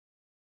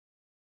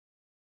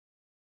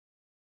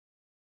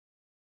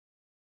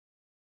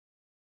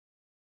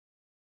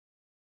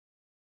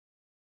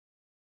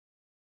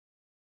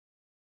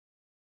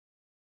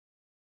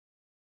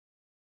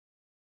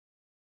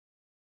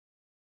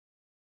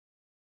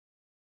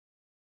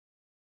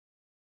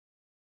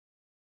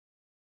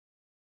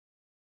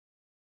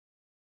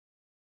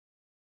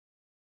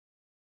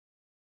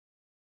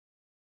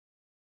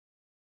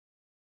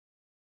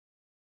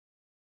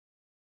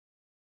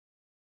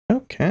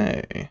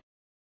Okay.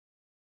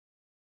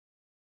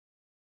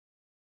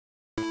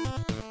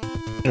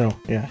 Oh,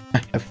 yeah,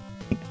 I have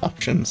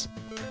options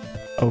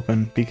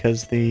open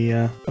because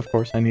of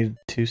course I needed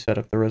to set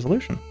up the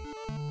resolution.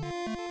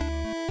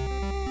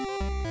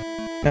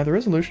 Now, the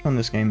resolution on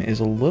this game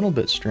is a little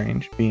bit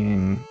strange,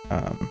 being,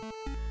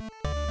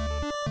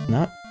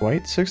 not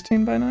quite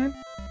 16 by 9?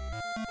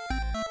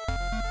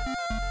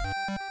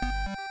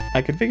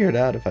 I could figure it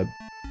out if I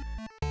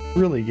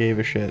really gave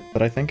a shit,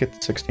 but I think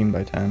it's 16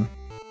 by 10.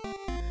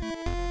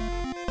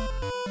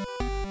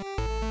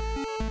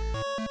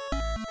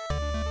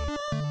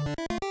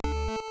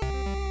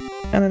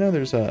 And I know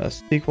there's a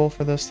sequel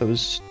for this. That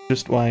was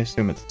just why I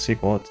assume it's a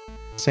sequel. It's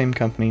same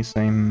company,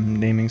 same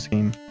naming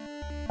scheme.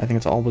 I think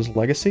it's Alwa's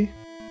Legacy.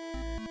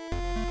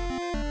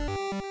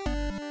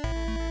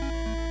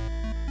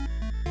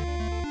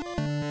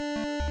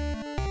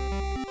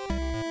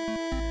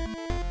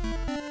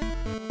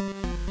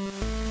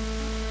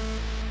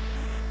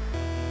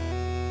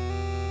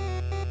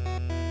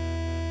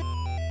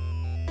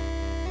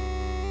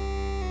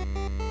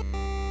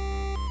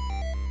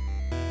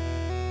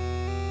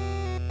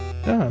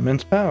 Ah,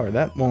 immense power.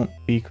 That won't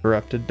be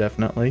corrupted,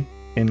 definitely,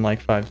 in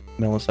like 5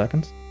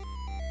 milliseconds.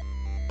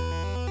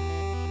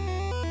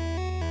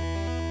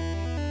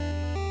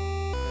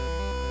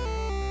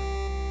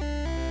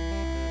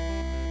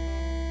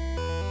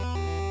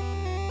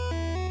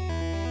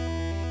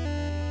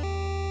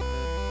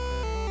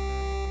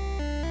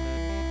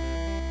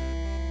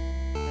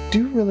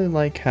 Do really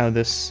like how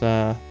this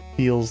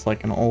feels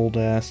like an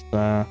old-ass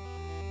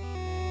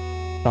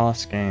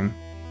DOS game.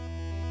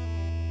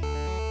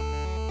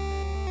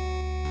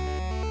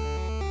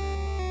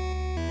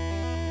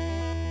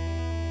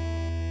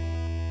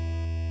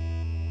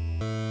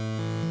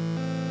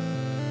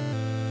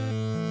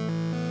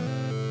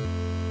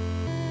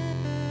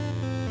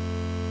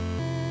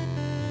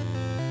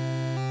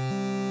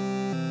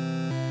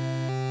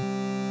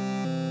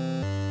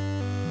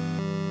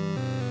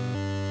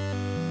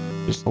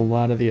 Just a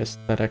lot of the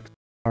aesthetics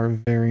are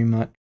very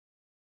much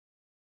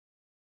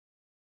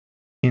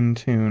in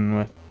tune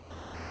with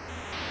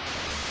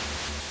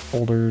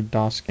older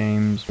DOS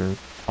games or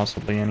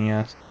possibly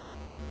NES.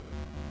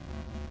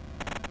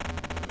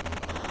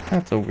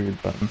 That's a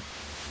weird button.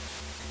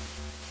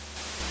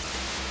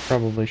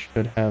 Probably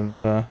should have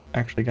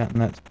actually gotten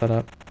that set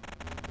up.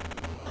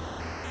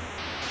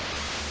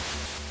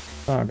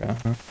 Saga,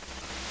 huh?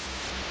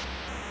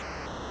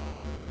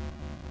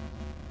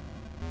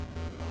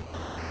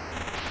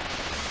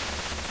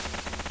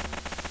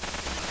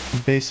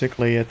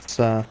 Basically, it's,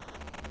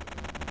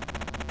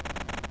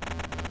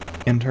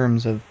 in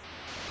terms of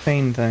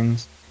sane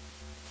things,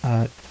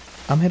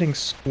 I'm hitting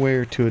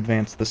square to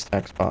advance this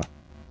text box.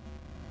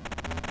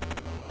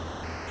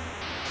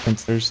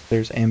 Since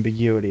there's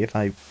ambiguity if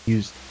I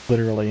use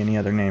literally any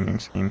other naming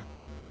scheme.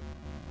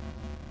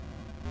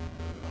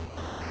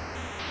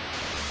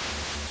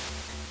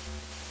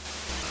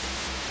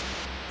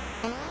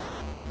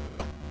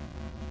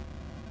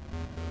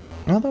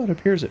 Although it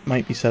appears it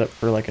might be set up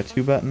for like a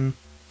 2-button,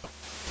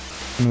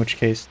 in which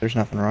case there's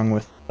nothing wrong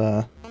with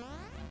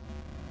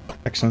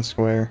X and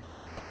square.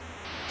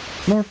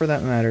 Nor for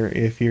that matter,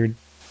 if you're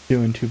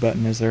doing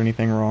 2-button, is there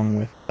anything wrong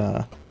with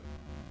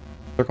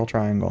circle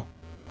triangle?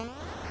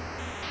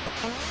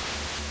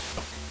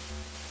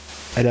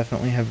 I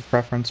definitely have a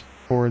preference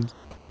towards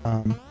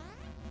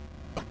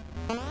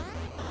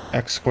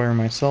X square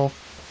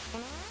myself,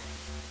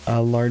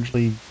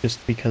 largely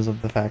just because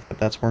of the fact that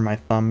that's where my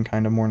thumb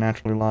kind of more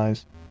naturally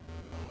lies.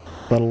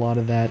 But a lot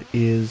of that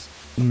is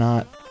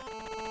not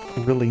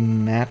really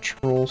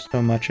natural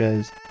so much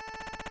as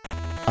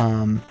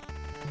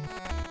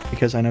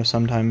because I know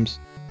sometimes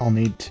I'll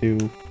need to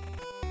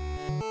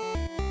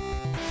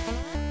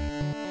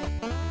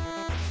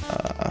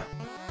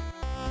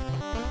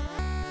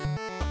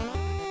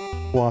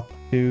swap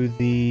to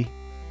the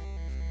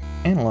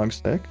analog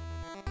stick.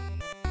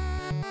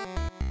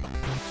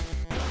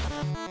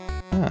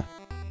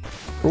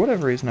 For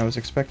whatever reason I was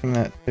expecting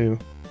that to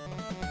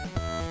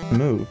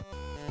move,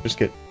 just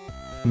get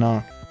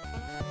knocked.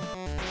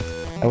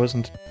 I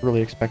wasn't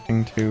really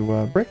expecting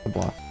to break the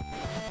block.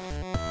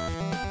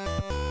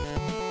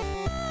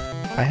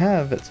 I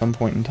have, at some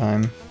point in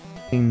time,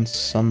 seen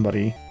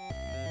somebody,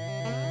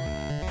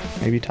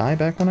 maybe Ty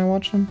back when I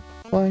watched him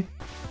play?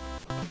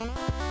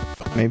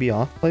 Maybe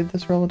Off played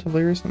this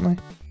relatively recently?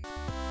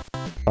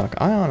 Fuck,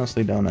 I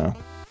honestly don't know.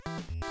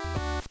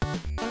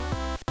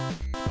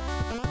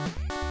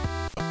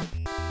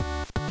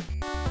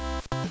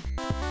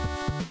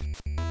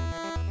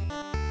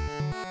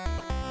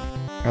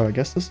 Oh, I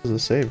guess this is a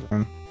save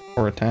room.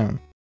 Or a town.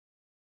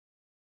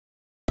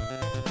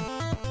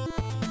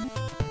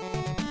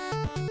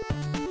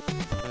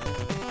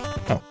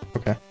 Oh,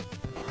 okay.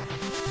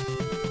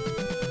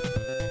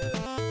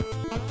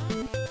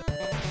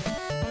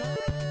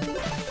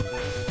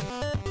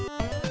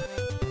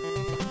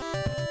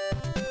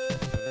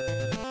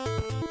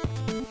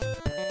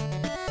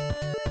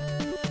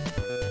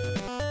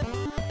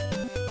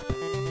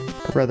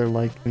 rather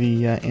like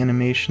the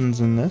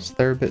animations in this.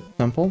 They're a bit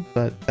simple,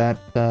 but that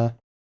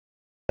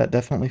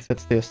definitely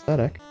fits the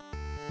aesthetic.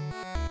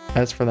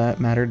 As for that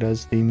matter,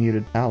 does the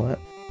muted palette.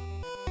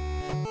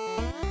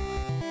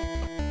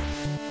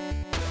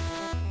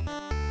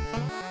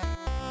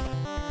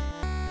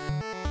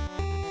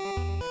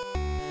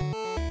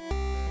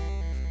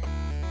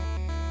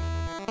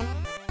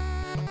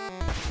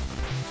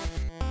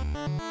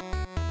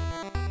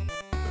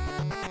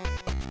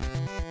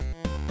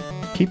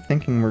 Keep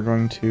thinking we're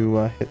going to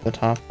hit the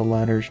top of the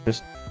ladders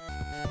just,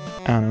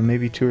 I don't know,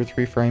 maybe 2 or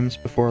 3 frames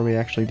before we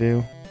actually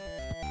do.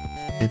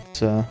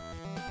 It's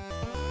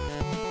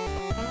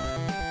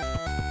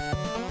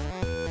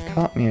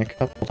caught me a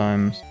couple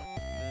times.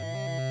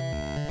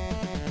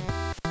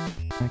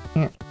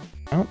 I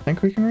don't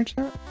think we can reach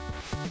that?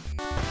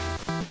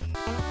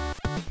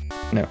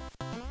 No.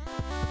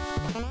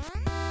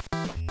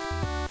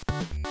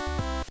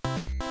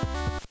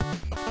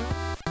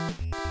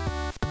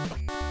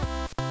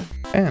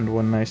 And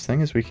one nice thing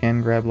is we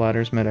can grab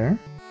ladders midair.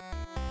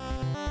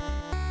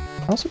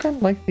 I also kind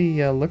of like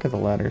the look of the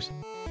ladders.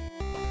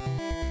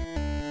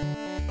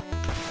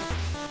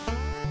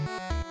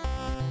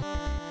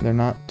 They're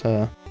not,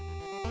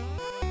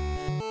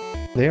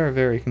 they are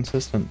very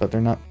consistent, but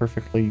they're not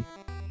perfectly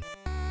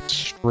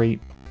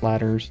straight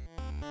ladders.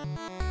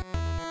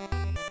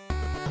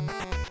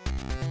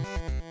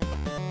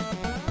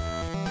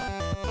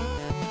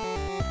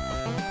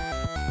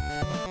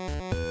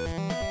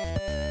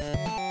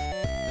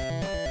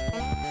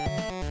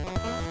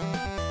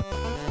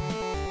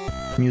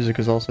 Music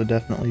is also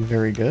definitely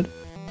very good.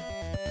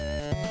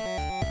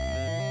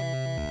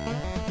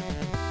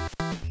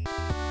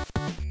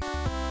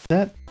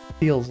 That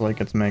feels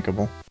like it's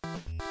makeable.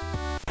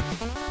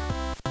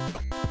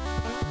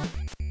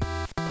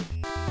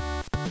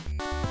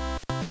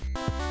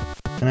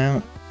 And I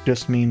don't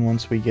just mean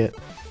once we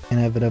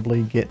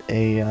inevitably get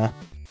a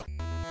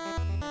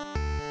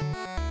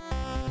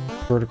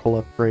vertical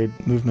upgrade,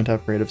 movement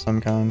upgrade of some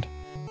kind.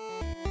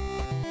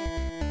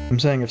 I'm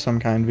saying of some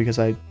kind because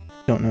I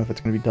don't know if it's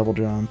going to be double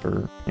jump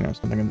or, you know,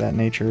 something of that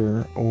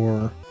nature,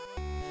 or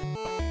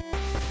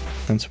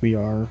since we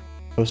are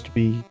supposed to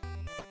be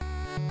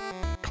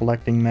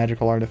collecting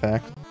magical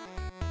artifacts,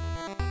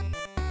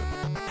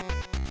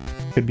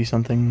 could be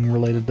something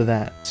related to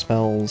that,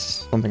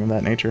 spells, something of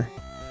that nature.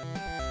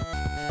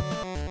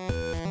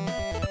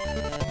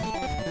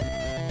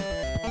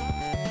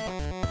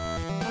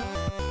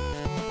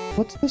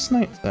 What's this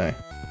knight say?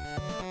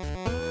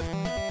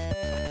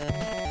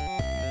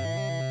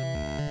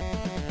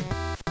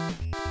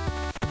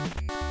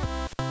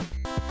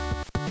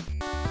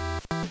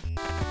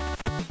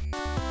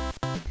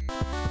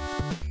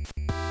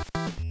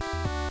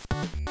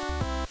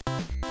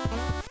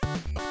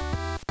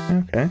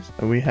 Okay,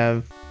 so we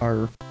have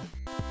our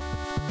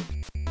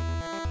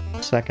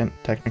second,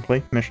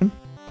 technically, mission.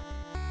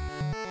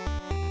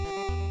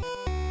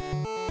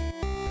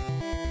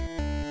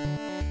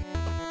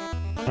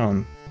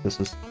 This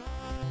is...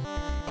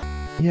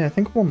 Yeah, I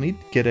think we'll need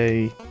to get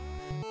a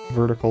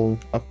vertical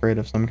upgrade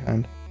of some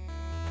kind.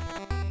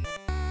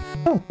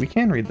 Oh, we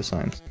can read the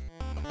signs.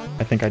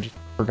 I think I just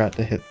forgot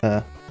to hit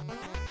the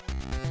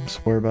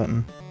square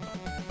button.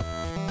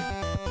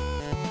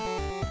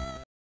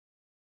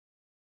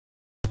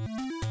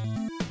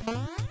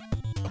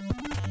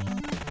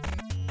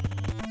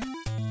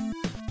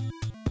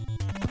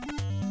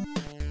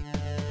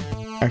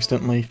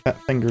 Accidentally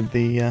fat-fingered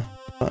the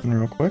button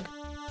real quick.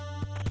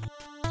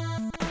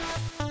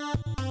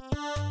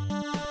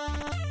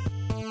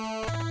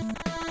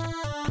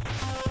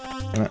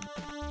 Damn it.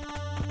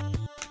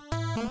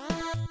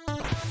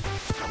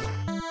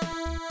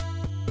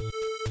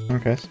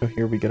 Okay, so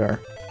here we get our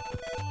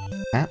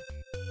map.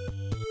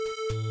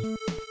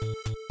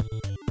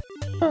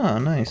 Ah,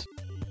 nice.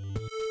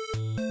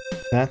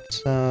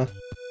 That's a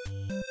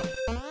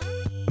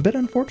bit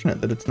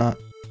unfortunate that it's not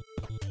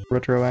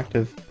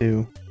retroactive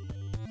to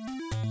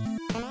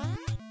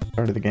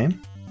start of the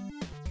game.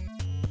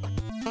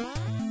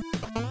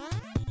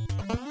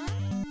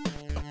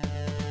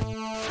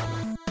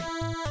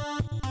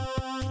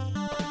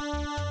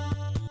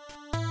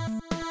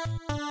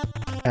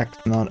 X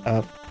not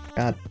up.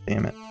 God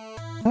damn it.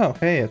 Oh,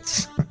 hey,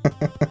 it's...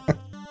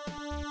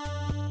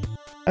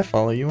 I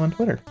follow you on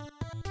Twitter.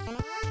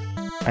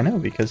 I know,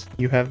 because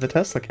you have the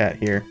Tesla cat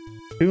here.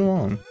 Too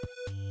long.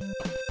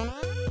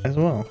 As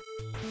well.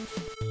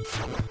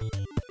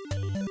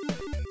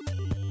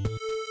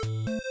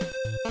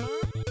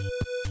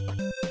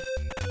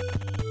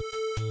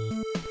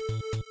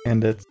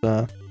 And it's,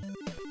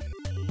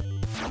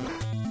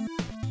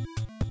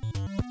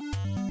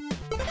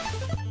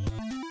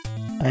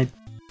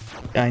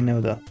 I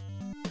know the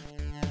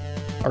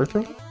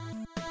Arthur?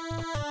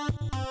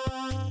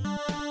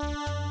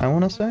 I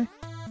want to say?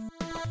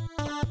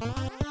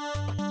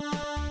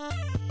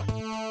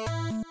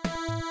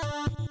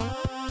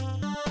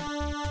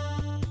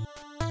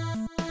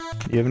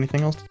 Do you have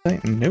anything else to say?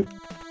 Nope.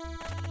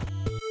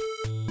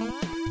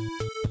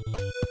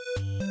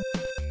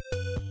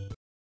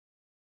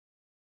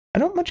 I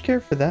don't much much care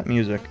for that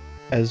music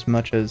as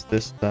much as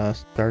this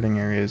starting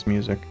area's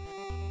music.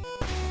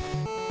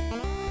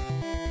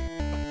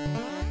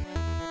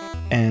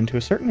 And to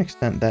a certain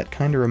extent, that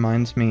kind of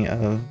reminds me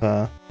of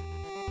a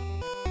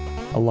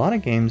lot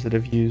of games that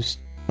have used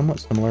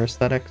somewhat similar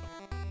aesthetics.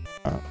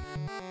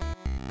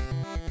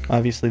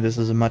 Obviously, this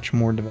is a much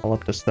more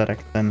developed aesthetic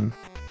than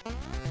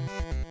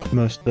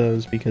most of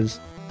those because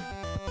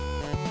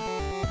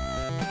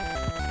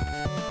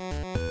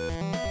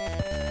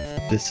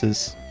this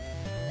is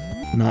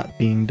not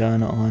being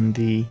done on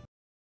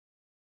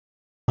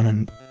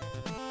an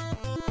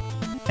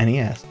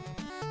NES.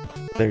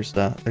 There's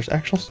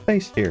actual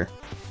space here.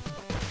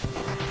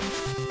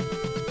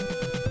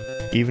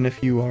 Even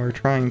if you are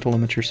trying to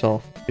limit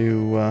yourself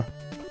to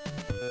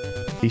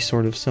be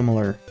sort of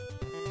similar,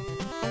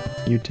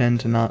 you tend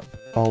to not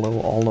follow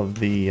all of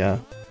the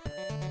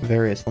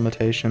various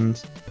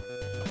limitations.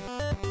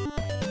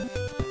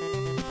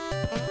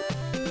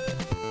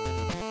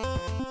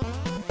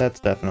 That's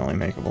definitely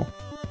makeable.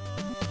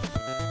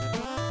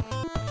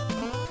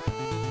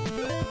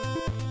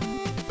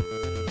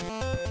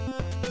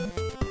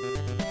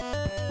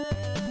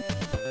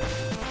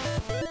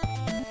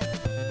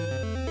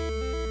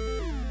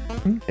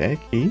 Okay,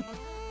 key.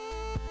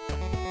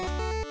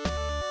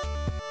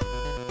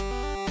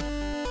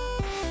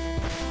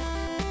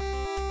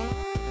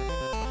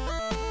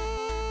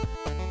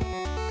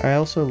 I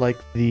also like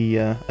the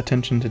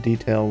attention to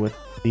detail with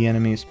the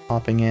enemies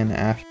popping in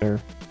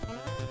after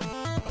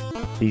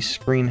the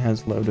screen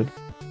has loaded.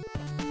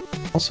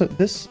 Also,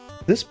 this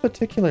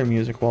particular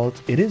music, while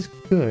it is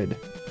good,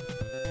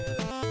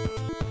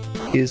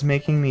 is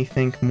making me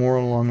think more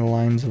along the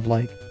lines of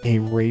like a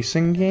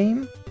racing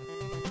game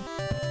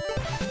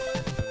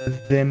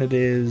than it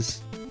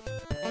is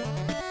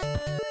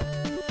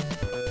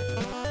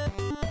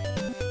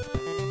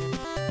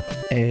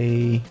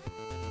a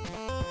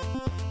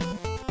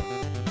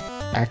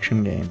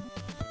action game.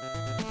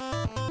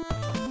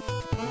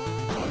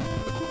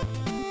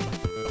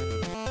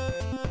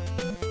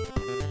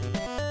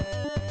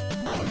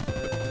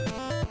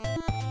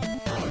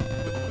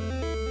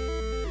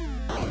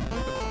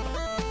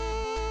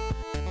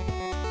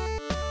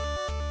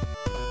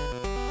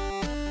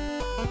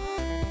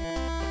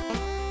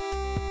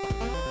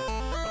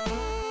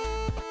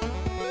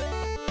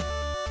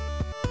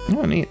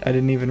 Oh, neat. I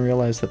didn't even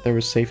realize that there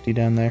was safety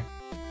down there.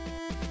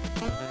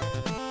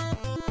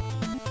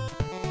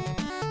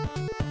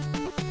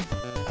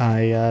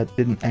 I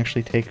didn't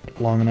actually take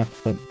long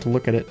enough to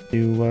look at it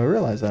to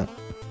realize that.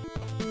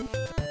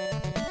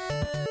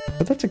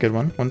 But that's a good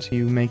one. Once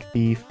you make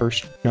the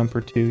first jump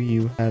or two,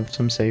 you have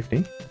some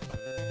safety.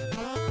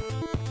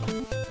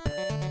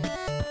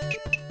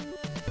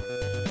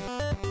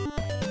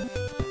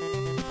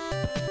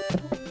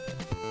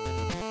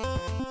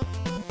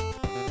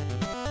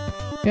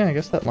 Yeah, I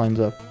guess that lines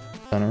up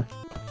center.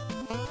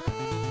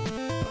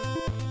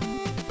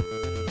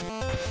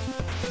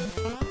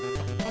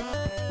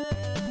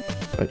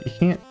 But you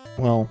can't,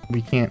 well,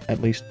 we can't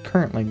at least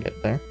currently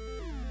get there.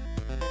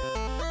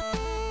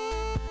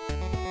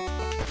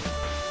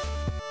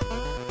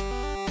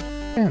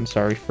 And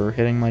sorry for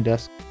hitting my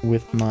desk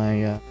with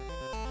my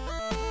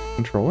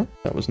controller.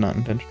 That was not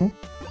intentional.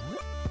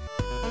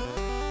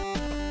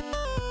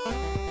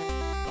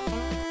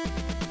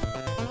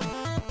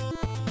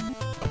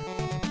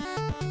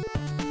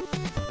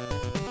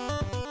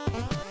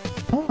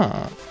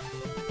 Ah.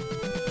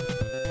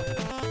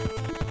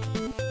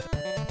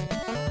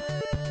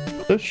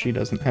 So she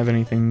doesn't have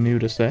anything new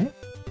to say.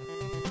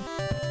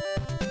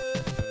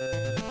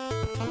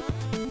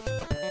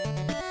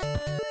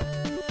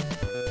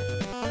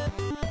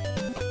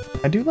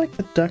 I do like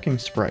the ducking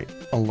sprite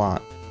a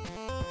lot.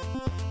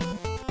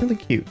 Really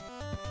cute.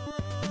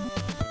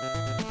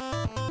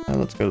 Now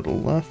let's go to the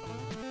left.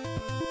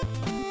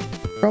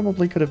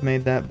 Probably could have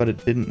made that, but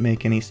it didn't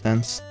make any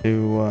sense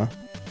to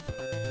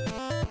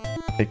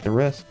take the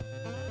risk.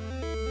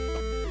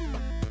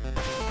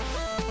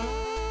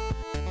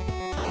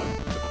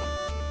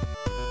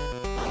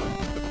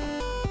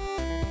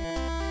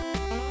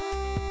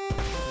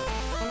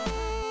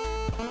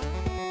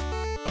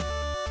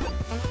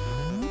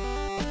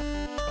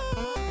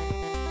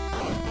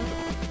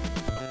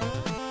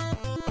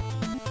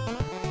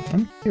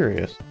 I'm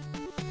curious.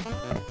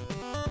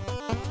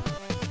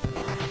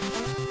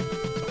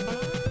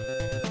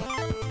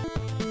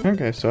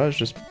 Okay, so I was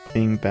just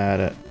being bad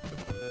at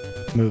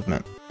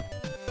movement.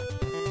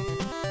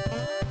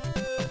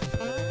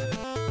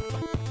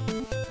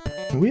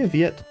 We have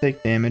yet to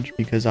take damage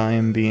because I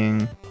am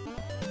being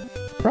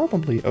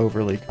probably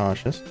overly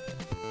cautious.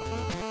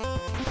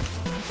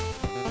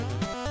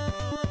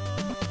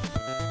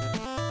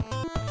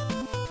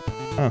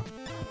 Oh.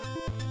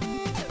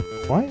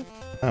 Why?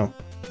 Oh.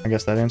 I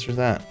guess that answers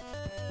that.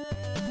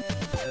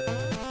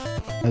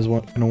 I was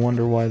gonna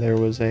wonder why there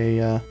was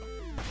a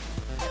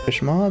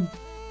fish mob,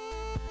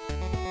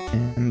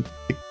 and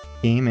the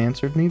game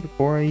answered me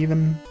before I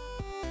even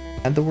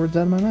had the words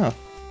out of my mouth.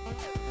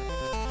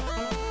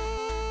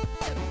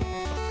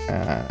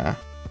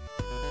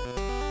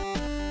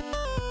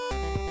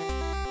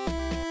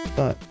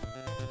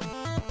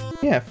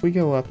 Yeah, if we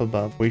go up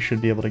above, we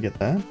should be able to get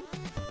that.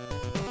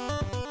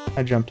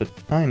 I jumped a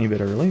tiny bit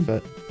early,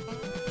 but...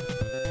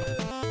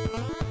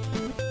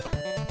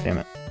 Damn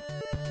it.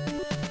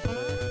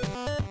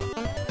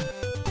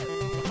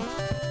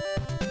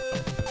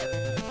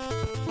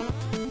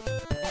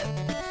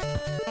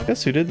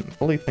 Guess who didn't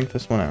fully think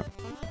this one out?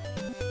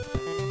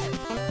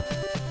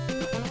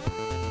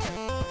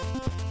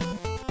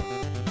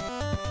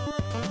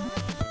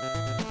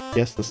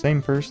 Yes, the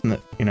same person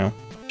that, you know,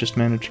 just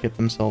managed to get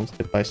themselves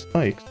hit by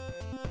spikes.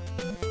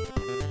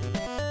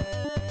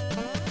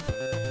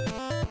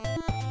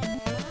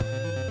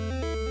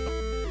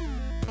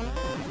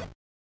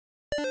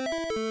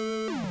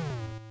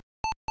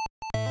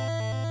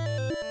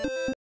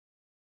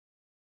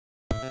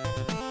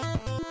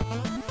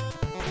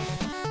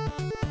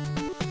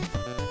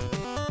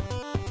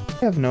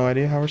 I have no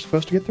idea how we're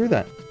supposed to get through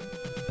that.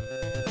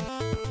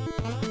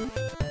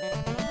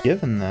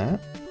 Given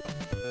that,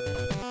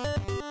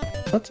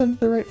 let's head to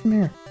the right from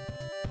here.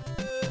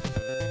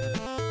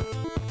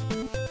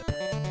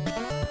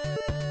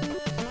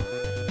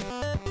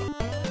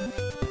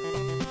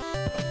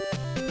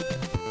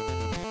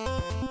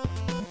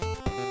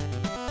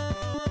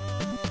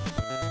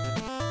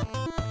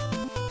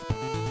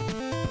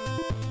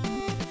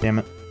 Damn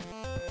it.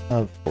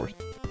 Of course.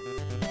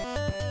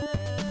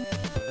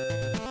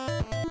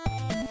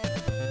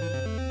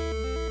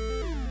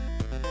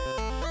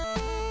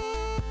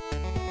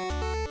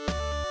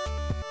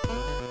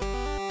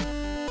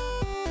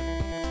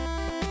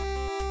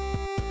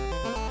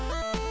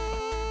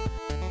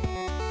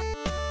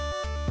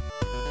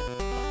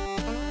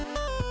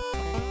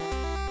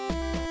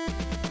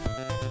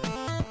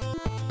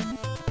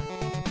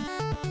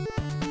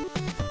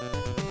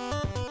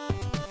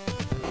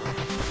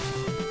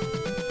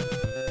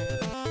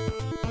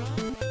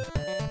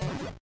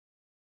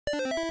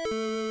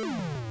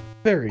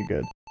 Very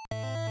good.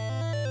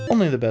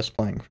 Only the best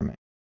playing for me.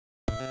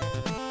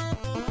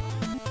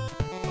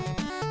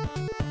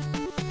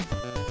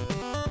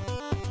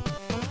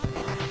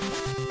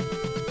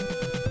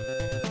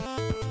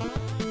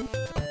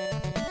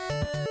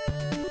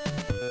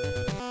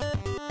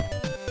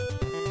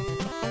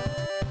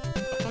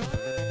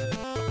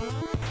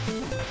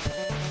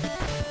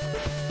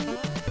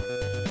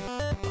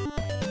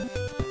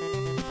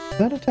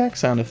 That attack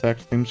sound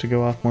effect seems to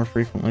go off more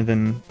frequently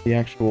than the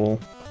actual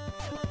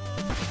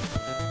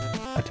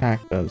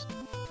attack does.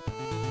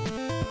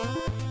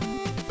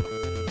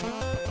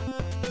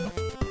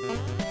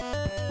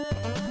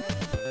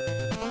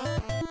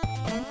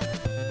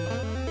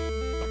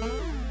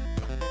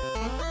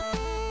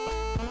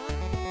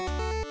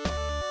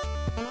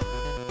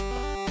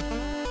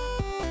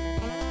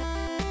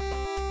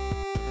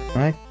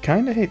 I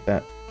kinda hate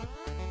that.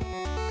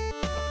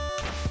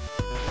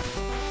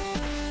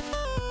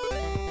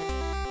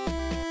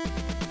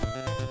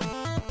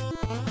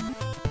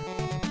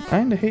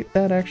 Kinda hate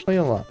that actually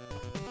a lot.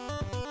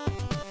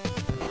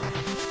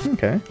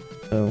 Okay,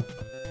 so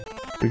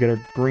we got our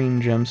green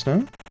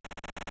gemstone.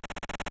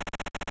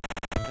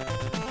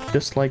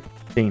 Just like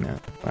Dana.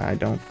 I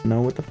don't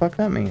know what the fuck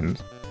that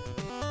means.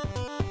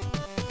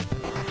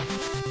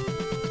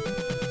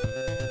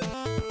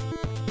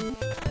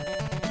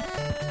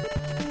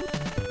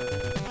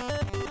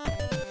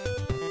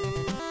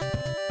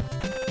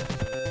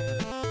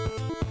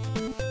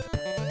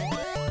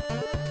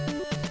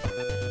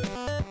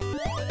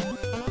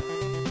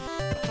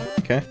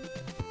 Okay.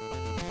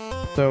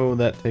 So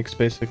that takes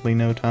basically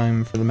no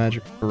time for the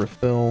magic to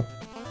refill.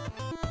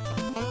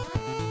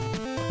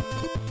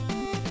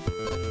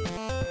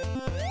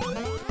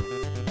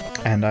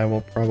 And I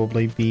will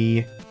probably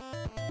be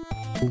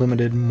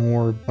limited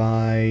more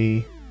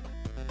by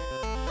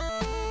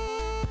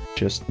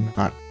just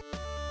not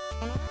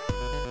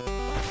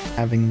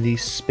having the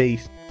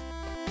space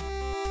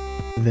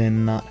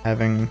than not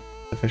having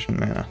sufficient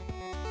mana.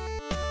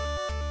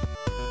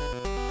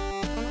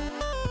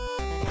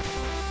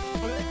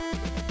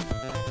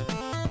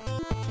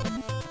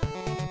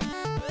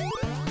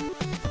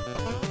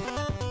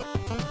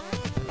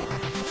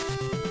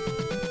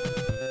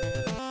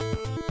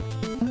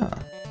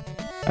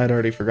 I'd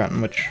already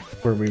forgotten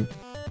where we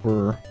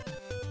were.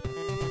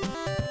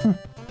 Huh.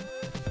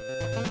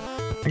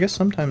 I guess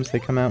sometimes they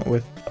come out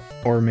with,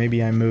 or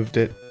maybe I moved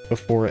it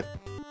before it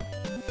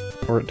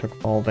took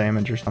fall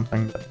damage or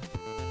something, but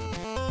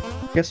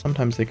I guess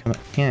sometimes they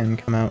can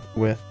come out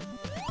with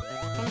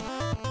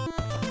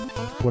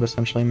what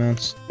essentially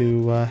amounts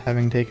to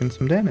having taken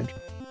some damage.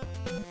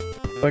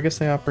 So I guess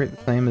they operate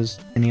the same as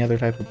any other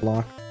type of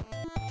block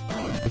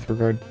with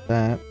regard to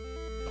that.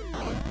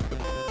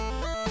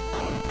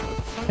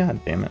 God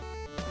damn it.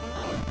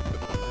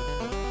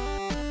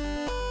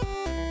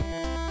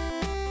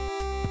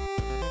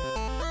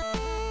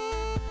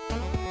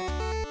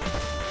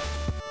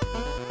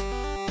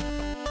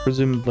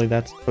 Presumably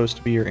that's supposed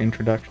to be your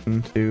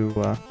introduction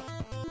to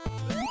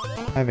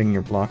having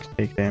your blocks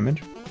take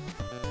damage.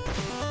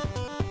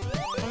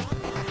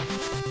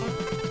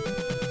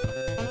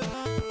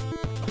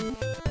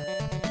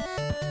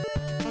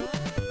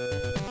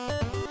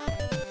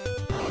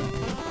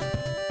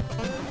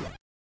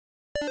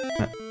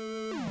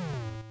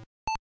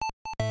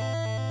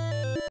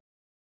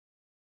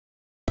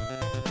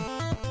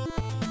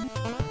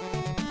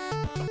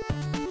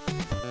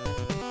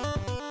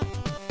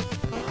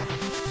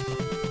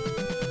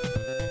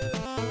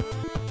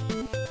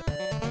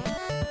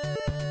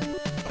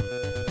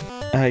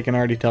 I can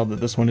already tell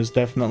that this one is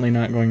definitely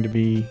not going to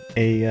be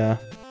a,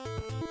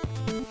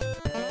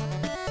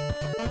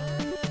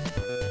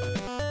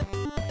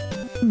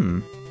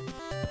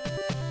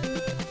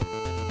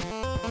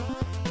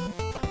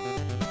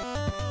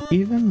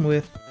 Even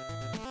with...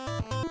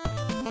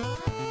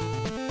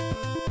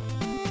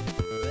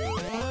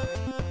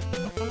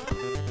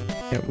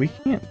 Yeah, we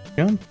can't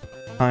jump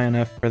high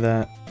enough for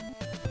that.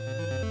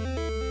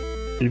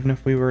 Even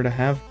if we were to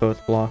have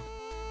both blocks.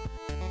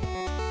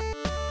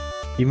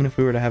 Even if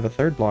we were to have a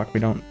third block,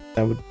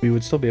 we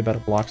would still be about a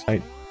block's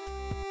height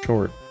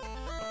short.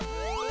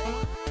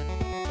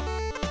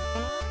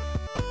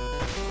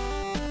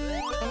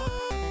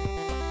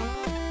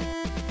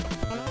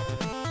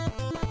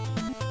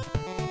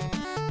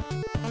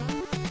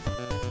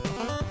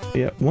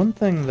 Yeah, one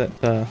thing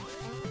that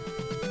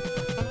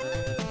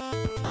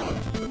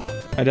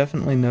I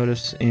definitely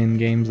notice in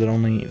games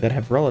that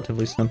have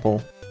relatively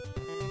simple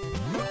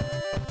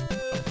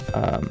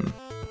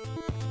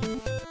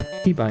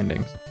key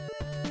bindings,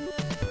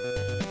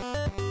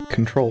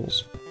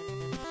 controls,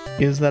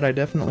 is that I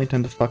definitely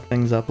tend to fuck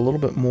things up a little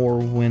bit more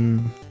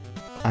when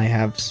I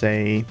have,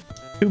 say,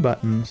 2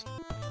 buttons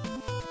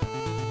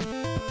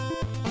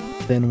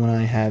than when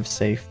I have,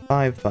 say,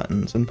 5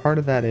 buttons, and part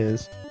of that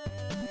is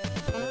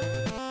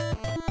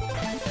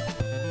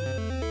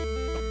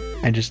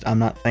I'm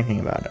not thinking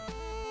about it.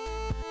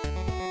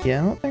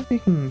 Yeah, I don't think we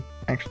can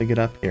actually get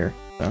up here,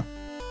 so.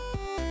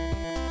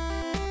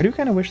 I do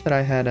kind of wish that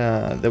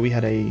we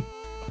had a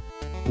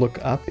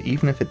look up,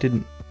 even if it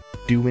didn't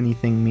do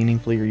anything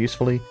meaningfully or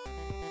usefully,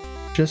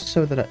 just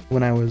so that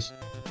when I was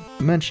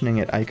mentioning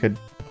it, I could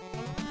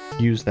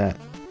use that.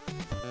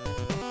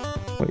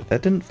 Wait,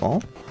 that didn't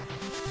fall?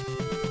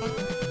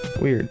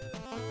 Weird.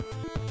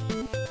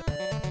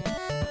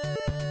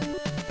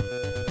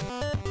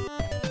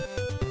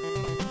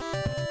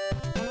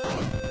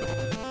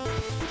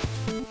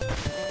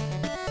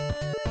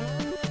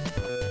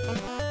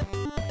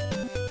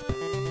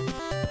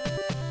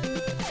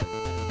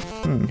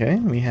 Okay,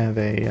 we have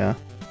a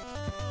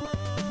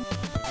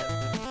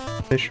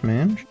fish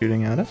man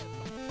shooting at us.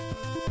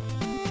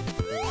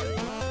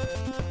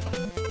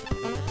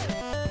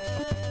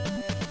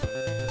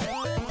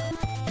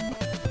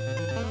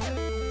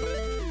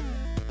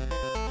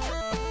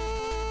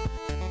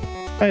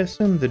 I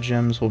assume the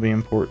gems will be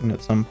important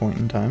at some point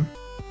in time.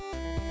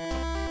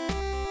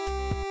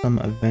 Some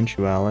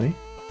eventuality.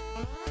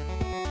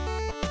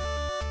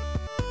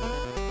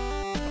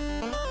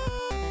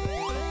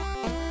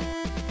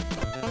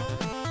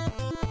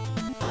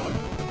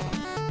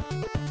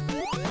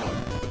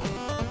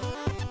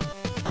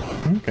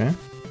 Okay.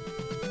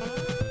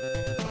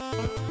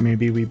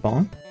 Maybe we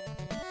bonk?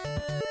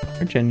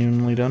 I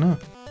genuinely don't know.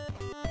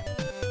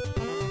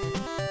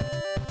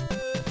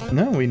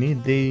 No, we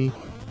need the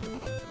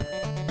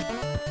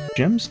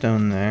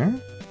gemstone there.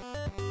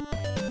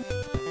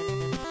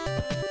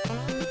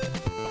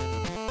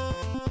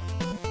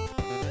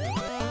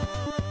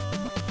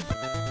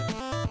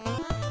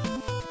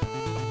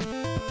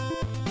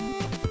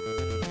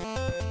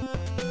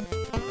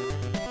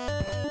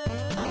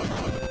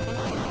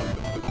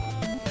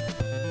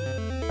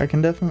 I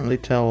can definitely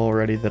tell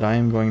already that I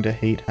am going to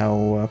hate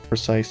how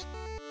precise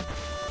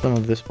some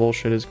of this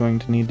bullshit is going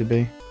to need to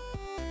be.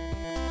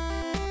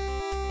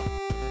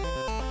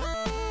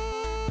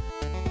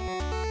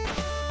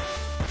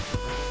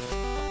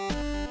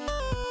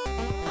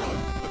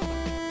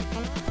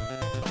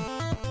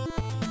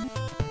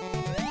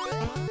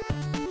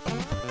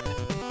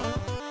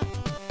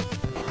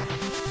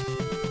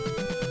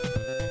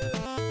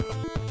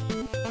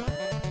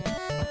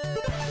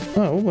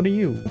 Oh, what are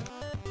you?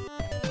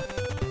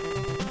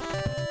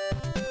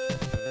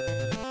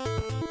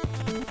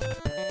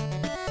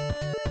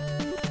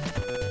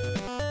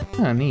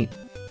 Ah, neat.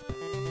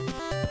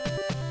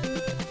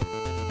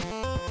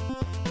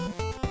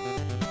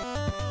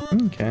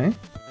 Okay.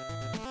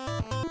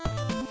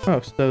 Oh,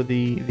 so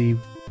the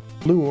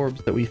blue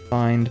orbs that we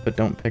find but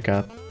don't pick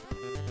up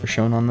are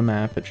shown on the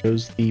map. It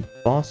shows the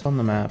boss on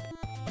the map,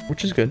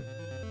 which is good.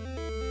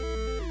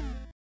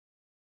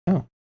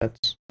 Oh,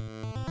 that's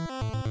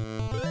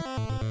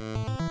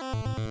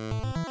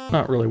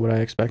not really what I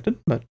expected,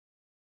 but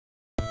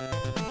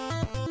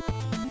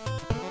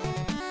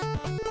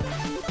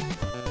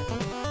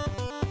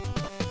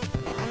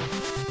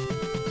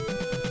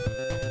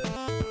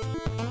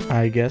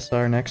I guess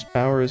our next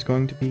power is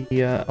going to be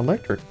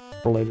electric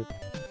related.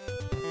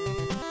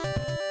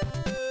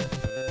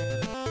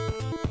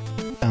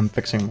 I'm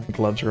fixing my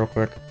gloves real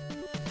quick.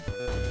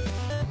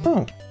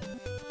 Oh.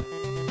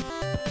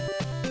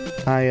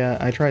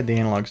 I tried the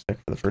analog stick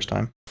for the first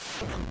time.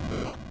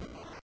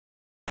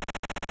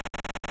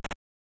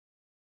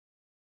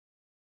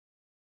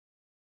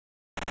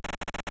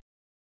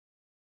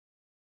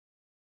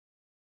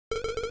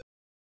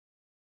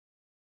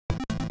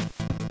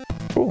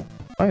 Cool.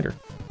 Spider.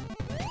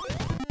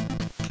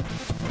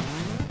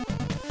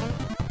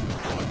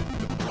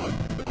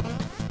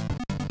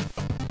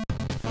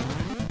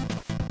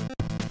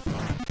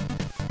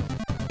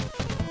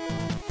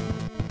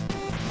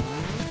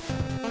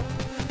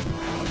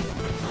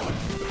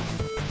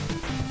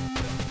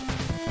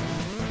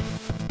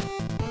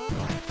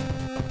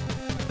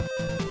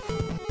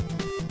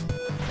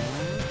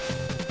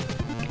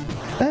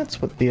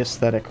 That's what the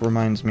aesthetic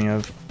reminds me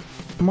of.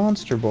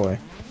 Monster Boy.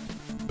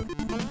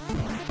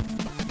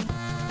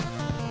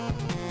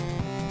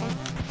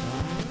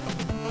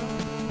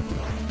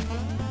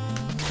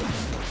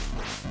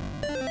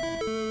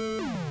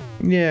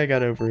 Yeah, I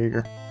got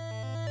overeager.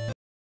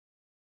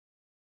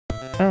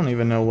 I don't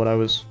even know what I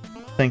was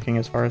thinking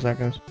as far as that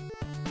goes.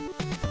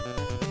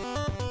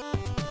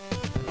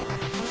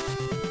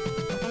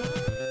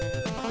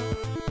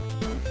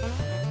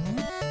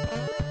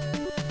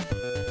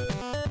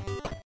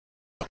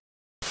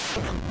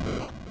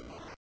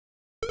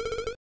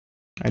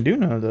 I do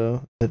know,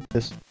 though,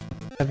 that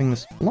having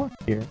this block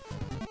here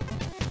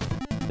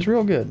is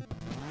real good.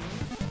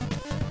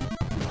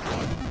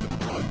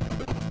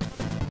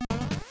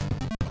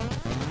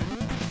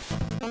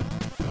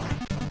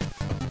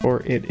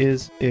 Or it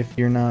is if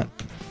you're not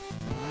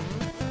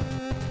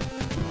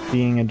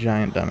being a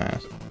giant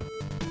dumbass.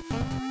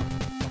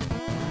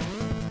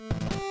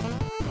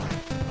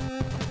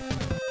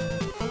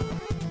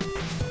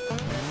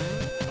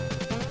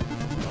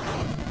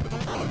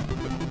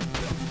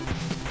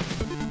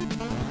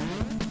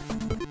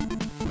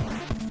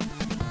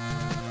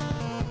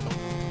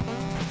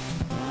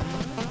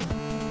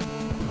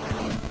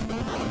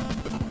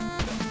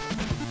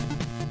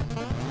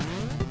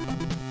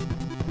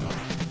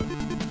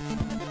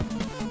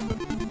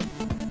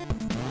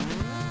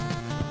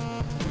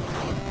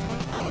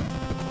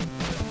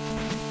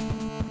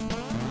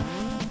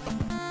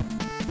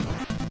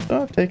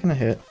 So I've taken a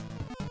hit.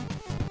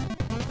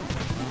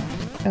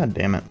 God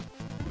damn it.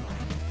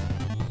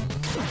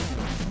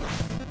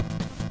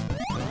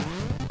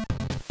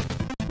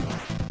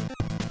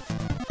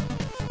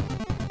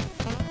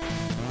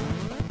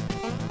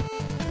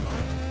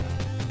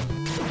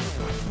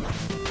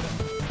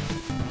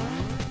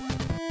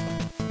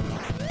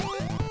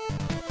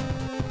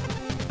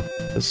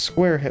 The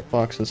square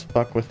hitboxes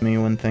fuck with me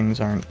when things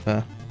aren't,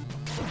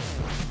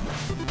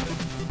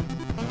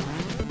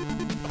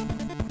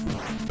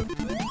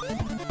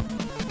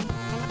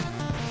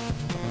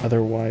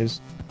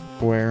 otherwise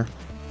square.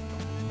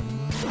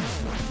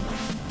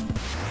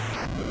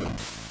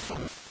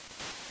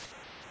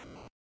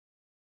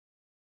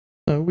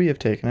 So we have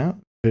taken out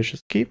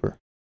Vicious Keeper.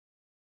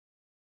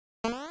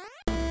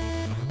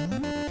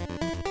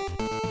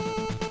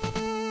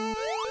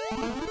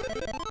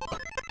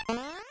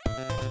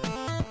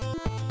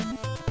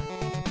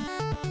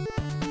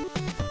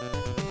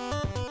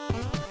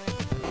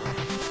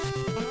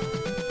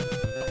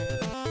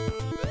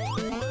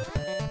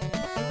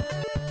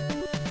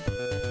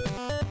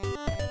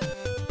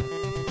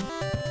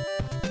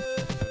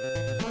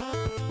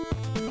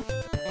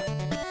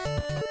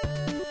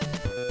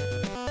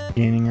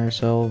 Gaining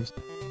ourselves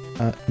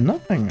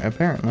nothing,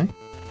 apparently.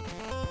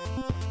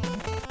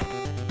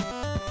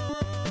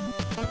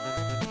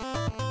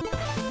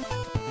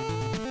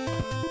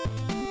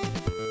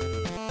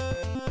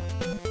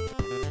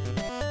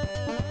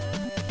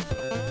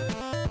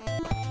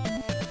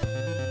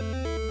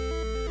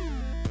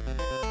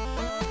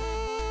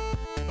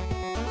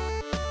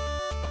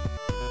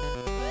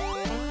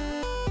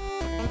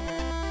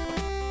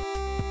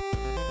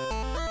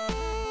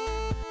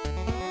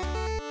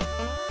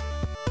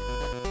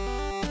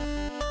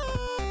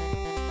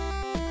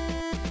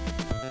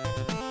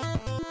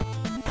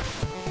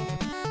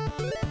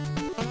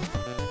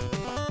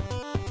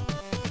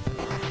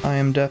 I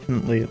am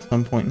definitely at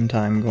some point in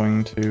time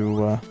going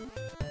to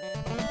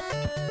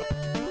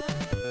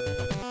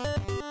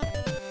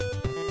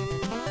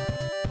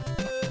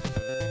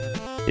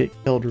get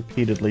killed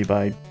repeatedly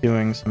by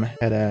doing some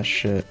head-ass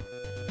shit.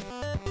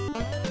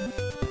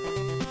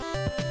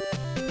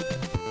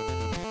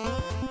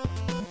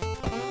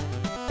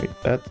 Wait,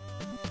 that's...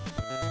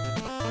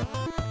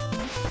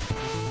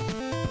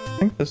 I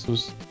think this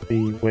was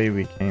the way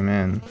we came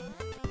in.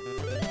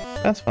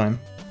 That's fine.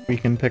 We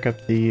can pick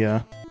up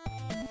the,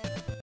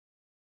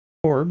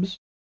 orbs.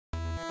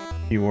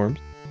 Few orbs.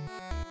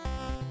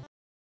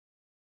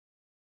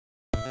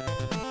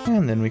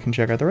 And then we can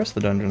check out the rest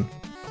of the dungeon.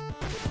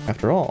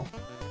 After all,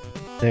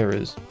 there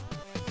is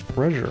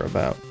treasure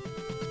about.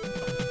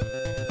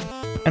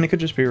 And it could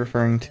just be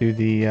referring to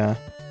the,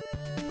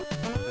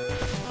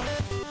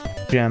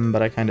 gem,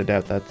 but I kinda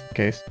doubt that's the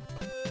case.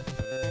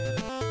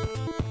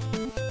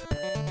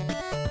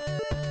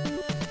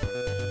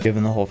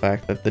 Given the whole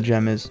fact that the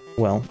gem is,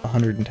 well,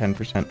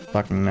 110%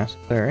 fucking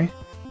necessary.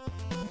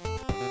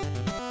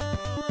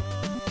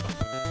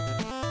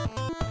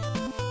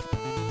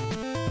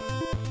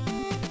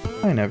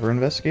 I never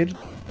investigated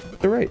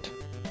the rate.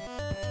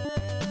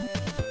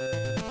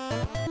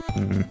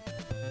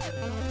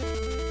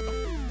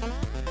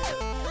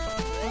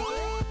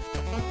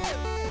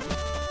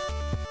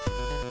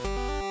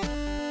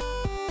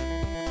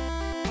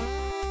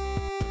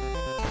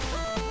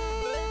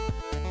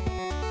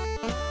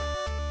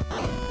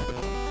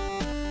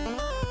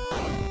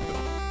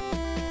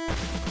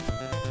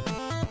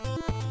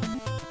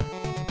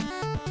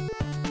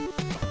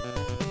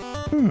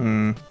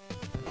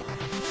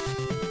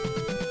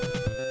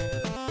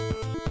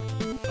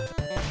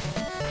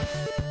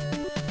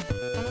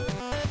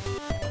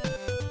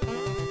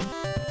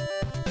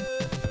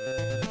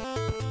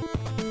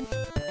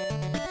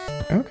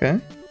 Okay.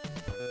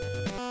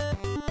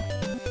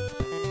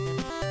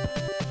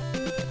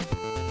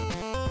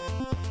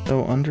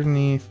 So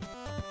underneath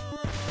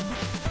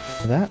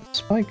that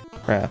spike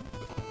crap.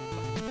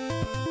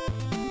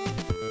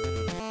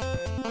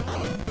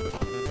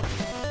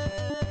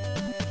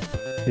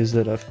 Is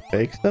it a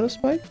fake set of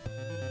spikes?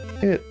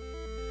 It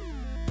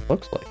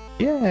looks like.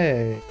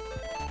 Yay!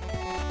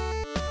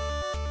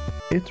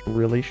 It's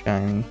really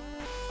shiny.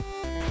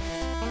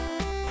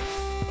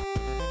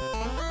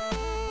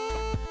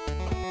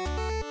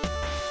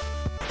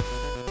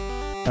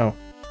 Oh.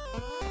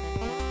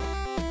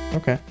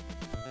 Okay.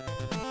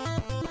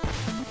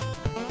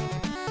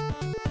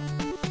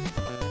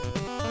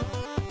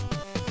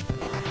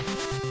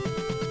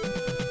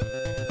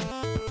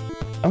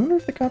 I wonder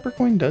if the copper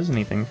coin does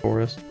anything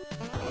for us.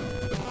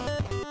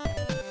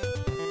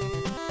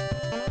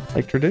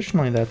 Like,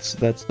 traditionally that's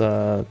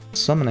the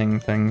summoning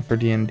thing for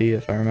D&D,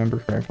 if I remember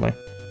correctly.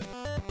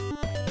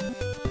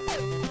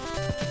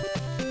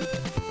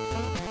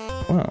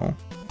 Well.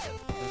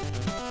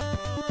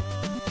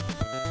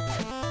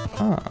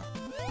 Ah.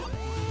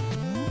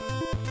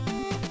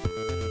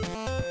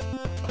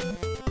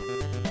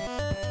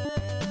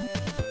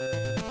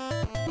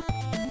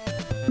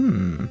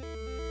 Hmm.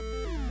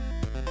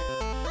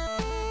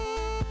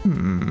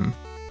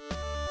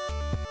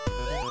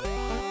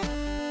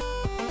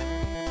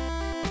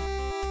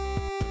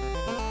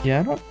 Yeah,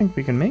 I don't think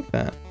we can make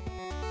that.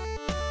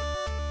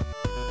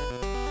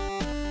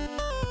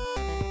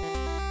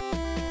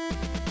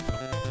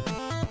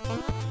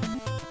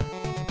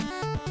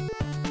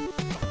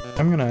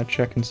 I'm gonna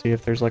check and see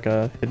if there's like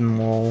a hidden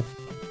wall.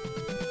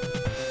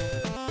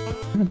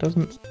 It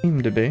doesn't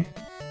seem to be.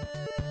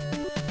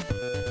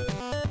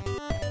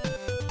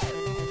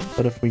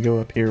 But if we go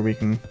up here, we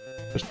can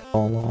just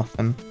fall off.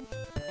 And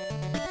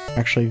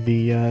actually,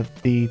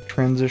 the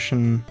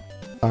transition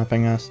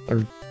stopping us,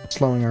 or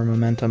slowing our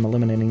momentum,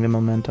 eliminating the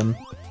momentum,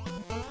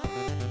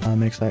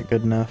 makes that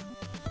good enough.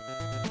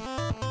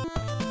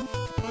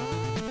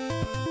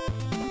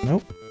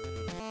 Nope.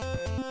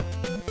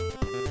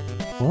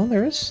 Well,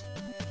 there is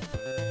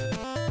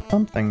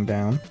something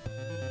down.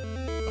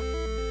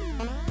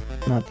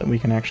 Not that we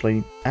can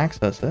actually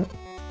access it.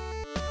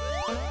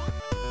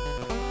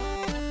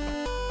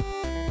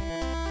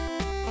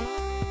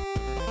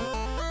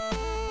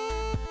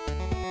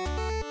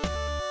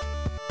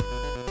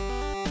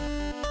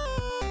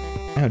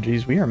 Oh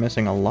geez, we are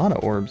missing a lot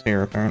of orbs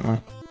here, apparently.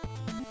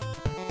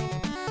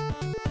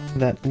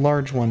 That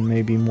large one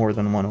may be more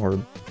than one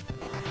orb.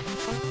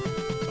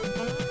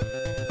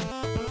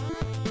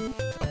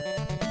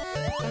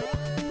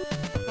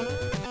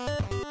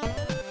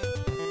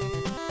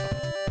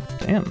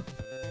 Damn.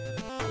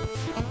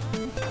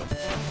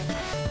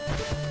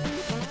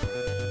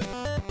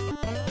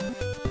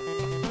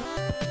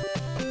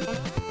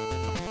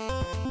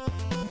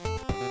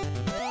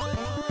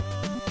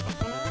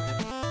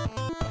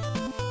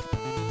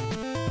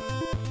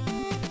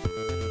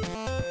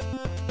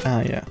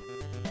 Ah, yeah.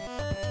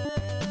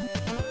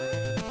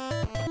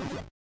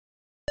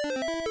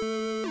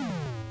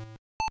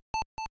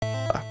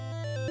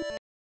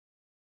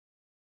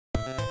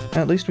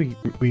 At least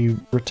we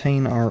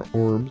retain our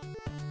orbs.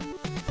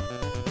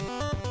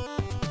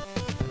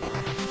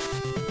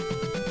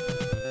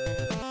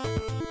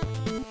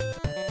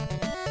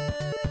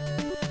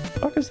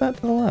 What is that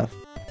to the left?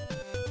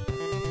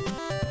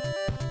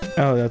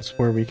 Oh, that's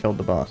where we killed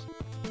the boss.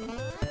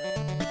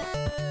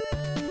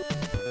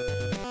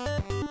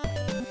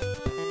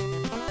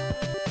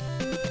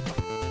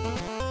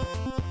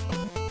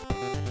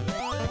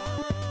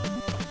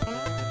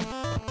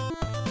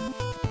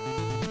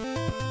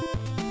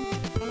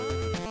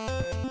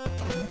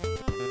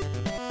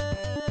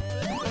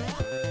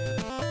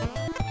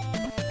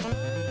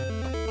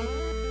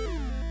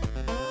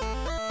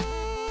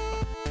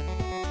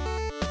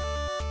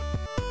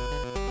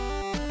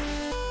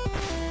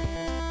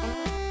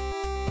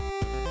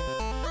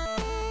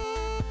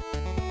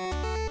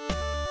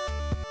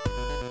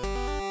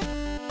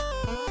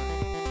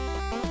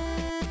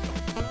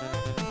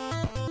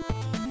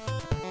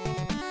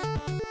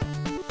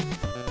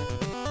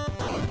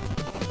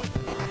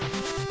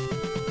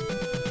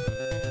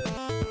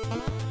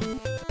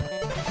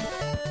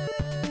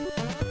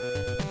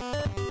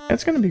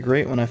 It's gonna be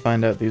great when I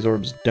find out these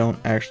orbs don't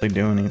actually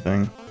do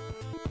anything.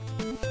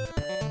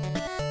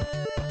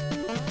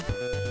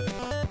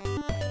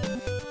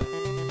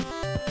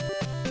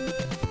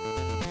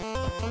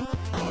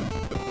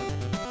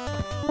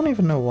 I don't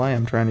even know why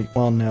I'm trying to...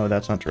 Well, no,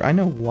 that's not true. I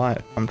know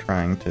why I'm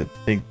trying to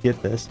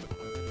get this.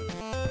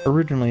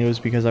 Originally, it was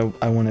because I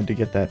wanted to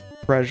get that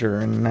treasure,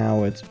 and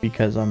now it's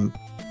because I'm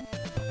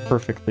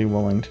perfectly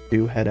willing to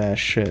do head-ass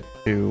shit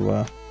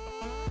to,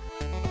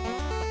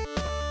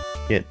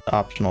 get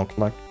optional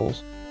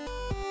collectibles.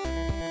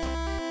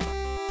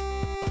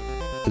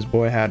 Because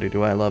boy howdy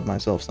do I love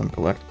myself some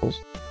collectibles.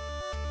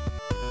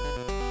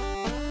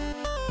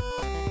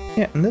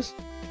 Yeah, and this...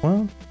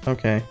 Well,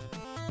 okay.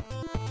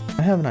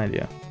 I have an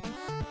idea.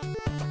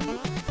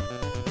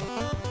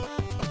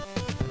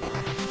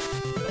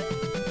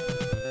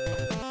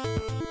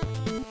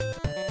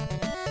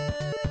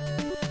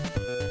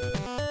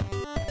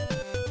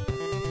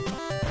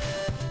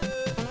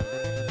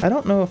 I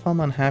don't know if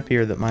I'm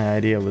unhappier that my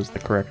idea was the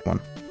correct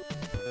one.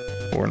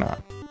 Or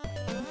not.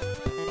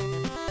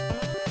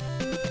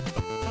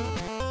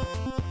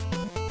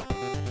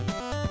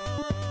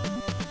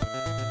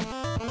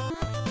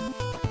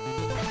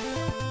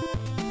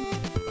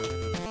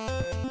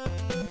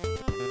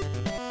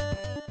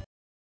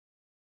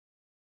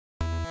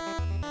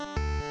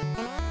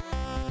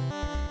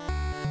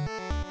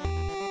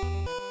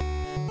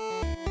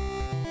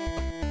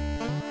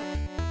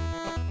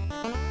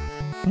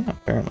 Yeah,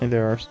 apparently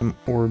there are some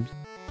orbs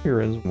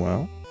here as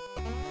well.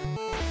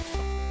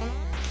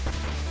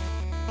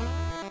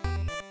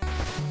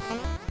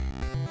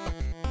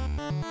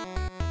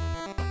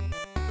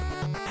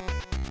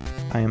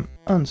 I am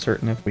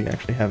uncertain if we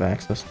actually have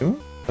access to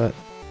them, but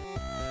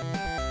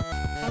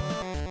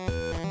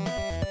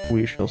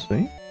we shall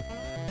see.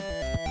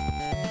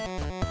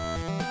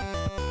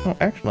 Oh,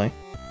 actually,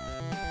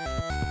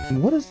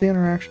 what is the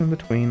interaction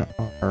between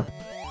our,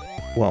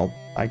 well,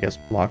 I guess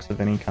blocks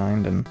of any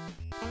kind and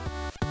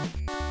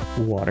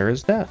water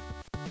is death?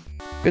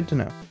 Good to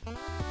know.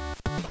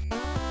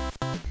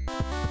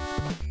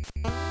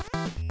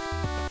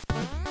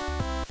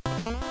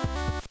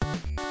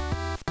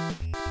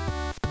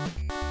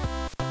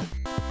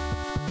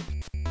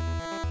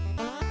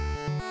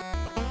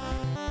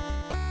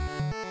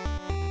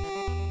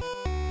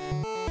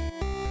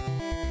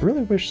 I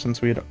really wish,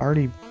 since we had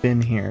already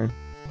been here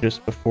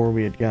just before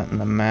we had gotten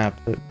the map,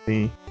 that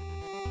the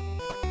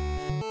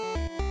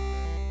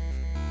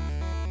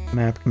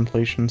map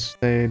completion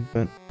stayed,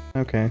 but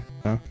okay,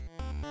 so.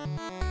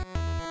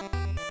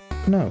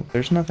 No,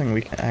 there's nothing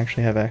we can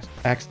actually have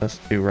access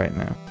to right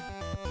now.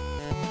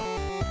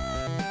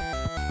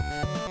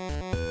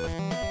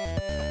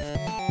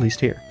 At least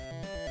here.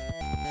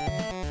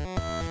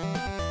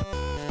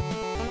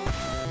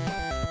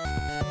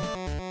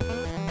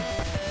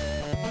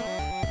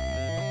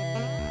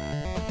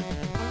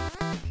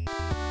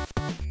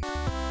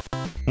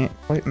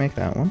 Can't quite make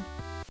that one.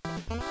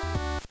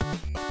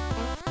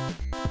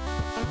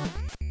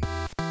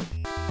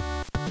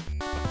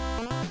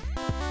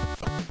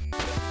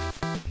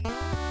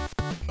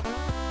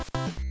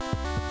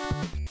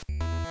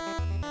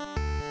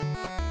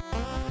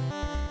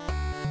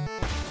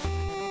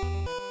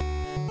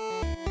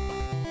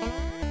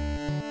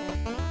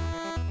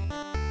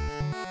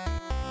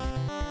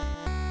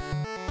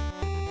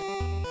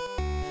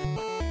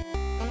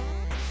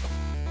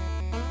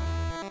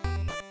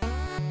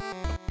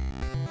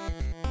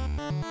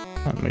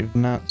 We've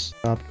not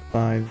stopped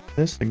by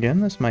this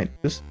again. This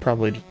is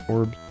probably just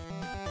orbs.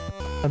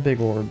 A big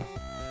orb.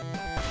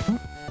 I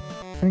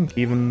think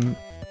even...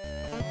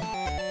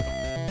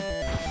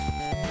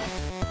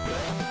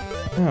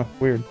 Oh,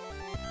 weird.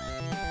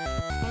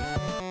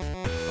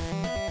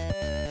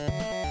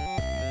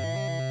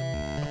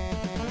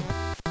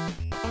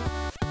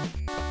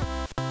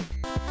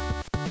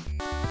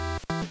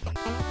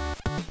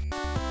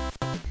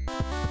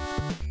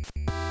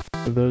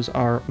 So those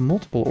are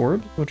multiple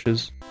orbs, which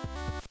is...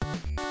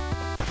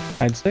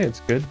 I'd say it's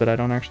good, but I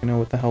don't actually know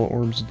what the hell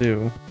orbs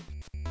do.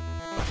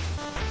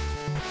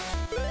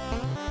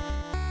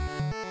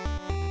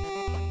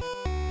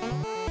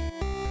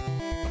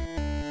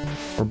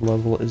 Orb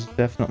level is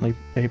definitely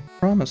a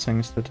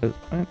promising statistic.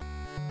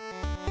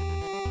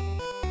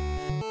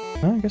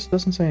 Well, I guess it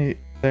doesn't say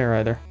there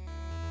either.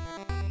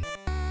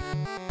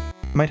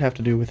 Might have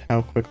to do with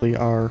how quickly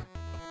our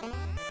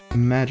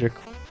magic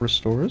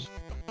restores.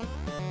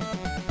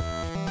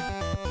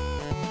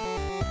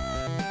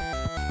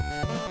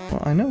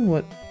 Well, I know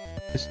what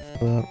is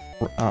the...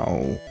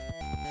 Oh.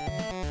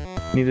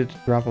 Needed to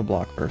drop a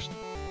block first.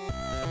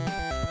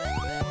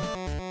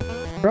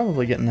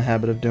 Probably get in the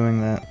habit of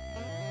doing that.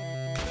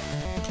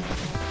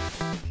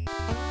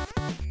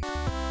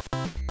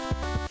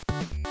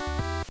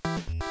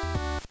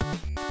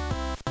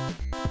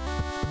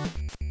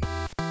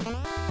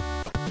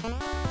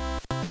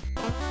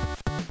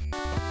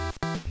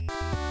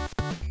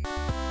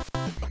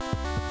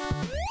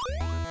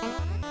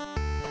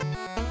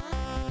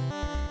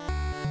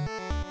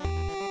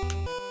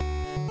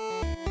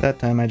 That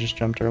time I just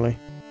jumped early.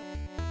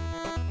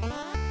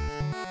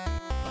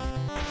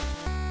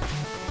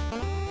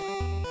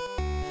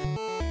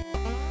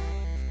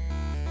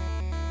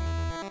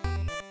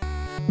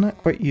 Not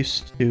quite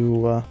used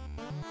to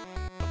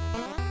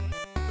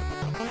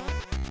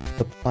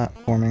the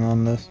platforming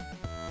on this.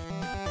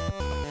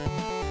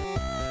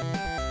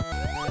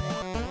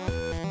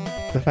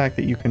 The fact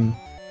that you can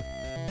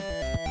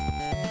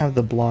have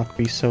the block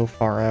be so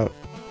far out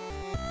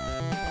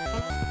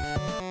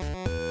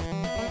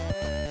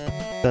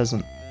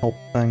doesn't help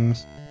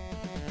things.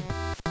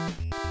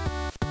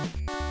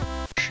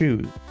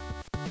 Shoes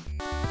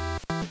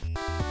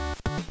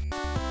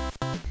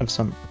of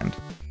some kind.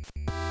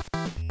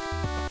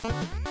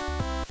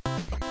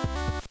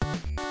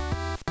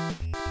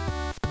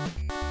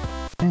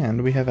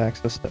 And we have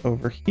access to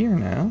over here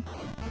now.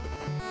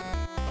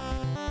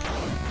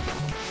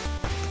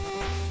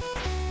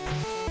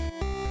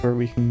 Where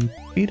we can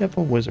beat up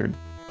a wizard.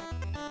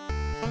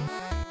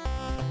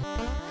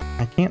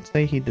 I can't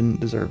say he didn't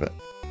deserve it.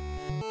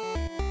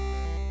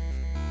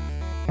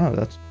 Oh,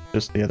 that's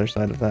just the other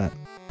side of that.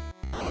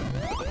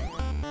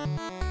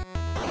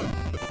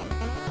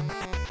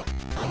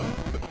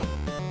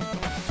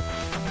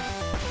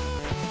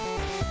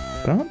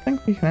 But I don't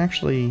think we can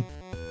actually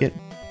get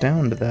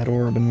down to that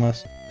orb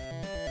unless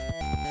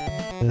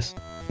this...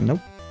 Nope.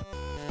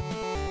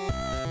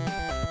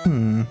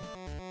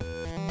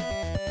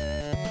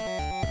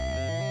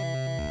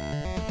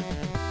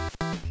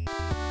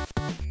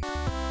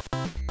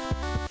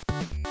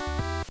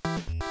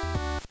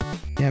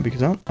 Yeah,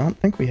 because I don't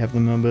think we have the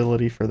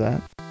mobility for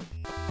that.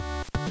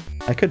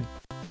 I could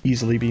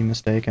easily be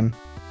mistaken.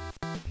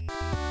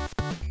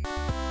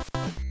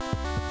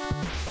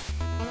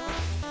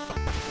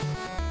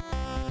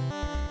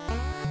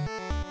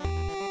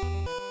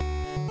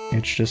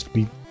 It's just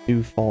we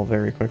do fall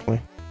very quickly.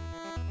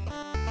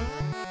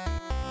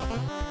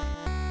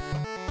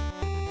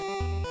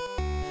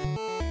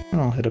 And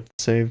I'll hit up the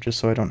save just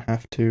so I don't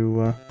have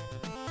to,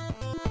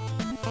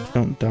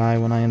 don't die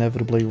when I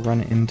inevitably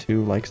run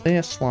into, like, say,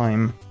 a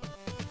slime.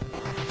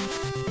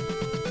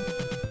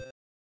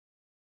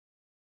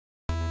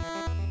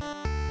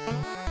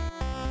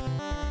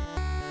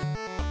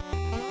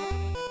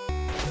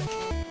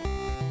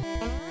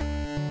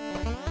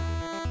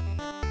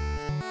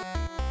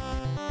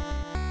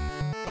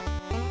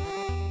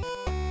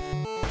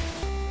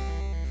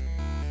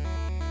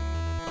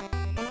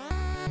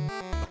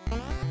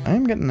 I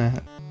am getting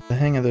the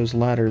hang of those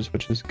ladders,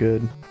 which is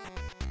good.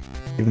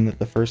 Given that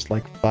the first,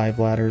 like, 5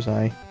 ladders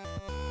I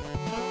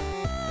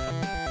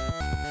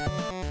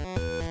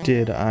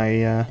did,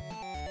 I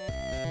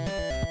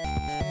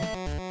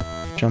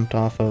jumped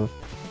off of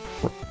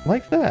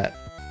like that.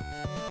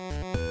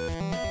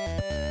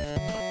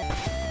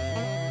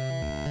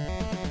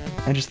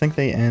 I just think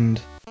they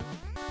end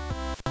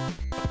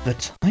the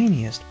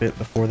tiniest bit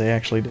before they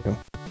actually do.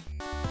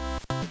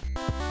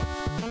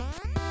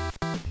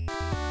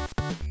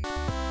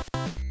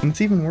 And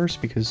it's even worse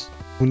because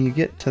when you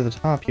get to the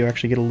top, you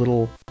actually get a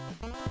little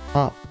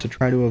hop to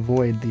try to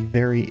avoid the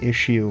very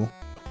issue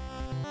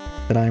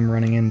that I'm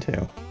running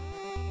into.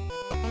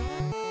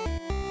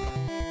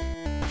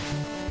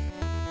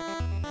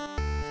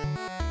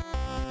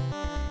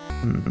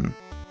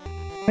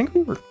 I think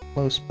we were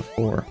close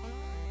before.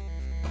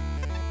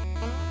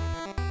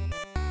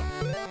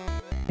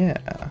 Yeah.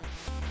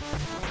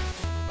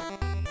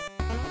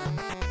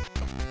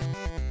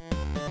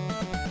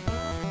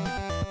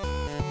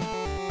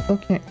 Still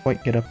can't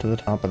quite get up to the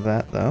top of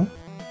that, though.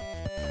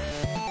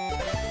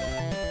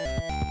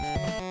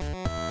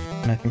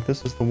 And I think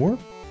this is the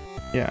warp?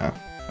 Yeah,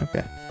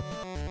 okay.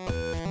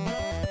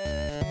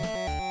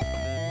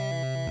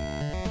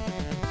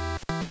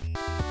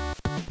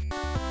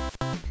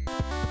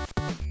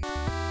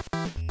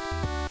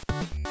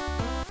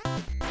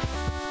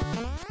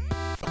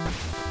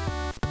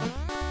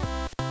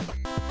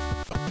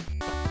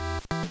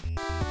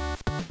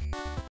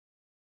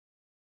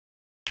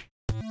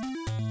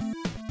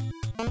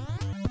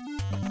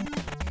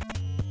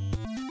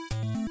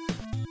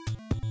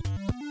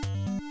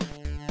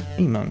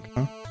 Monk,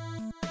 huh?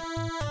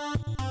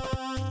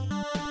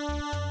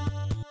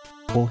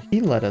 Well, he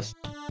let us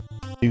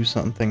do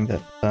something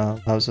that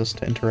allows us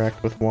to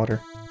interact with water.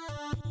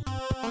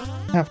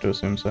 I have to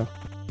assume so.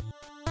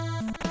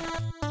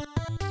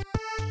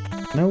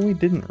 No, we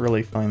didn't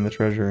really find the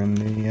treasure in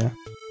the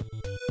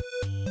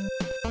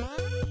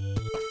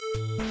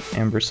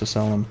Amber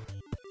Cicellum.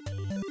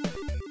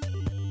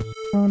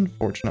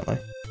 Unfortunately.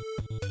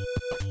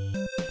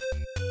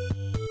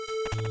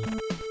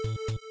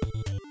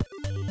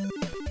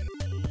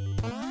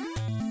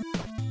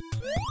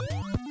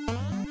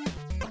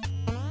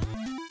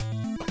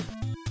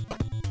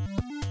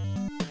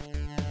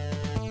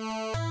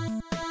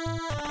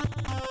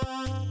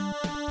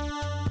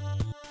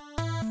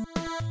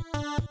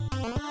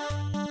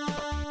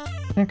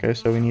 Okay,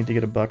 so we need to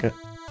get a bucket.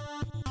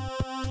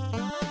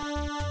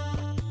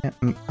 Yeah,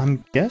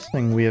 I'm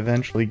guessing we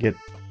eventually get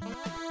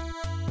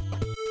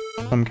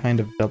some kind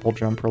of double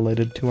jump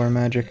related to our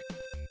magic.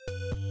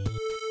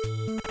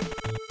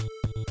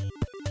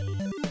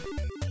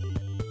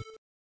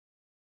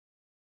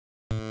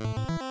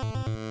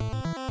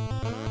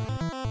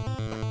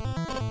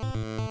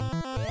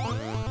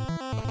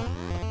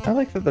 I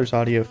like that there's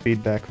audio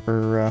feedback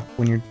for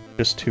when you're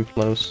just too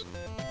close,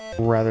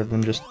 rather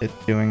than just it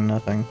doing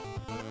nothing.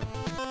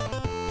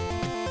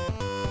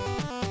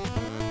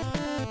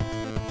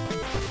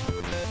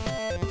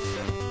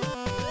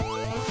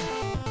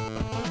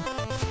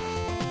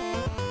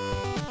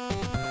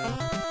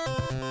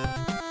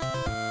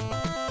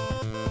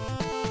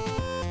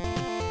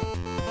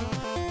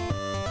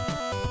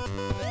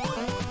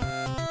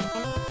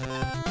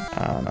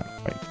 Not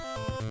quite.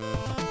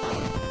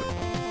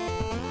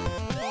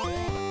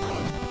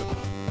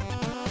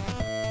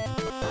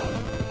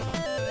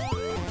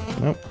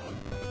 Nope.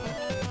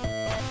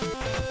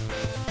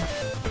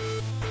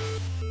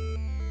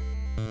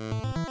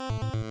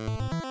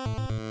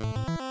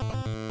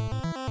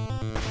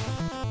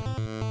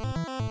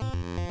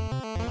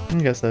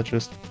 I guess that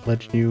just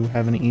lets you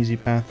have an easy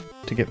path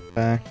to get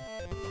back.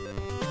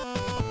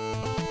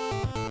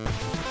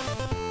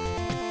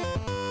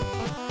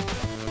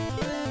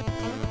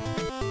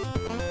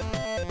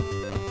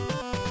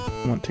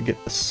 I want to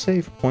get the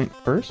save point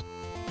first.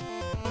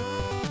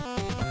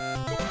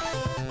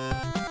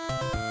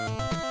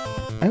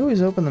 I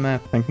always open the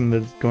map thinking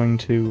that it's going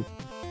to,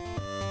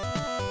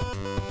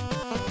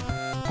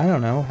 I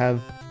don't know, have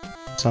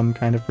some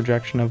kind of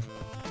projection of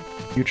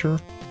future.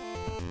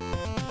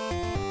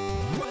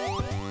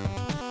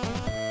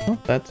 Oh,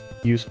 that's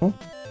useful.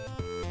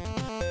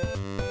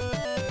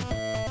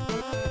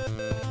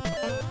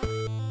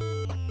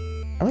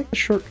 I like the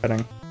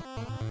shortcutting.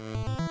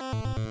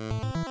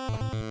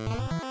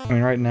 I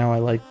mean, right now I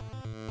like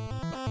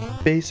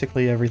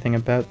basically everything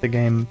about the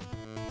game.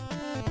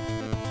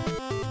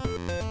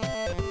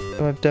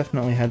 So I've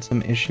definitely had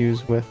some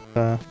issues with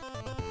the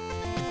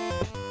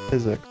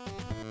physics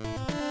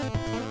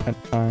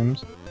at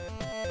times.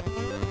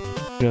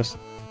 Just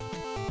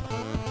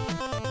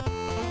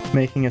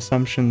making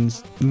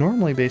assumptions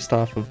normally based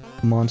off of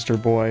Monster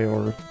Boy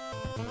or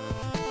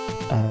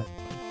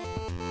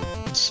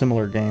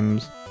similar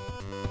games,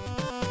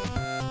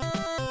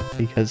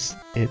 because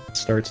it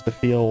starts to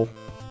feel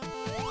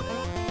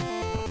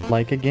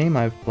like a game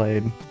I've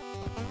played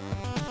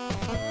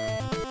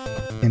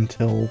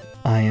until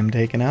I am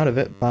taken out of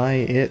it by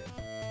it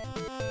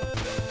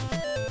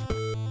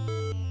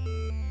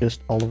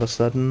just all of a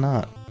sudden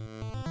not.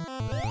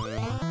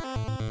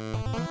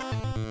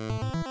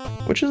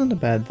 Which isn't a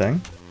bad thing.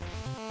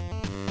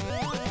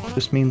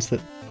 Just means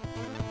that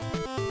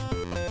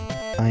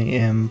I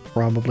am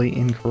probably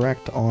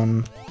incorrect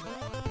on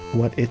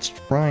what it's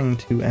trying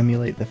to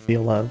emulate the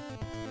feel of.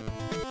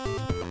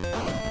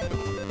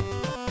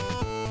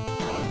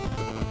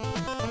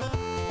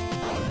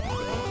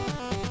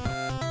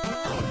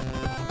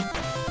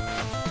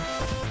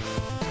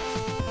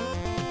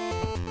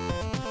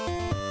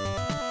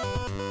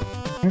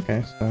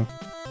 Okay, so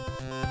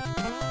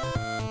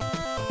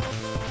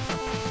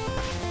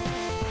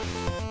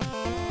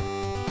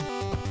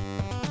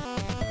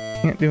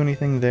can't do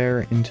anything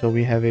there until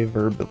we have a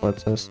verb that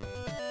lets us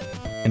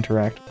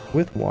interact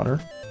with water.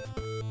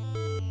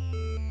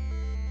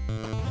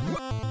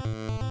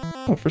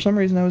 Oh, for some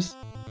reason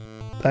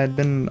I'd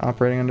been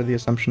operating under the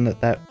assumption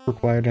that that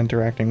required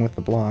interacting with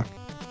the block.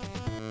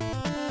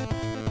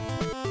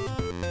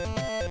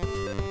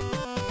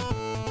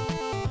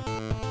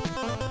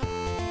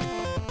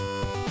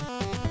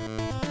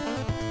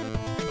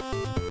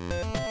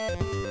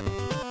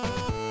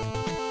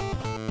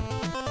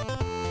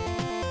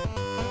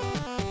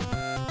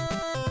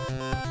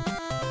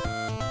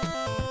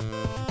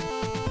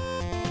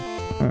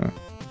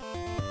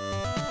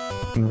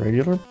 Can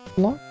regular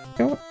block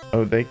go?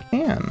 Oh, they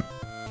can.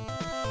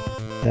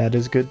 That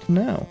is good to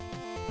know.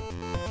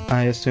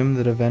 I assume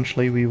that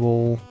eventually we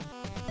will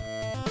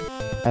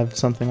have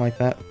something like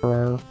that for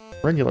our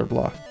regular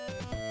block.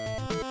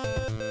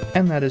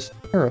 And that is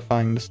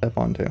terrifying to step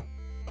onto.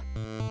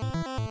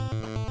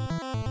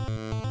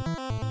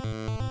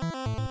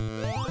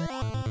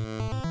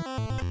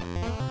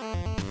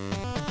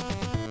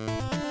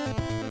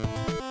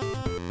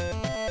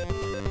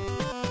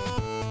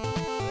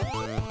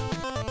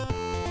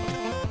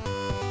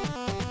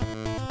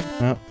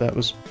 Nope, that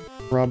was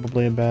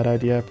probably a bad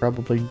idea. I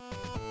probably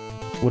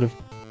would have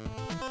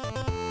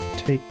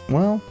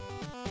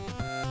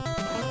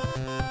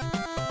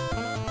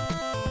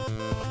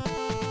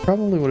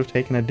probably would have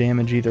taken a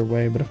damage either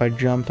way, but if I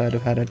jumped, I'd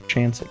have had a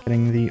chance at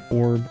getting the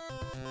orb.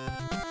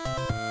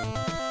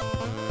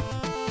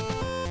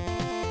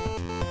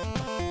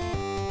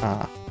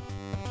 Ah.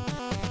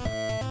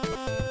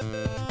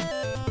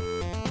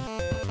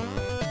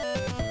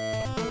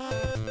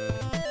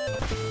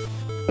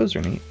 Those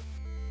are neat.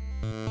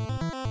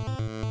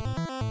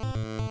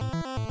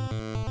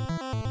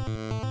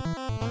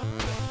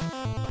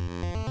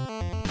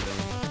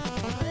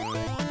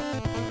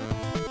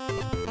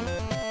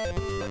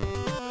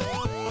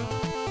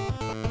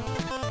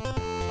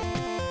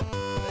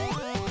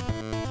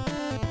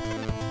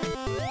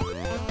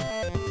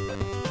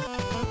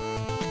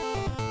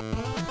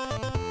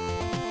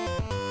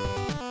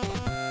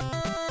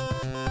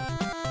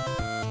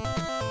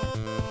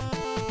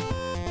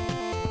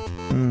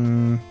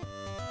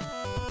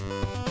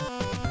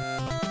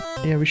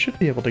 Yeah, we should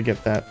be able to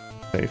get that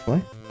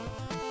safely.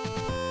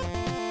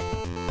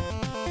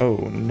 Oh,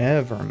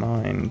 never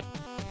mind.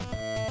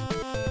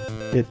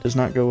 It does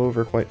not go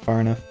over quite far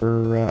enough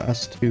for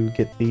us to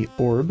get the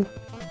orb.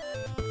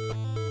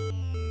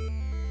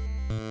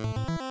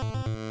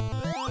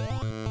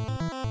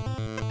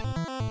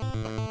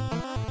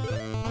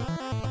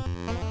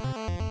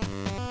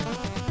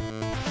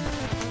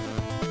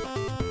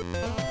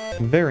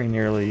 Very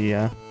nearly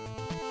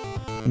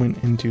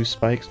went into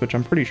spikes, which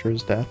I'm pretty sure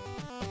is death.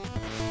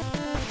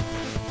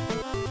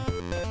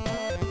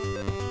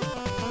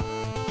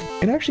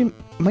 It actually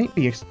might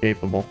be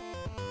escapable.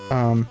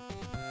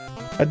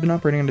 I'd been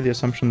operating under the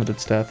assumption that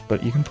it's death,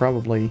 but you can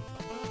probably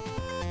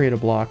create a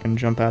block and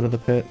jump out of the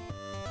pit.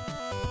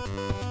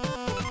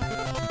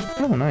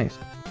 Oh, nice.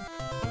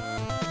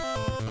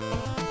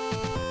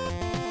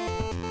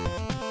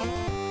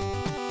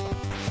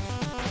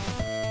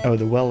 Oh,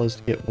 the well is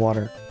to get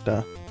water.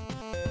 Duh.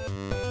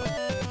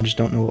 I just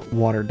don't know what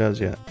water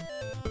does yet.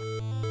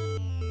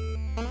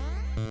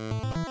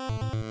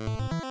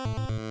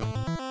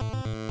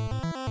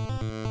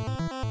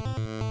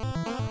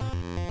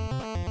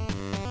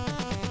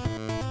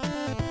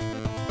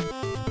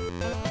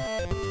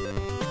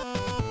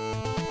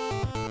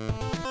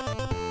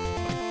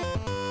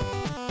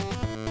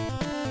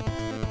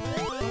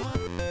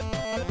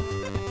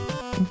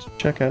 Let's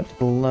check out to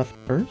the left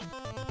first.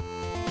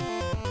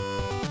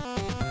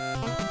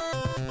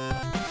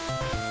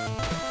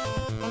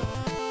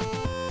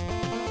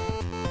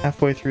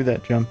 Halfway through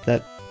that jump,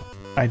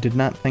 I did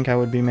not think I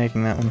would be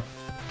making that one.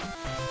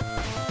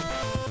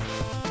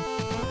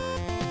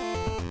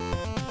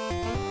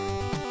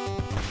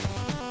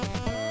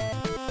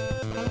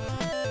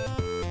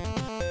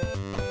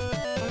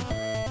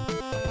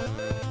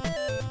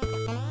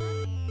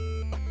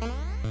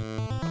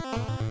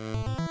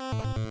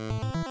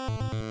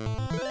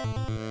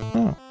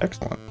 Oh,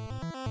 excellent.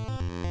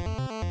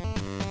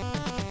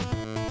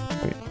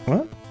 Wait,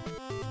 what?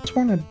 I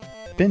sworn I'd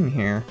been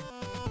here.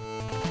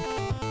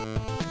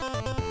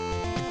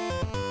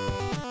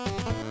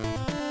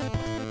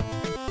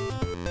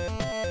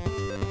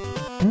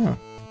 Yeah,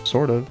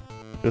 sort of.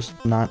 Just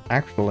not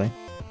actually.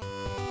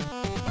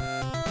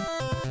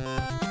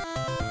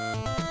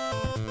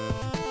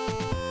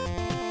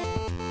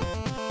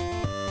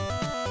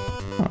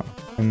 Huh.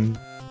 And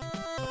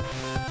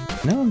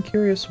now I'm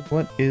curious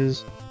what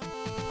is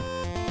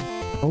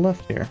to the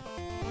left here.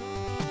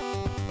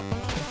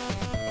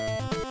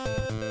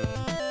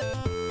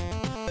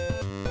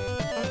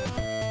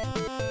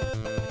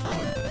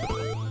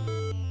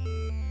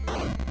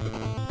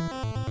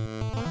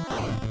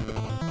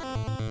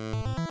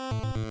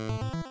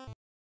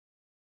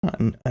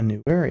 A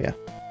new area.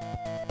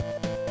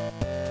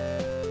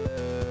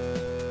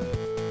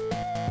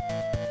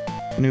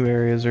 New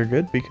areas are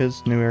good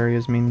because new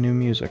areas mean new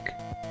music.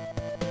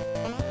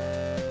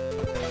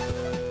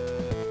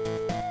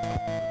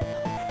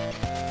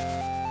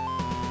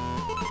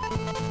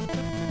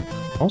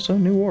 Also,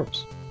 new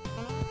orbs.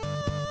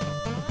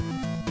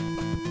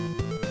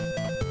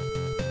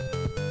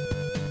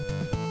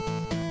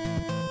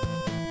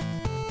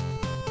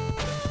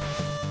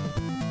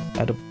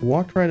 I'd have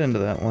walked right into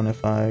that one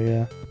if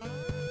I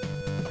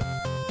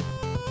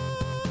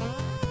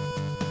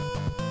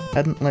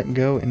hadn't let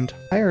go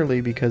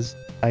entirely because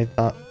I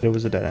thought it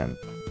was a dead end.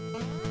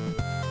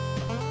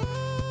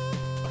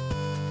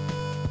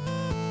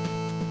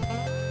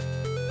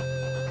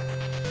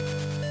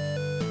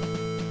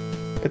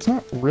 It's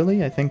not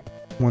really. I think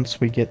once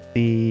we get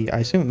I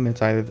assume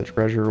it's either the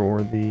treasure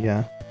or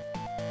the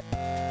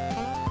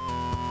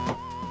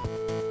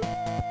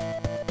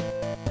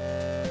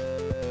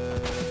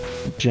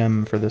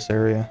gem for this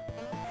area.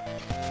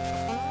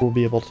 We'll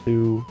be able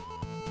to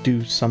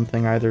do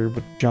something either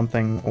with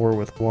jumping or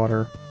with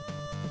water.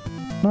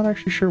 Not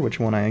actually sure which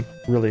one I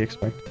really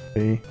expect it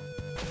to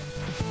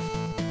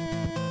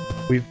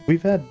be.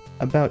 We've had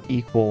about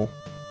equal.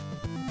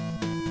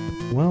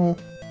 Well,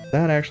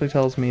 that actually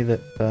tells me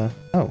that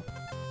oh.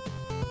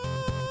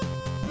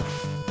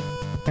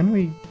 Can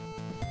we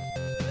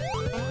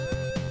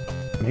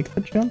make the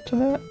jump to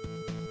that?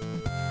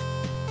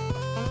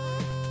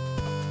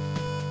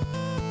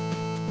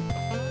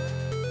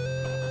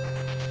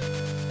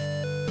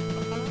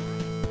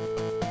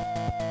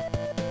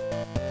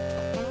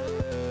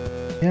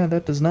 Yeah,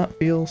 that does not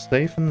feel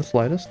safe in the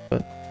slightest,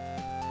 but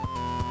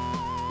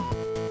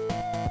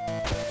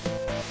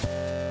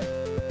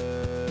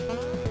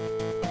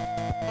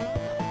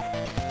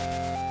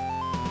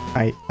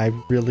I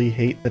really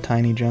hate the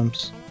tiny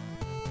jumps.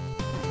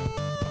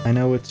 I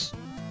know it's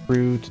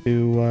true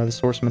to the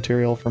source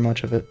material for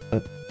much of it,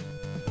 but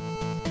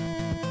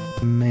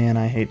man,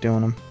 I hate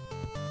doing them.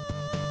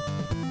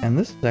 And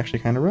this is actually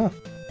kind of rough,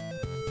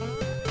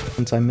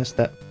 since I missed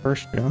that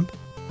first jump.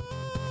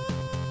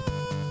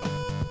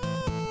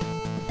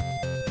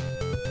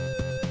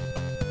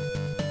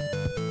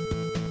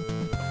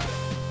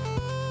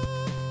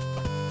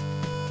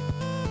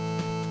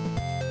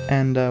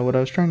 And what I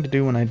was trying to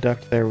do when I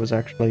ducked there was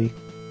actually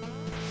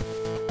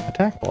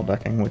attack while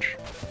ducking, which,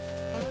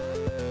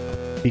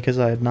 because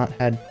I had not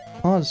had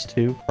pause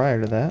to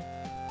prior to that,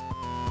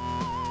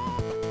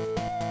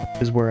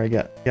 is where I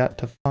got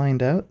to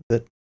find out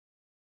that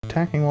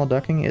attacking while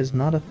ducking is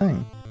not a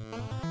thing.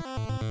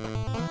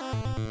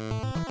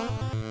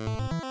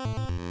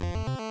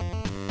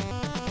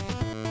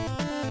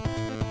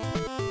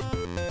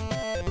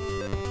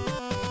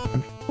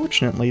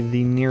 Unfortunately,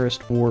 the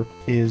nearest warp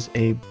is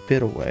a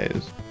bit a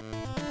ways.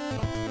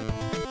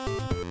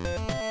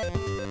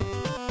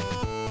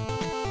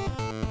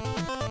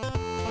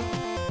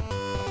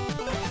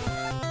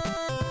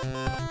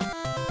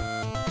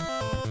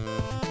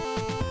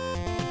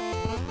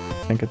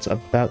 I think it's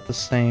about the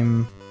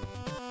same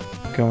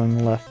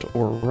going left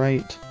or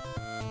right.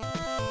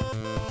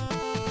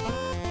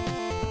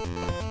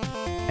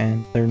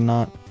 and they're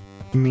not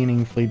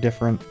meaningfully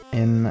different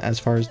in as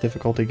far as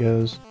difficulty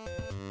goes.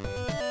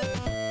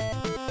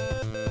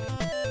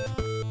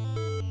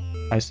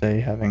 I say,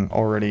 having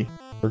already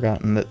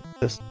forgotten that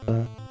this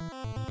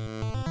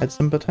had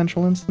some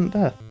potential instant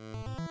death.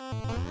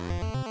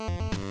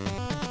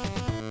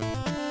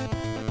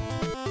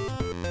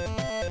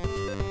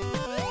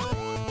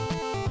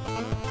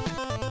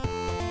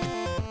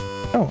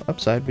 Oh,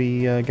 upside,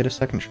 we get a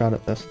second shot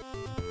at this.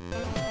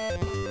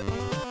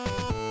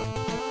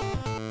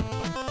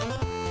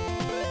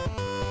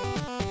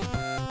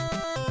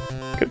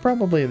 Could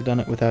probably have done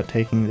it without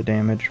taking the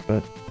damage,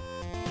 but...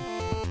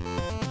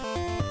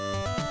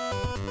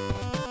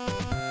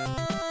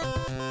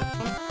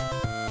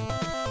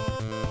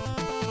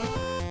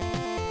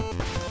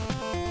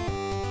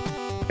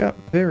 got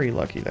very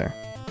lucky there.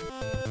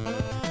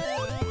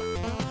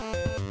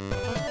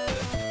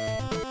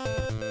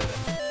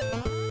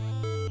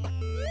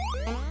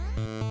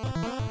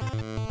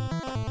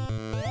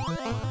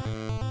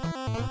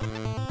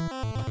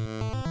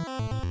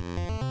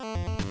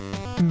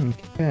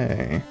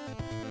 Okay.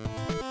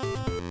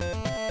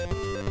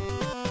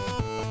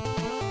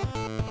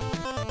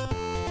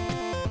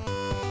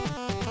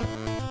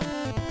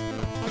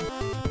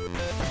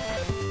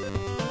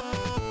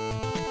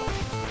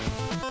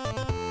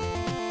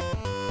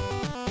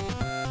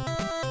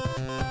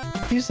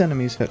 These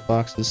enemies'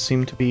 hitboxes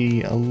seem to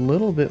be a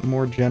little bit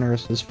more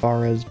generous as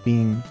far as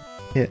being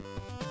hit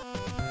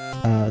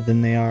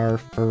than they are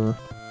for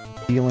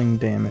dealing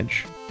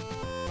damage.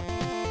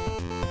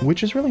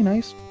 Which is really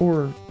nice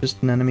for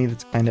just an enemy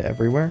that's kind of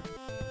everywhere.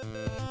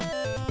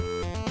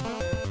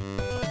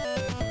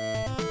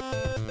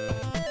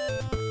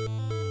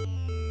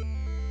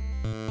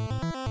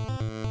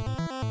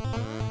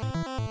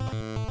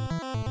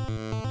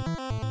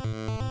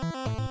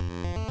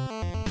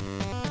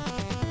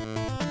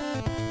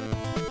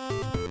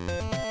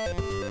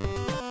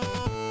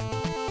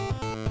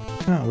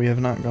 Ah, we have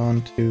not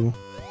gone to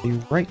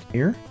the right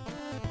here.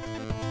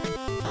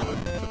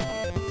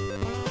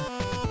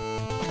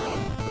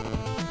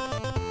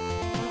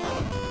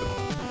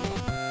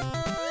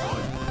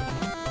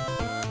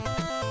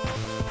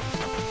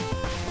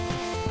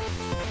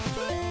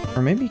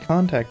 Or maybe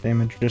contact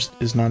damage just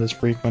is not as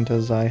frequent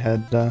as I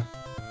had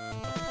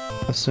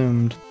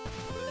assumed.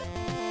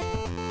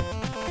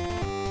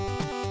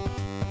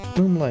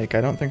 Moon Lake,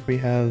 I don't think we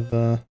have...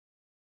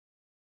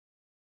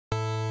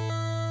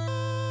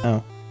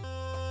 Oh.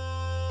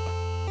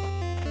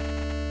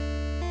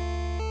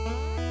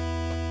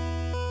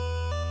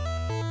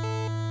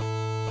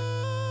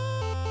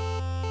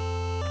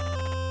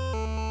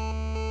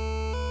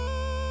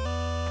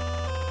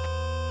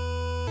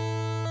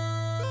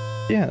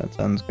 Yeah, that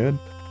sounds good.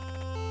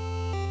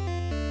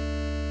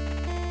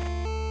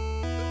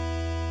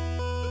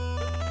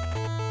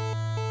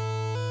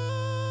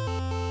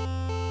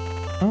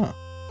 Huh.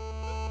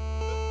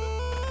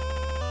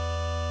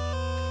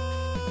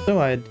 So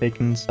I had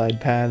taken side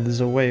paths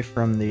away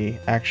from the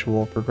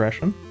actual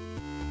progression.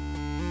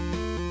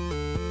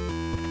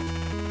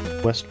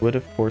 Westwood,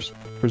 of course,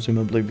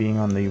 presumably being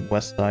on the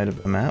west side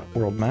of the map,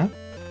 world map.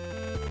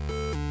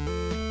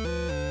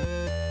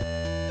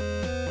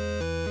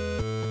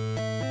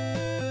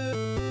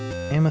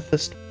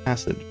 Amethyst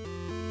Passage.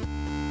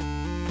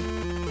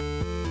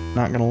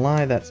 Not gonna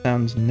lie, that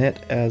sounds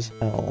knit as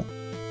hell.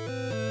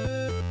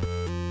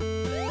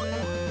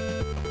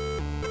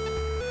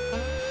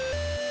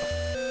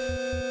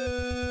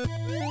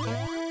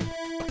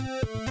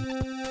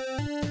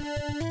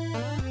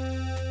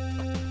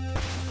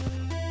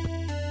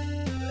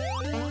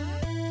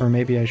 Or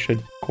maybe I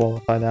should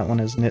qualify that one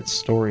as knit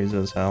stories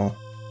as hell,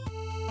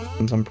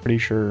 since I'm pretty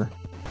sure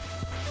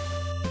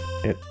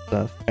it's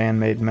a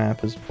fan-made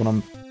map is what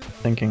I'm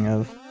thinking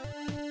of.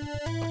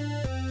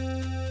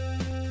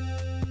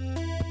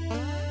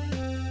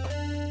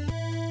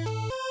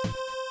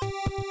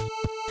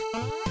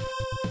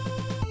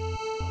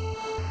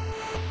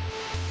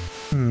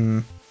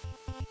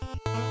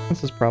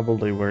 This is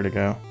probably where to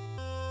go.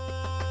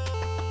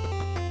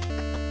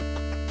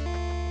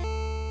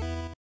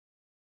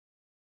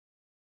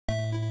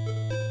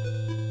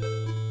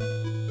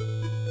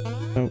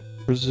 So,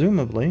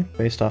 presumably,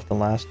 based off the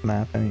last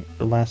map,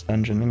 the last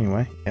dungeon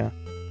anyway, yeah.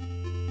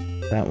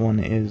 That one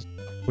is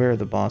where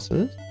the boss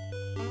is.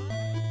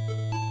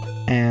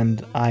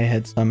 And I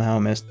had somehow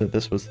missed that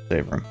this was the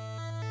save room.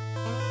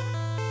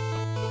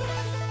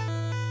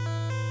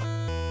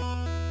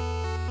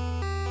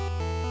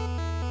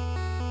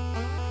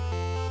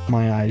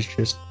 My eyes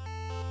just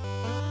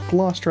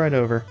glossed right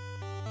over.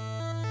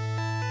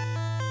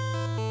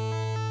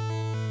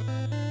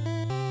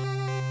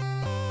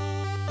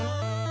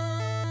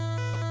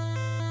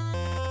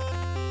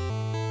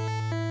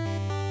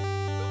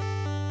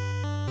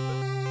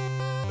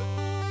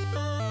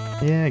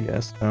 Yeah, I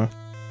guess so.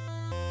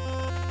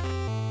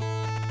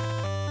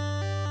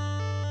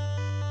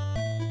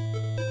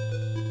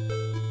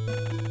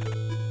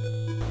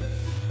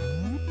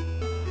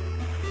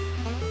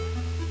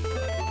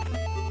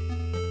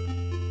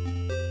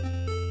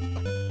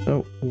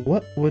 So,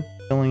 what would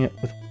filling it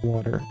with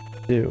water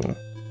do?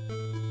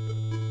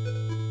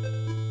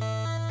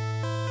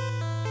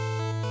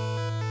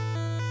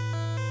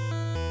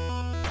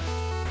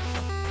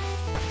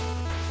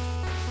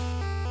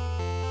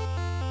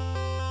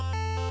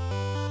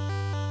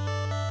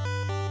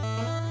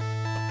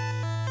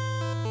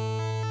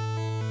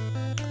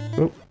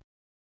 Oh.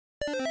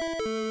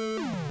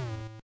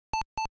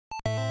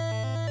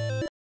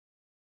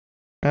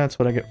 That's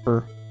what I get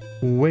for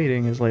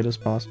waiting as late as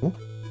possible.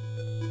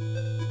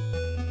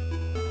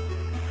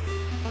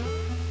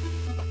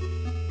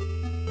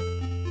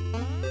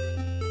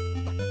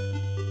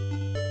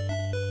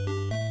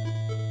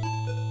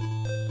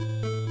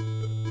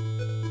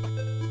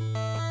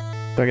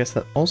 So I guess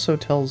that also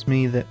tells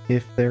me that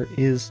if there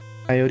is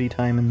coyote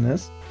time in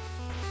this,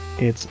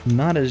 it's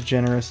not as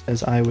generous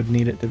as I would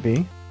need it to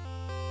be.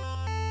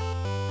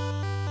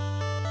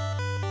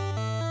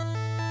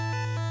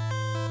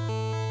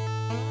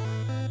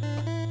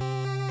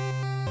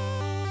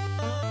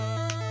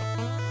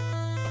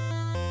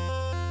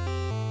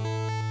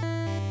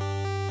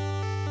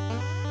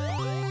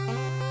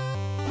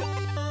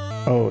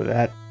 Oh,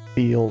 that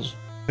feels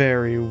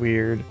very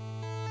weird.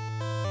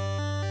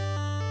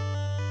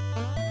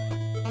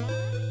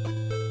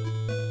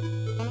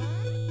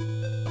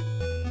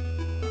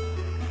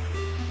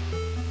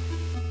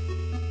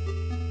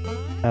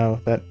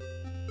 Oh, that...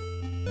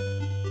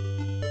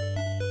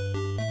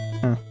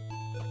 Huh.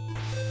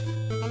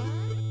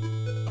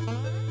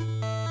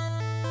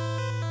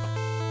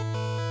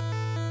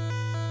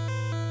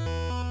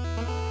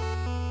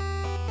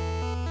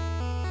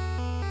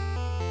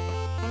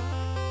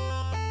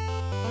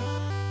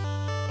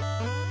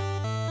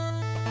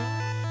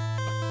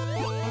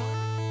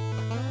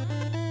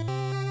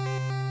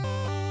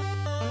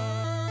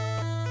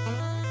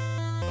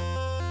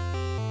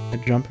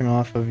 Jumping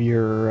off of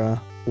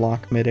your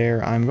block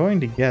midair, I'm going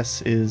to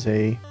guess is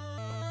a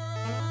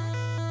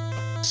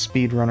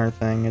speedrunner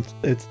thing.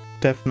 It's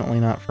definitely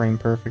not frame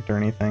perfect or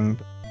anything.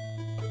 But...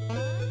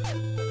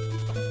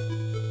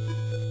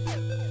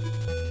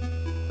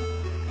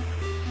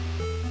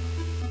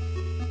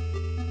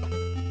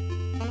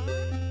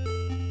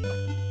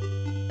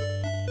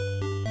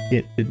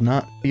 it did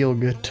not feel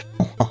good to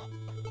pull off.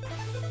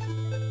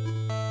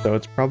 So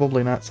it's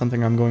probably not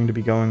something I'm going to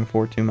be going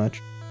for too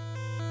much.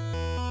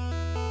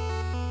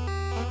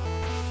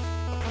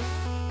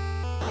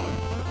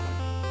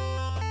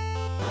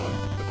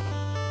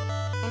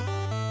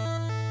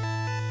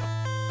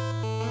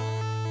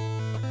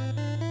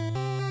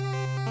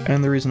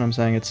 And the reason I'm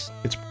saying it's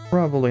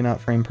probably not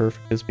frame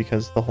perfect is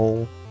because I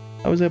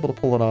was able to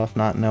pull it off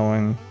not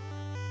knowing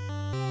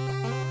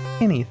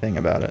anything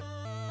about it.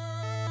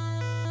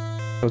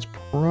 So it's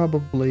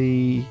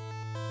probably...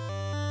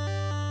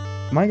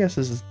 my guess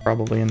is it's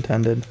probably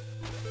intended.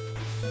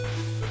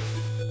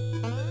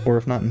 Or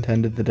if not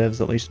intended, the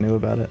devs at least knew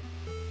about it.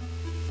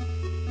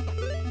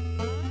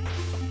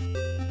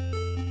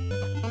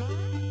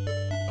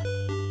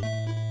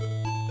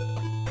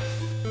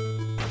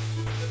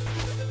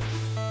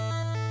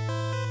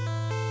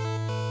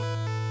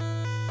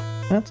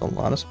 That's a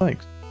lot of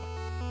spikes.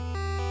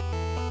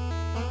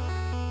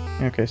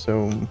 Okay,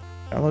 so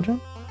shallow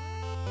jump?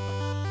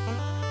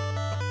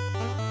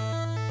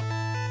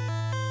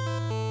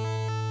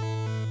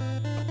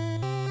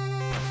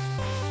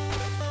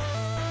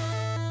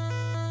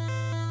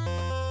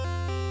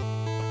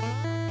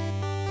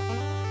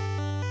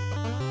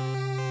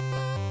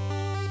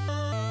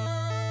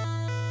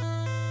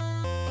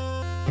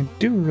 I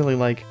do really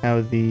like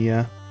how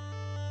the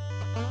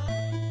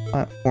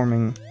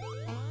platforming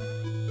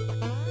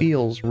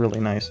feels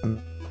really nice,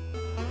 and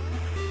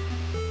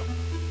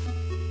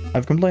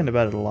I've complained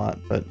about it a lot,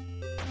 but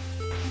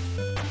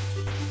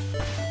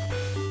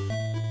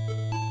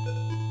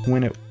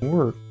when it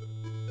works,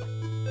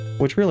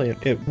 which really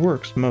it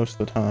works most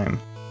of the time,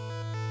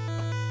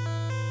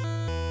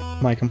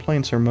 my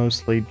complaints are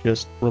mostly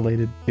just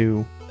related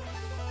to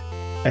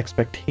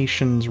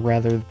expectations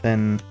rather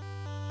than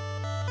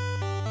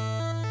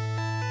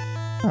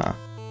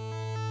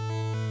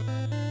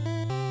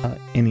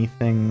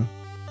anything.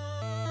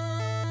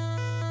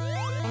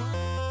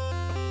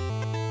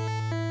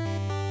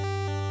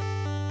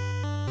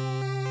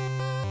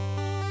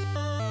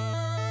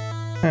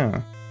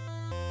 Oh,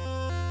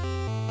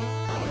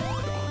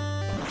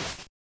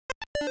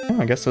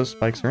 I guess those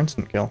spikes are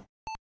instant kill.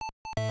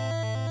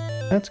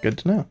 That's good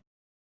to know.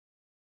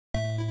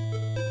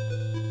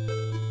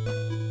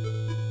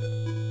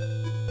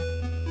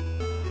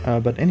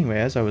 But anyway,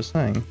 as I was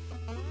saying,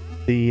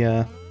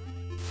 the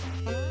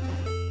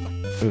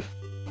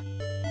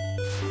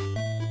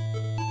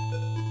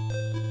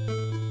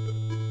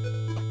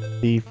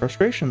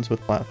frustrations with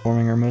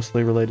platforming are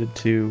mostly related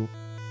to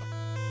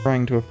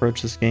trying to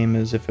approach this game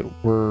as if it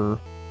were,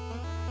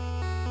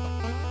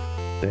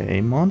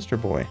 say, Monster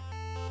Boy,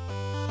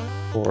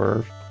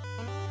 or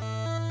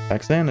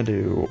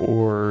Xanadu,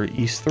 or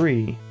East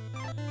 3.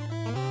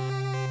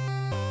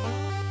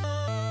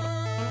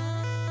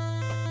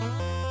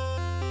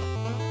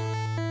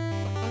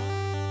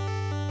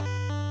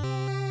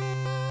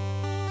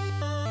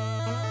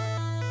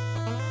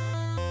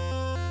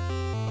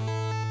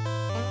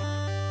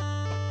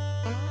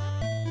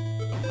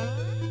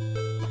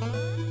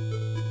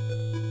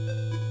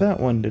 That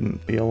one didn't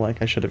feel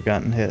like I should have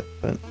gotten hit,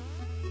 but...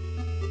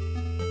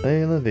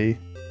 C'est la vie.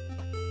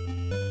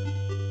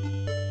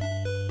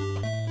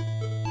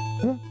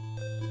 Huh.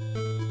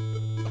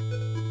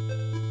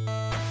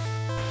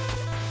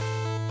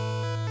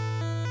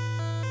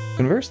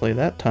 Conversely,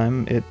 that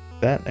time,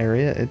 that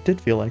area, it did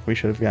feel like we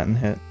should have gotten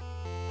hit.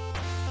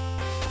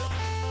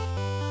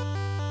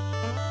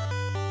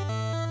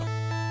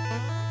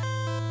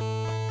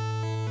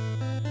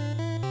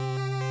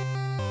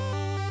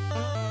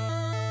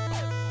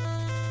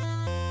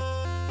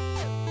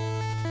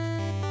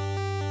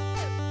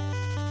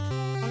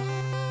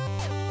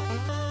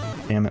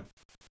 Damn it.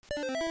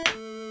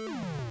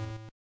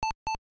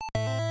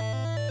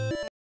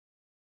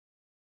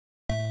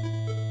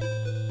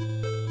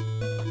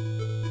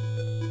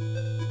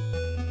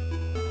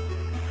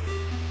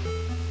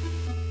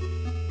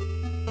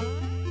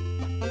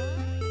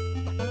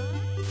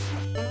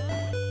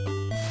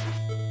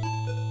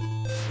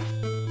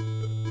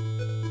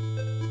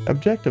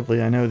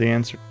 Objectively, I know the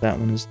answer to that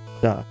one is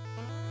duck.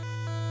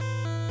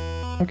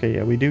 Okay,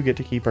 yeah, we do get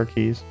to keep our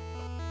keys.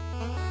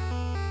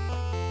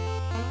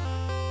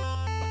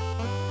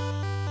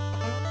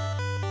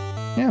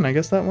 Yeah, and I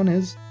guess that one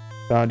is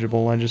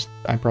dodgeable.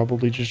 I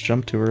probably just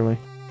jumped too early.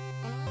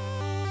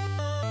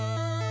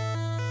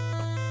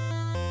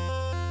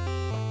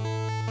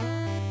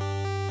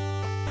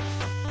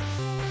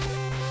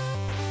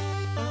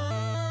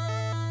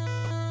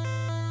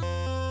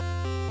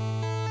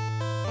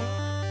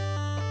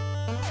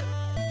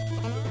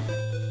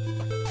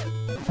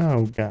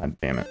 Oh, god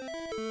damn it.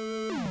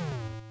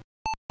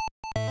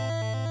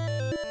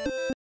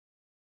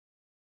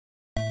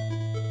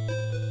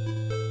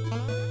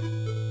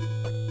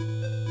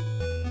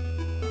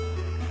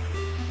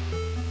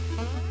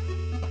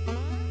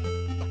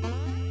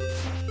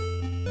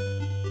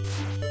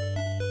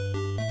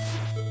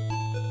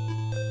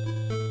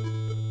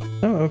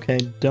 Oh, okay,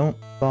 don't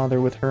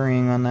bother with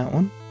hurrying on that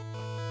one.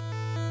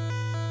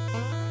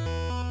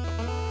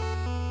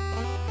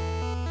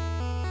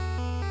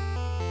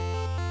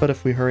 But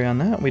if we hurry on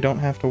that, we don't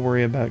have to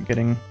worry about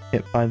getting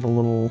hit by the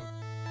little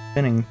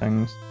spinning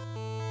things.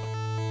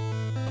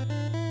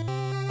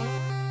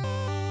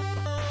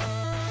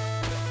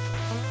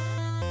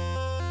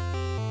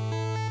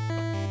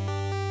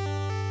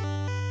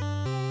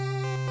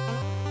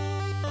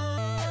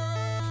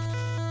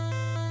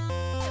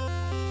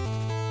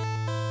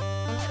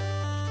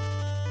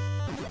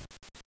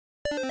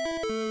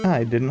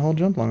 I didn't hold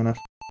jump long enough.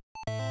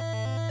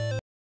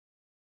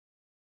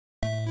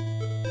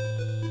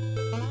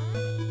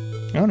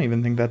 I don't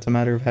even think that's a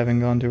matter of having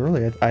gone too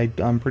early.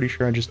 I'm pretty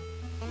sure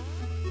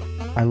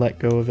I let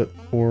go of it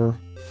before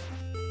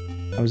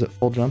I was at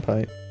full jump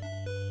height.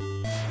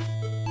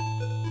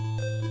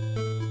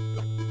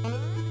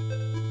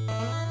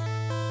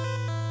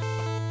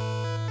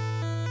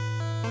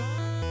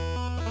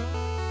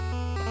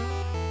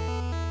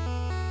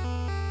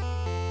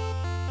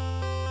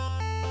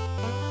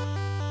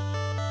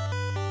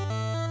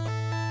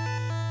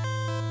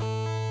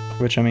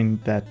 Which, I mean,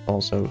 that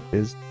also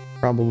is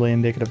probably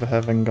indicative of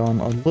having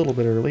gone a little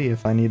bit early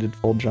if I needed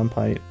full jump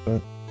height,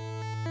 but...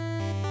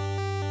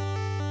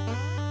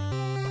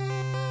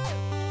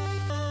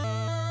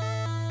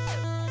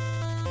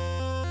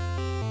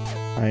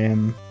 I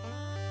am,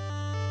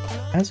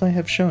 as I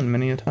have shown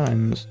many a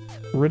times,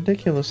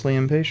 ridiculously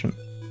impatient.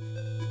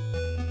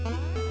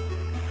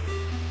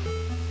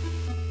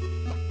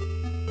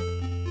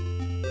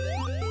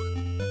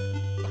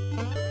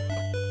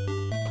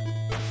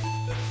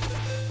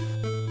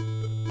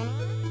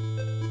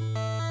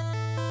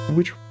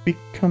 Which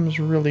becomes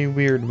really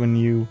weird when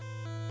you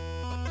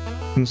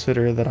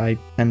consider that I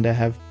tend to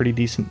have pretty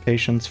decent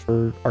patience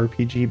for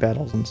RPG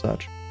battles and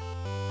such.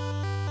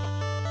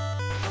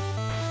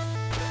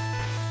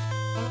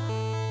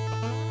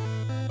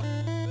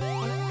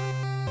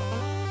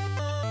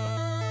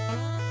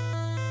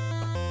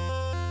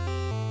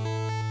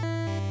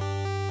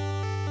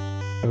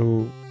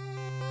 Oh.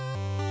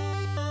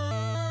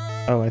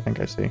 Oh, I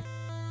think I see.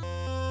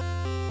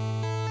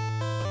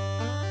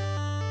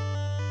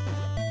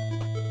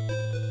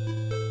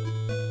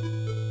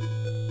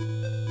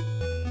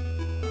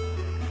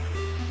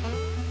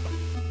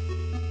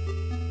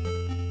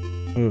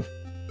 Oof.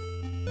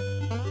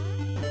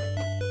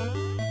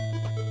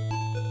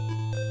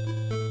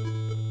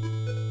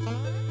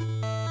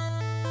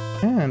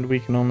 And we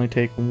can only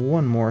take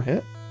one more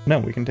hit. No,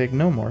 we can take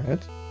no more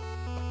hits.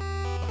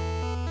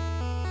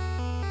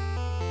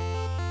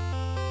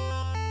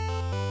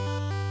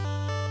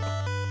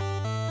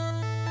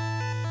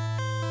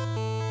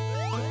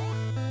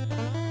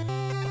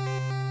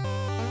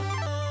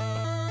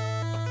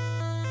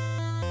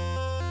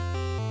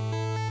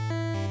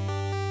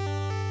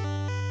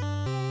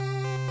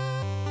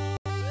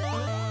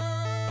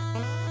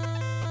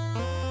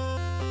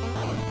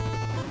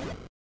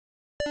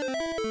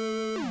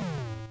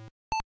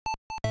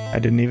 I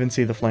didn't even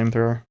see the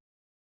flamethrower.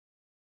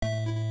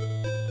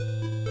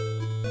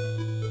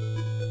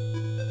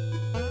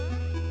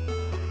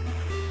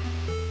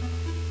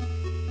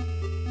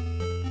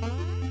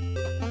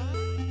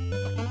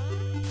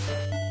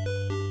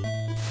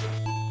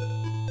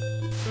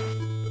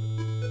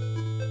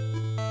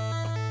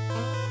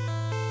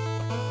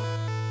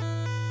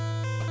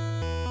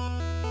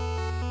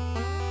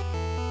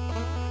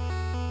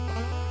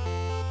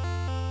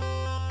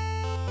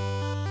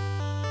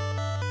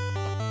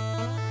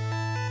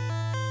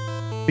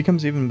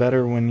 becomes even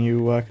better when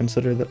you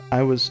consider that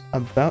I was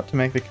about to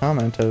make the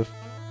comment of,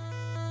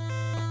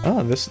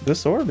 oh,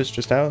 this orb is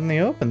just out in the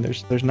open.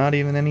 There's not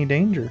even any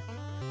danger.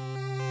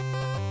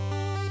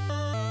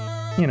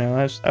 You know,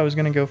 I was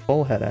gonna go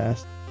full head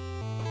ass,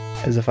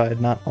 as if I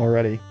had not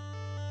already,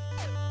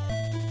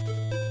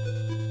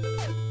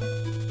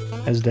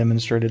 as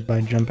demonstrated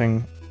by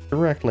jumping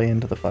directly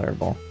into the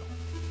fireball.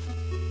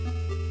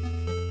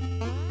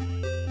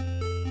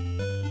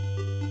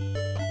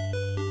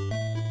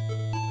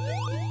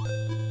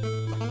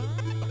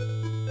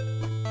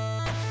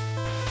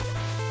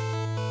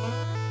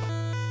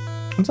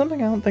 And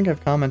something I don't think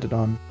I've commented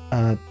on,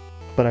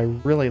 but I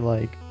really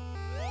like,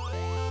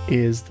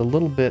 is the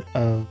little bit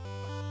of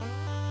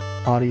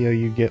audio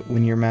you get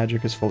when your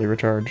magic is fully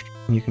recharged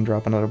and you can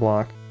drop another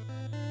block.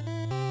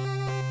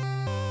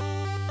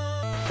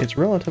 It's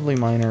relatively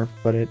minor,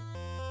 but it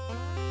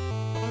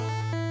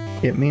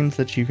means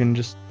that you can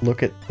just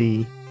look at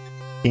the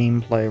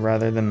gameplay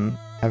rather than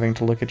having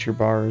to look at your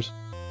bars.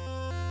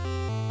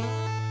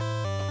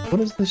 What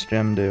does this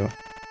gem do?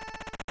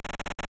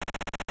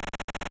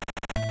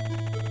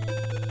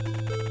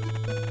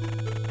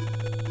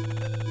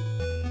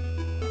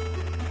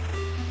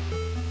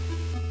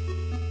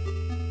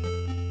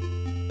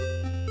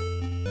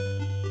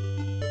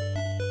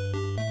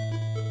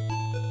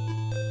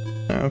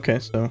 Okay,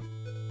 so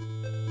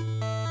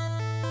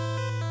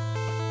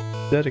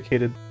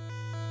dedicated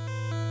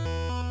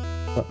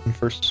button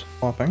for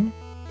swapping.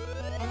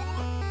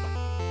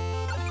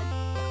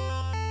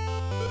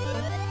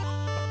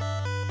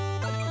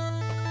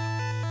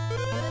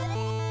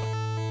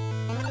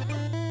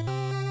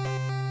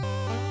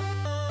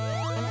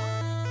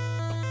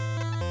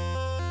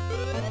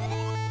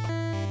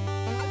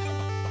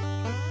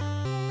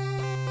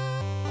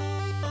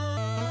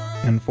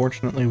 And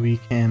fortunately we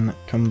can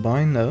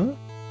combine those.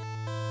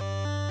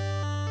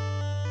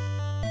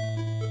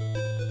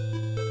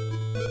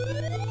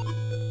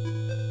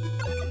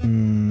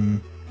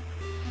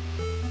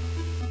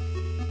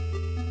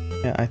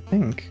 Yeah, I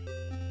think.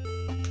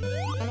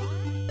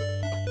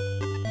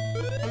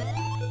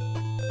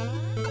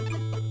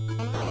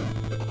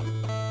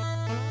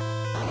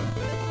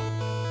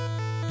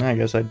 I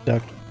guess I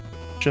ducked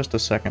just a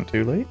second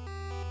too late.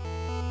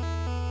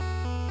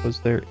 Was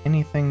there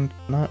anything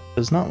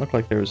does not look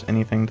like there was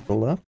anything to the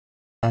left.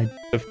 I,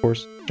 of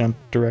course, jumped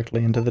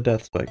directly into the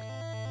death spikes.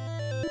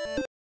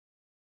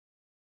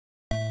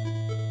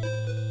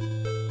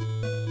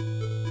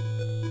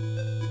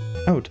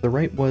 Oh, to the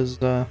right was,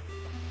 oh,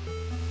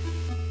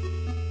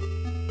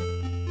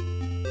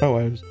 I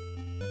was...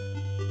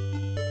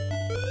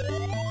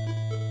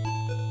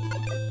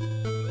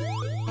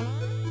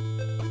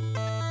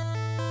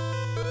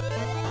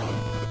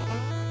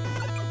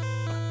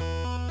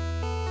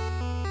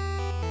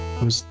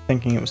 I was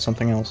thinking it was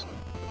something else.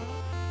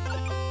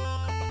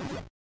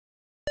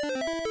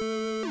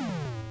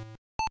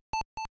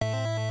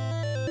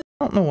 I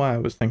don't know why I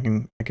was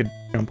thinking I could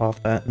jump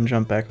off that and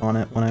jump back on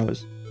it when I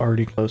was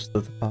already close to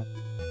the top.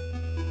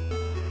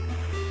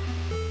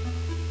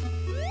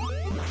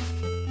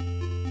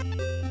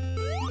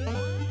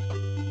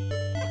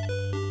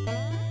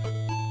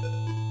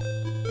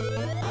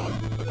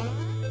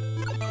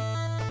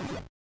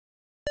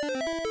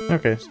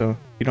 Okay, so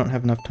you don't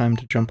have enough time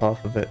to jump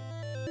off of it,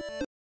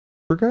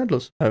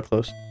 regardless of how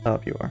close to the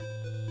top you are.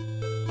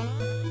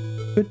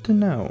 Good to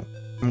know.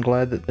 I'm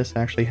glad that this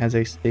actually has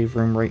a save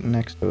room right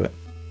next to it.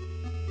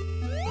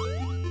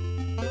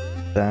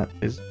 That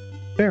is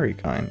very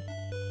kind.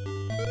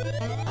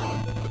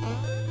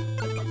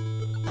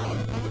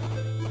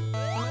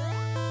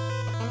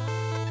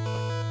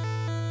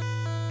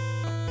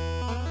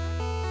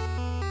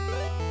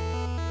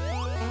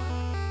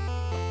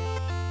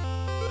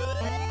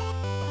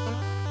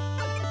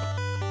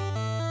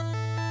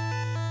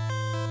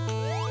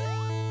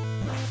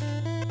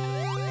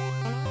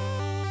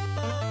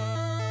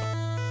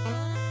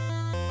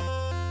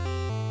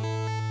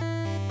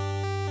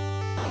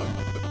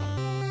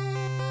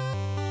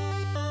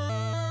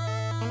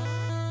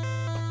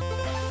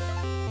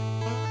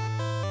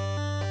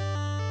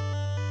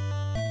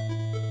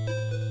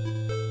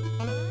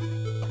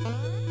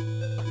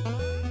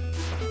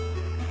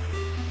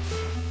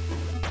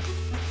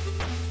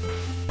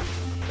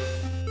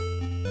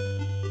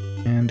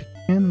 And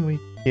can we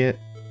get...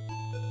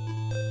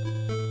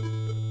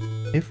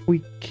 If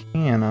we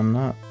can, I'm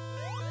not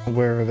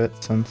aware of it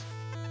since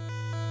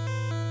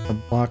the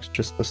blocks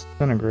just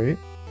disintegrate.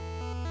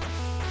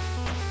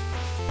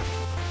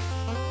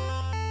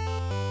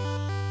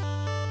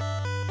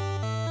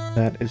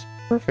 That is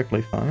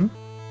perfectly fine.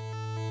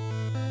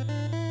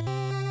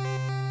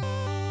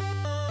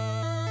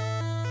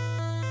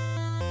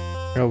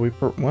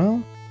 Oh,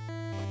 well...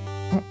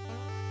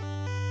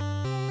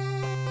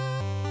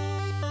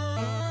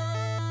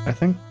 I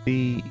think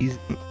the easy...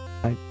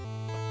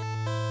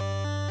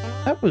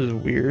 That was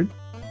weird.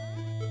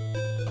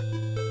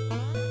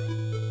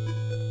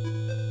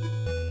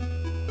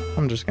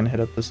 I'm just gonna hit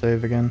up the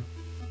save again.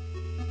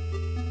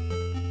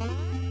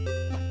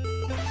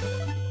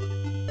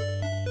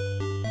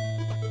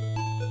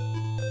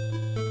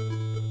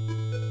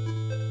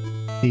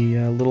 The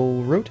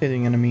little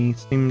rotating enemy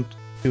seemed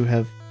to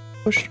have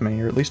pushed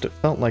me, or at least it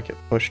felt like it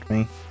pushed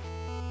me,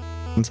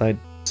 since I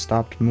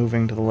stopped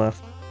moving to the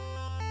left.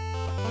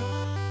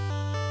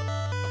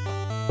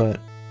 But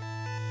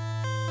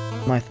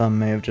my thumb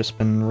may have just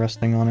been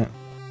resting on it.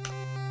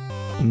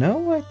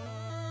 No,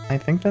 I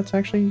think that's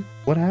actually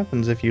what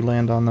happens if you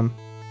land on them.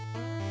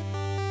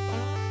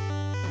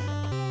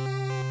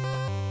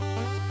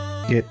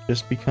 It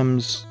just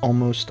becomes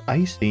almost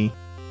icy.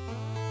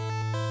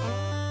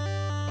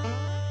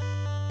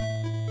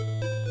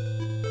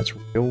 That's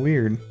real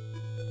weird.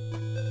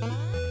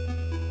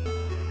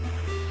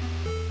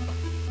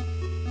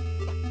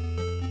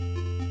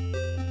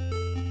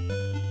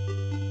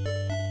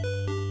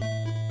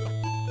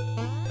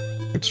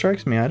 It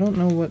strikes me, I don't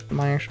know what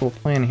my actual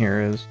plan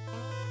here is.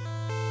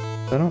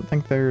 I don't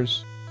think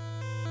there's,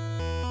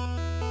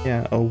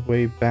 yeah, a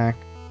way back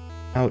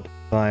out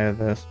via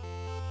this.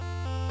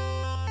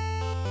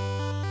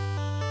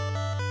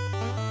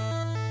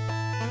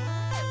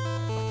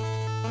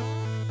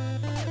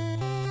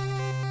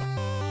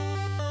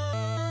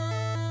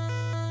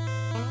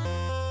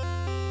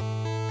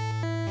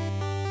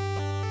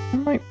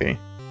 There might be.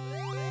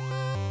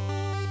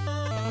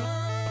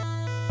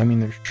 I mean,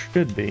 there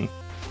should be.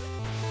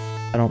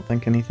 I don't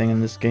think anything in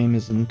this game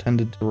is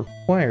intended to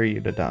require you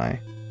to die.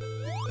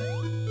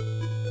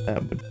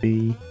 That would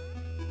be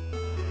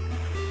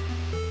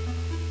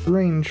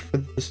strange for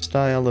the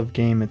style of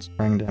game it's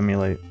trying to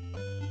emulate.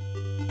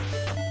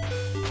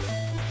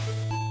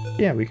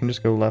 Yeah, we can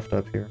just go left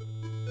up here.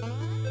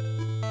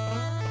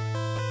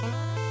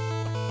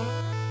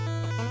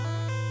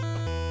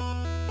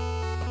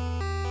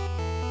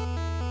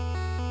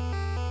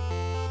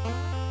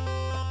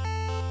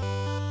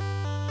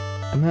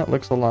 And that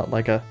looks a lot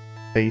like a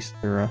face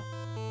or a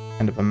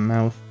kind of a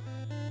mouth.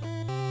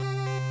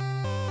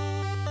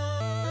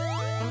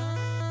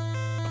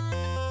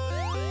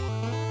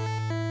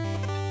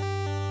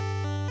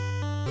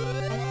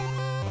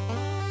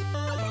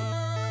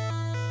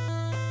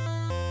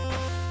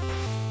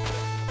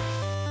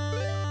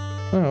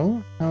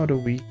 So, how do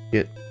we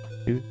get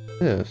to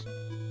this?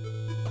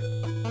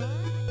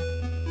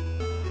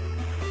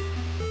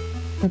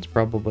 That's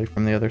probably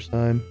from the other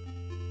side.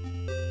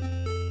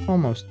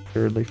 Almost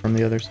assuredly from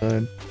the other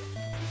side.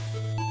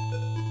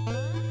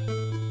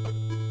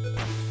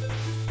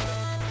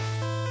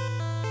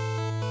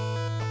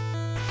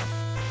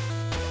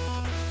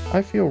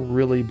 I feel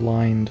really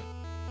blind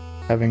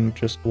having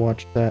just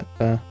watched that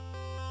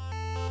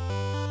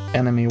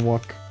enemy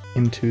walk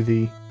into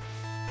the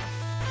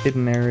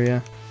hidden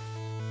area.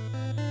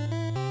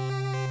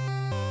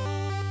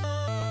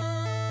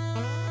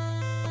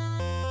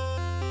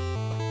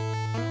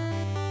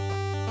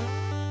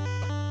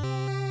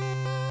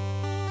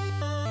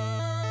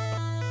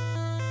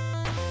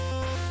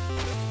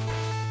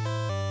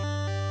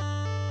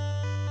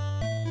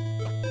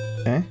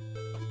 Okay.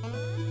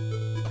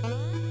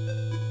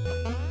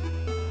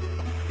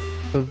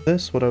 So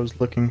this, what I was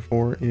looking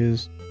for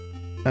is...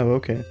 Oh,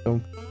 okay,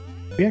 so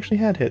we actually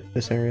had hit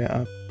this area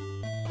up.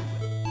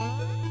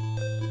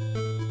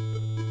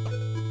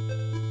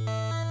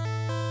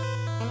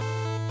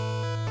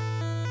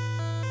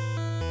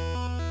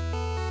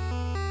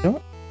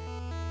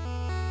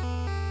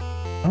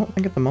 I don't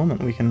think at the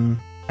moment we can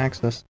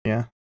access,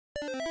 yeah,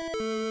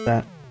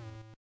 that.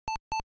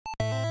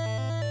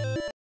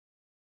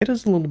 It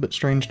is a little bit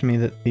strange to me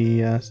that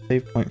the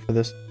save point for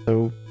this is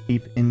so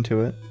deep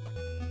into it.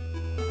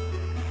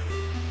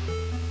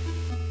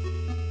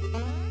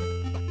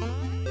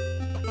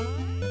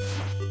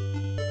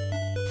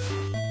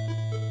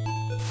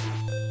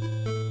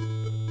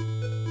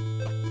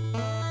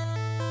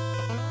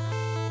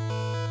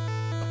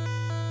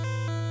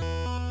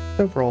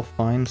 Overall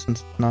fine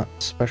since it's not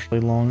especially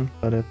long,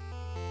 but it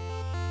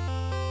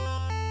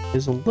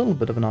is a little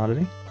bit of an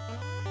oddity.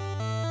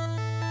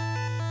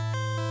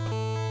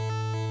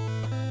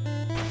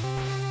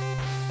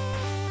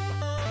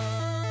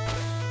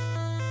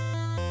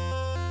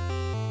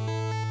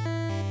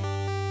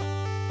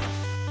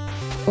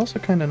 It's also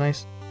kind of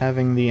nice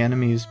having the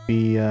enemies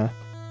be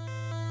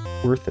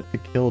worth it to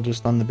kill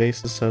just on the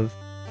basis of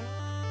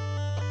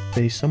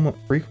they somewhat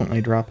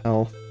frequently drop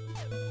health.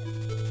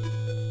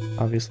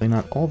 Obviously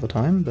not all the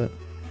time, but...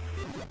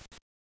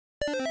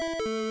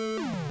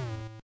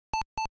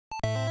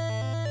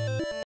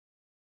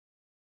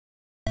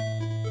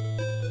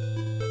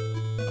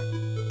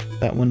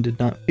 That one did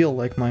not feel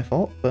like my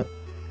fault, but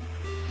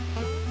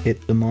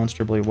it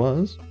demonstrably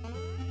was.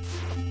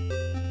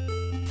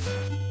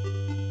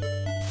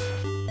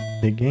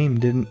 The game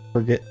didn't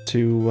forget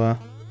to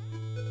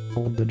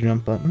hold the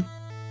jump button.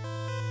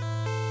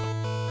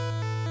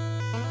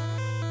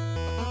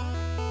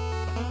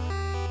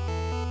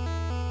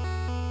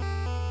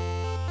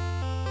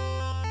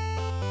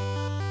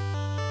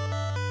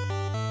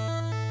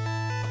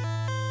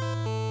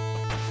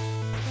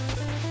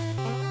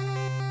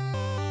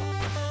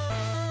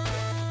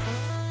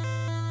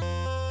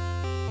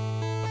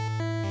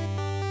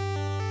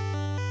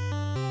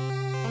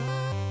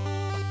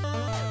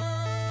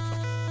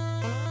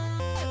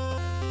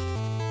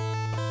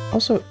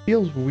 Also, it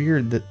feels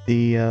weird that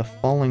the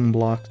falling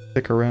blocks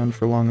stick around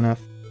for long enough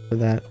for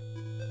that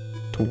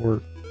to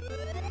work.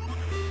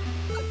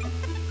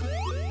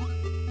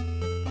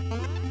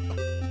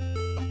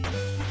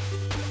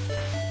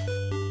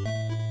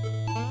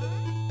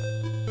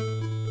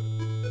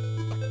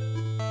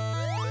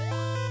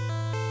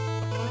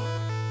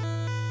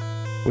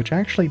 Which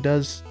actually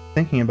does,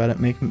 thinking about it,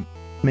 make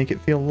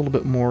it feel a little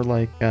bit more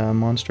like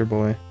Monster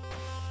Boy.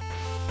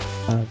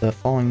 The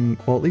falling,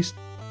 well, at least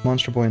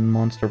Monster Boy and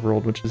Monster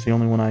World, which is the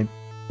only one I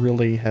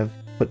really have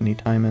put any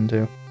time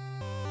into.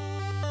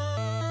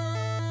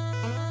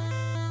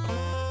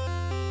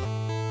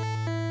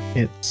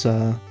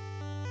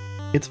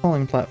 Its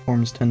falling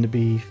platforms tend to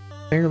be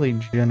fairly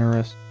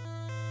generous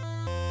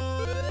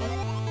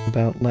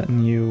about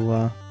letting you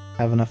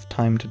have enough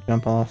time to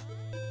jump off.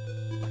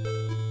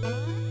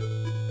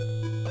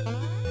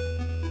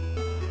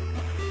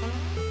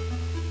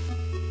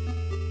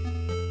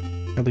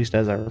 At least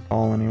as I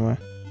recall, anyway.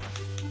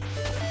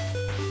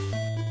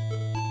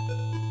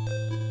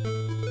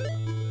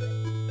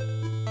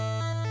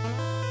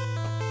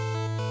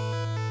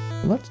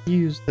 Let's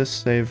use this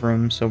save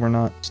room so we're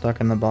not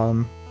stuck in the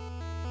bottom.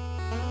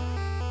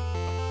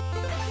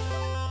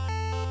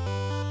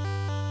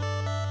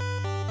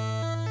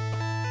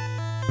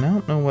 And I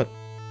don't know what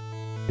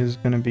is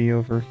going to be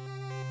over.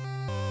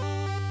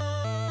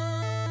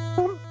 I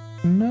don't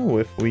know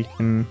if we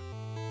can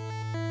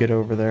get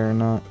over there or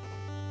not.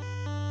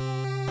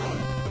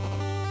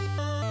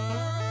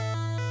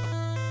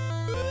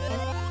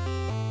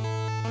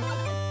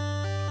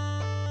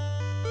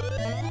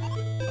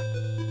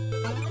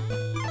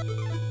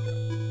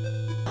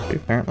 We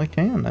apparently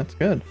can, that's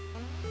good.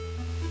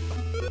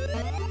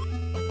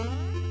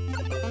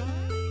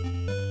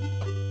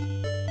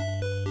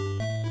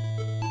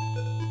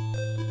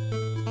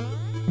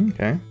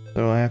 Okay,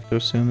 so I have to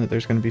assume that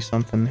there's going to be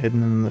something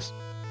hidden in this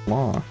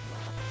flaw.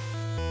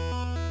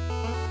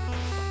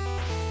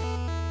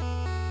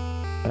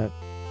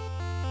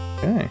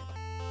 Okay.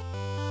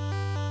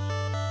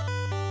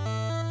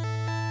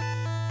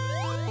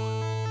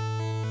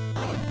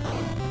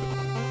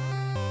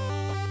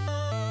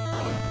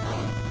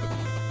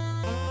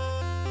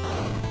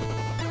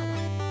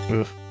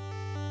 Oof.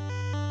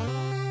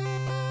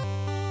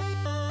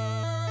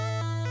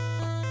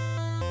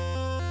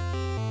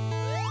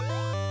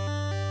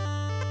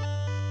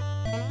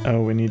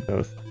 Oh, we need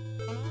both.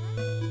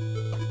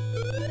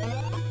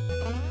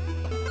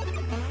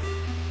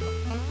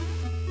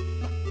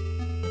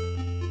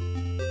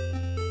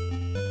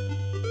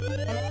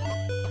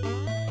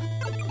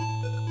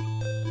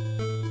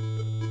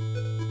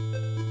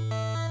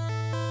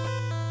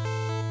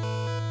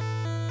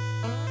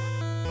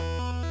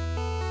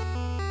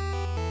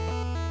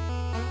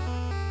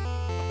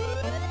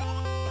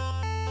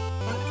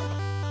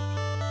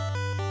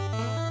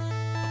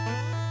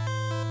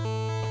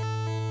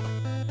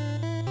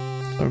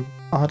 So,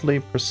 oddly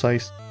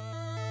precise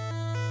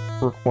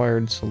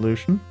required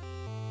solution.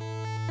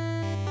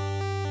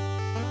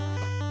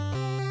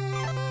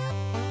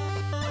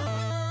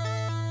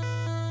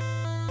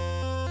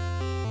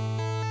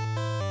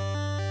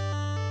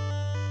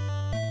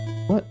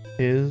 What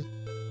is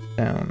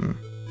down?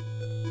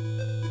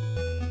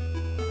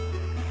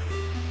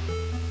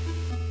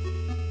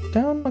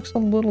 Down looks a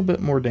little bit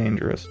more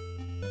dangerous.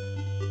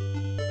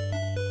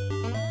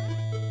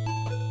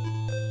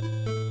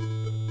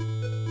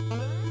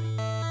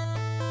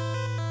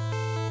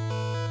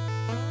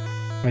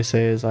 I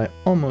say as I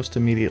almost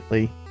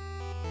immediately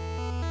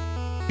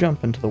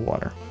jump into the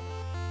water.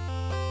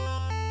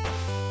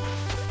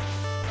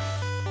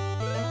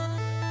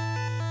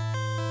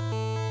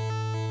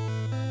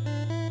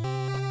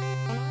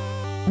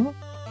 Oh.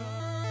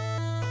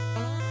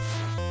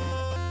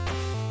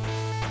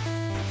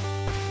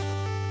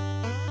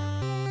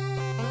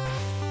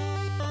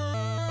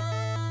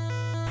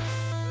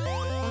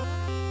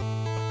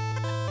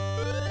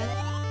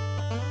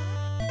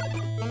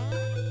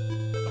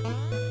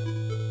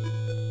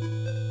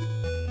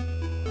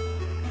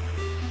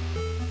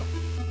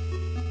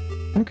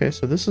 Okay,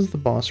 so this is the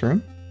boss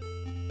room.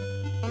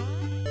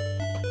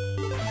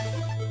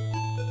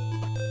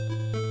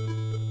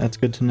 That's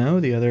good to know.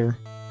 The other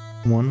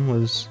one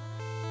was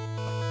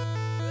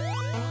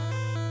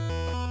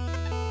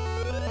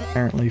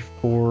apparently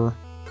for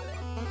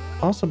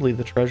possibly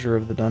the treasure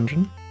of the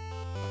dungeon.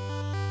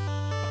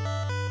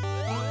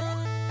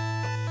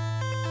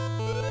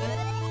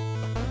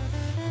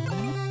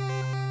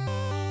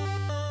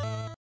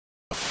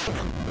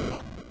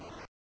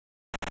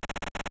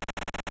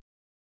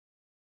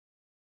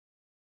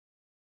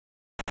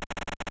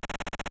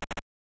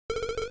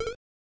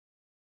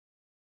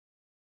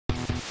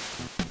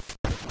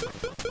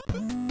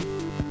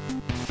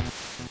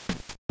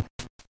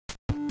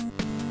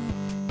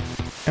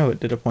 Oh, it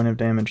did a point of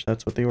damage.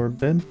 That's what the orb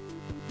did.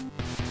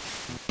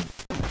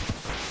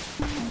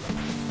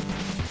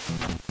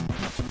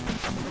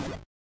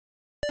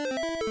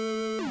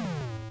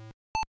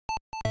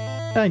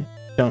 I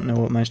don't know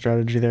what my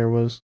strategy there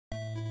was.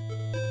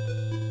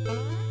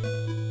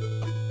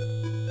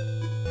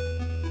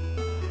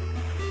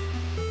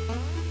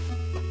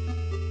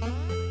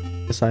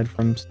 aside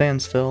from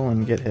stand still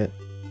and get hit.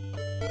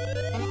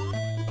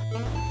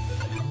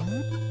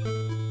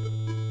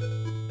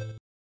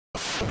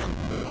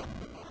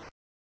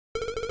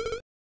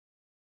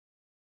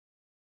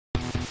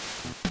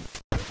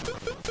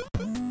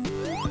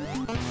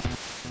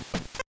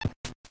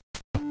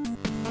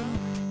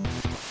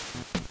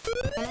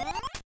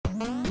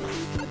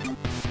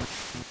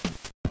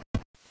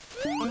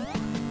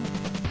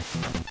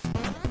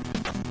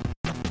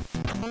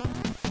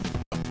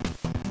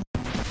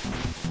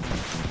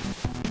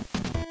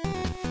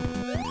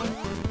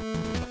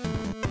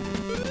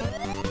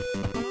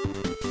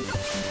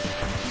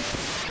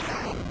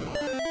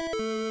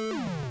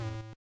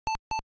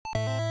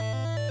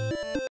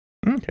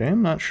 Okay,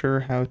 I'm not sure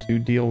how to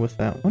deal with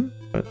that one,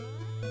 but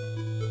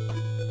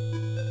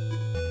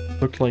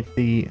looked like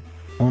the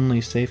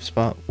only safe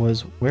spot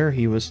was where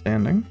he was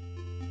standing.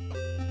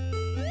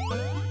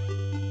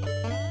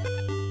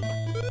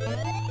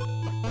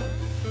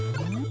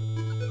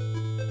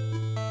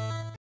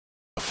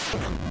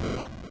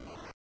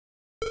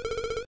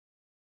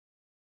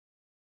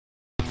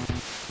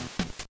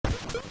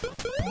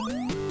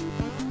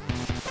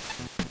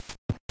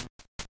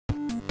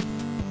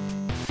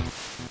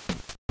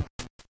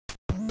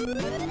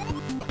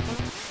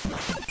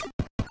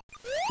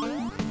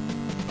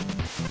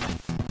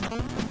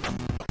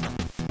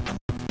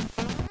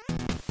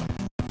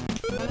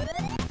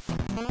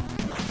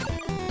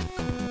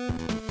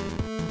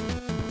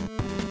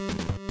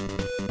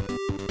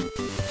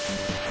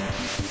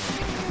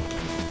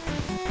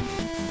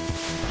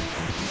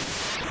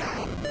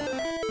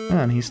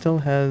 And he still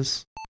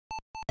has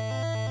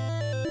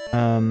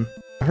a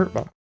hurt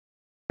ball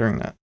during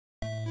that.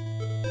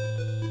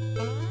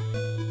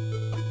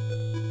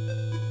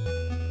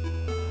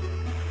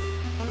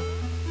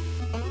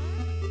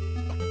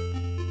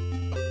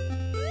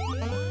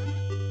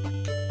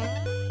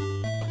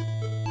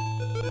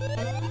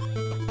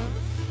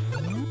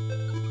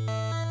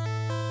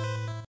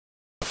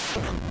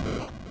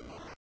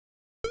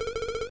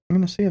 I'm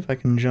gonna see if I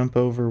can jump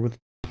over with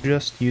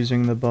just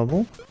using the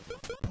bubble.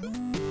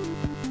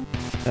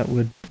 That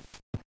would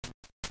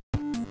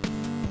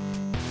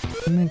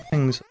make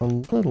things a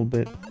little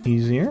bit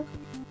easier.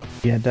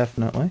 Yeah,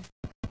 definitely.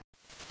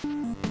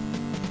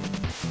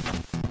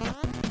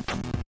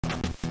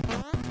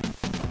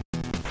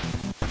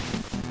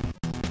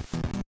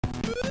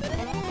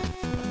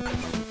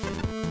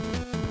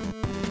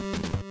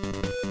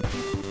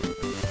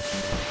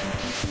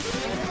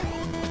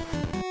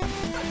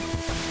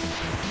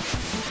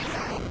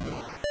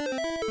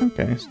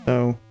 Okay,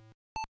 so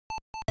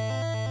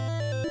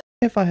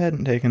if I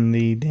hadn't taken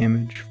the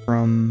damage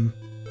from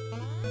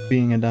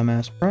being a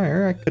dumbass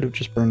prior, I could have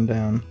just burned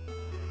down.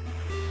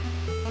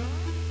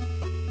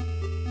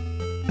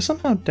 I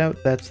somehow doubt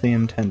that's the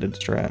intended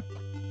strat.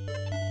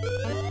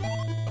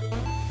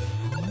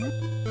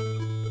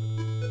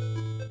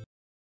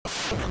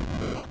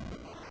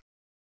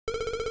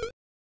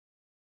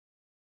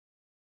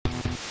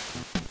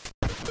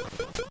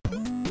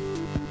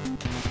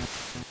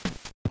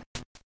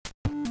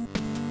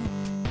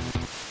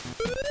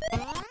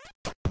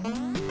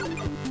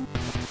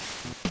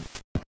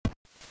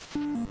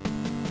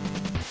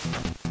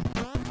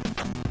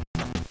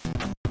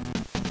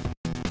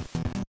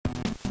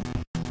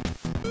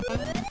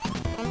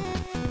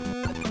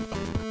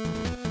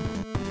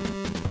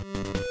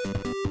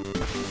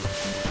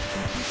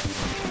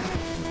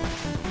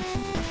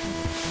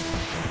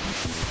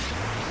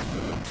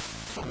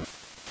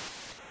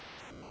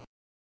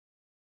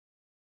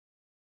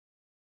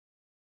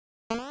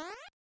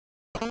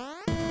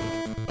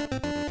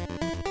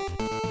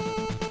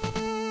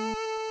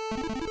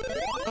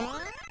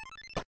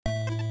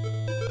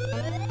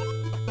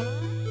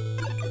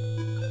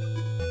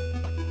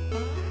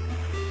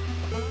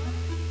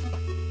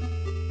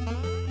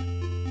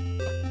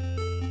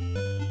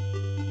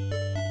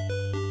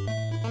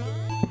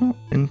 Well,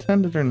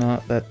 intended or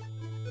not, that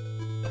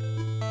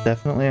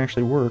definitely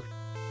actually worked.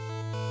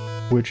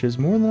 Which is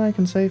more than I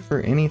can say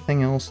for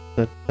anything else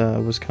that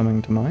was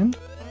coming to mind.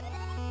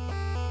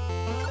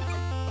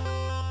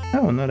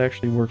 Oh, and that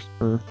actually works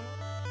for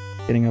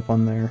getting up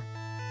on there.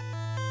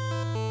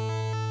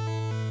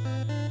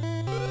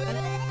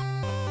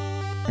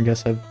 I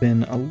guess I've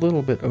been a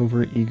little bit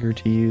over-eager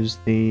to use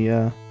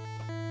the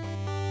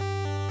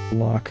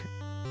lock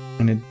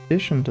in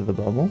addition to the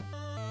bubble.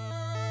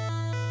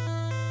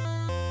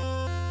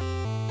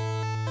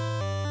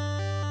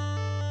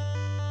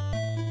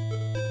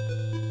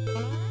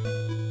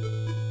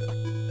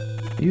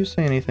 Do you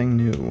say anything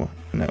new?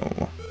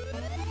 No.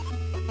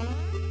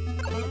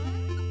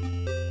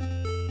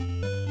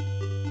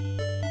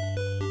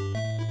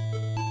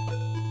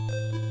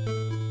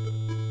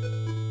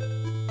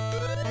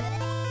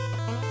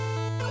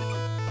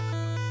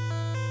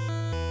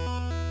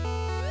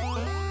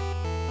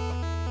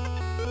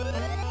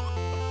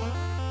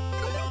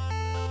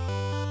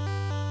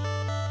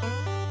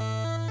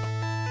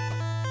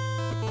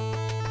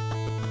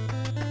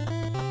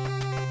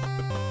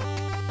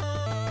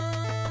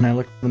 And I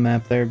looked at the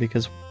map there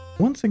because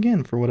once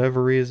again, for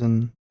whatever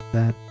reason,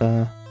 that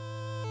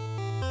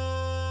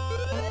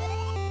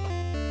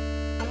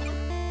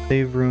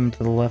save room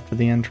to the left of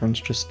the entrance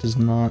just does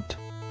not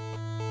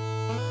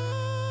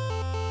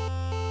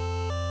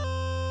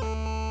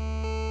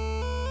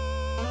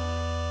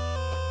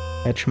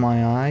catch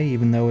my eye,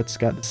 even though it's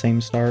got the same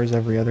stars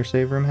every other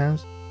save room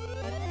has.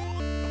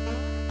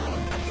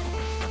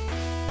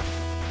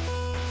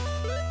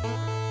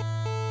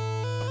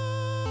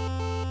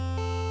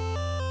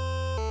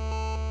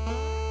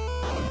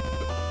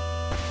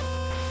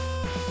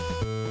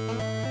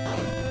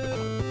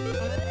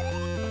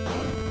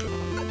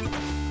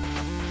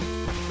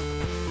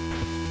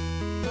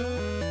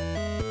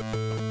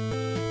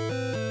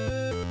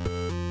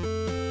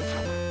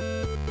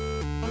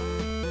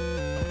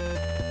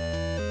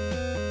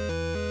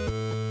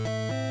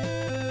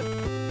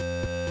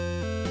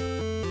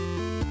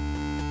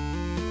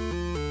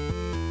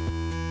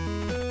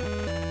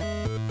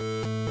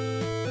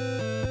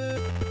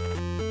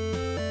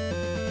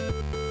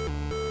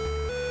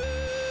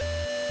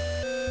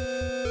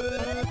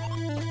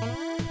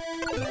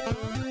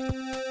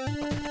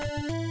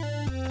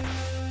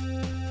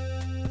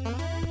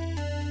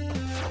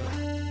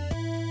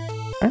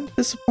 I'm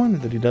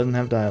disappointed that he doesn't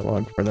have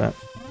dialogue for that.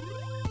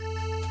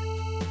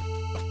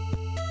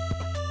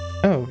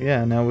 Oh,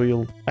 yeah, now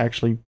we'll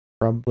actually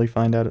probably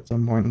find out at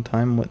some point in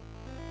time what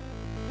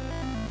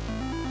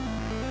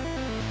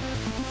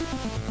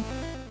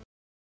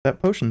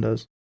that potion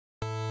does.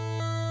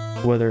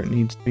 Whether it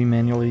needs to be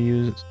manually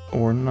used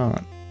or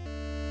not.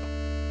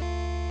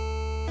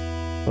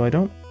 So I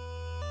don't...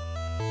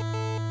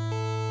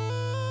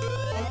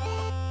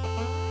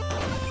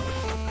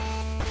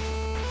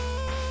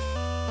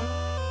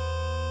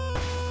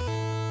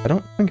 I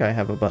don't think I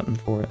have a button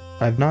for it.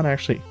 I've not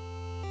actually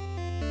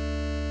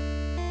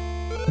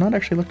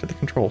looked at the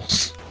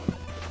controls.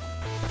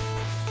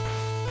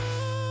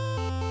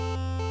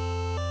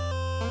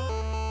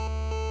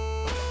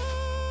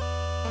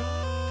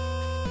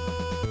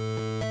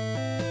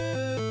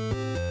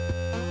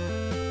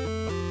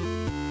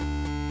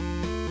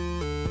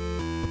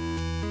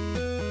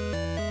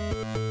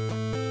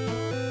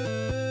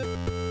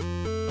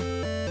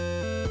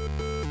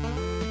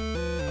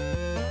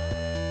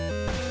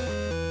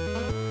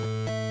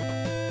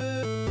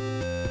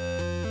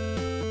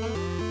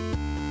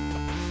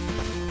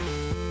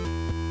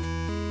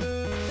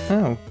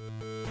 Oh,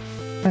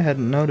 I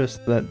hadn't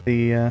noticed that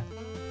the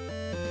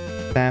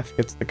staff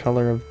gets the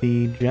color of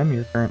the gem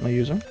you're currently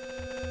using.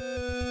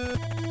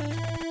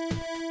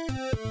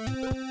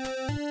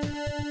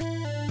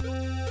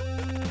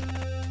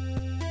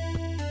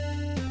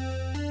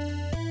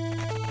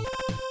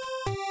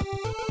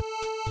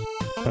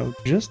 So,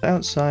 just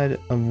outside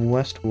of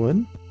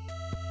Westwood.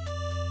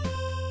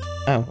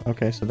 Oh,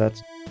 okay, so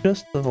that's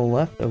just to the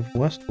left of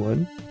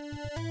Westwood.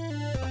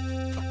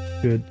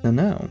 Good to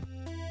know.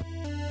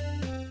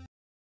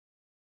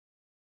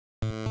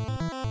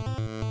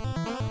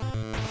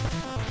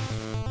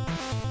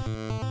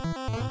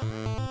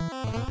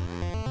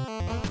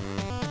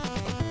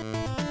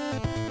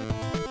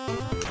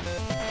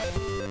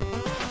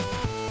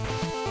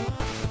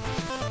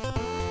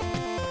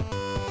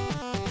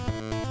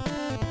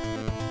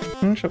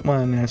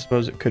 Well, I mean, I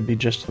suppose it could be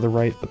just to the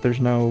right, but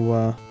there's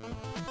no,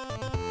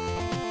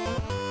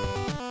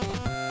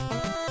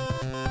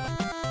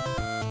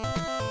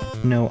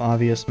 no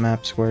obvious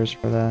map squares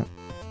for that.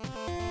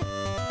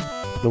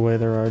 The way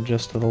there are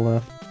just to the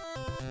left.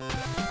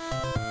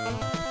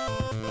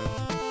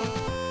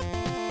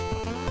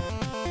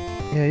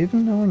 Yeah,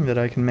 even knowing that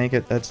I can make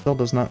it, that still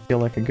does not feel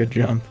like a good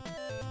jump.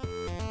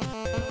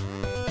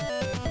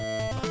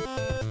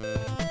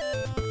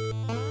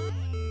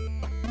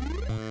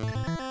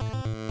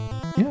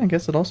 Yeah, I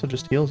guess it also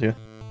just heals you.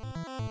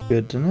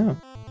 Good to know.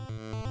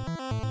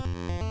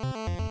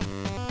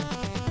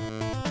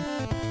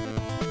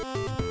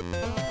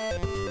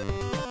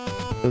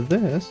 So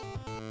this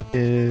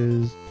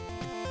is...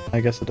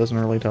 I guess it doesn't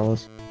really tell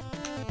us.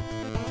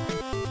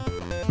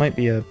 Might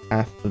be a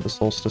path to the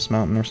Solstice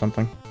Mountain or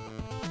something.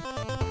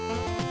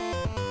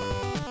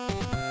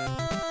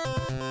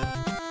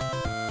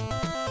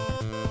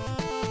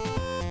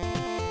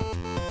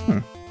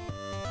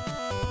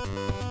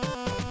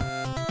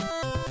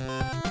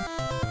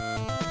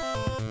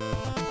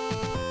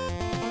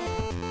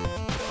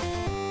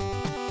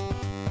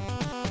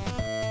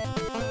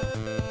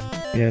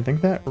 Yeah, I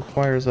think that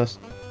requires us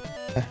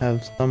to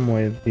have some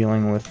way of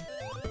dealing with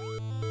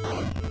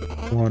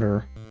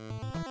water.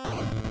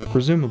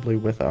 Presumably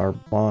with our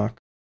block.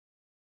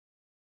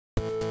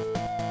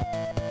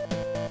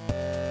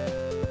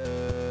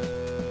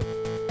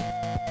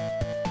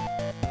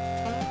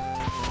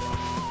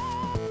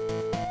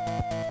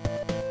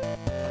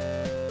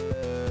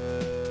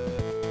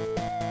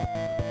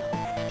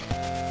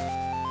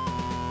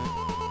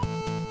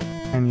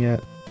 And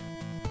yet...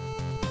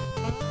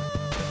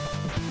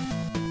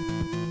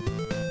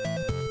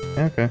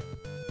 Okay.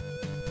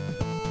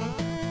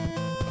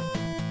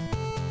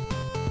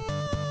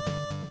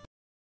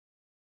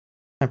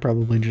 I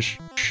probably just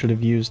should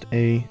have used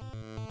a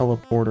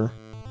teleporter.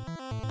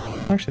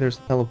 Actually, there's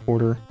a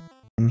teleporter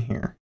in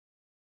here.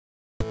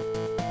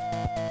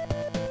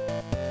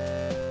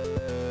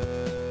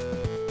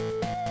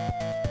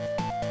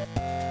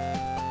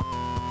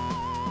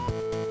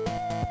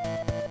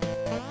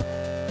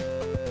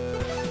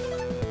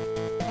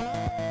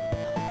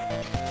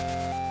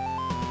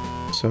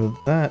 So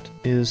that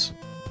is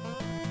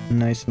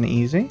nice and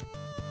easy.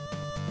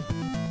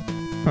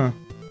 Huh.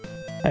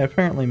 I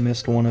apparently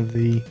missed one of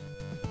the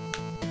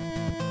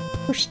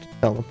first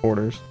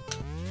teleporters.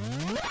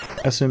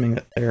 Assuming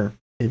that they're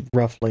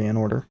roughly in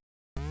order.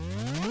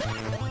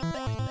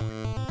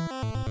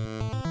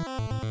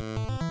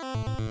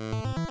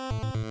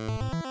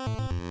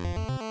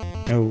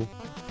 Oh,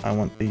 I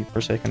want the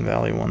Forsaken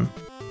Valley one.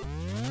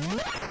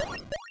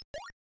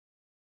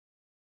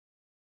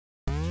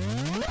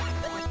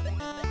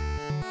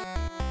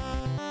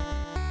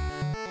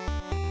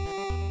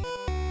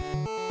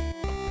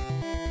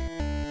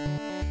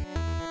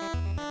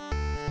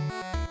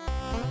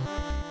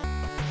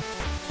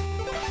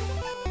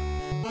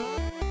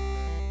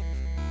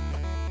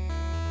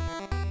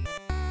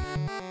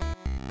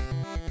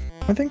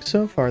 I think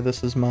so far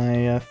this is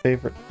my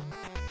favorite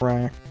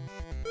track.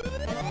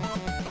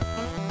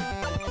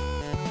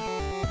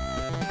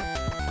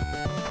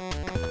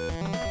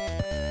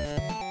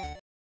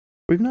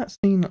 We've not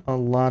seen a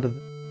lot of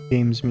the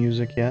game's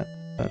music yet,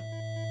 but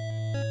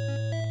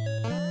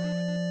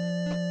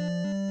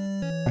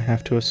I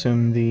have to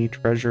assume the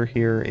treasure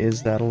here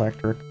is that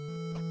electric.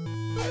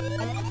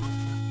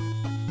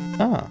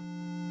 Ah,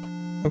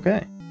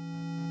 okay.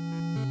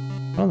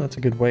 Well, that's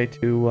a good way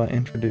to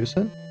introduce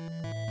it.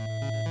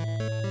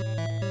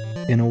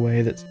 In a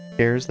way that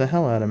scares the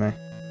hell out of me.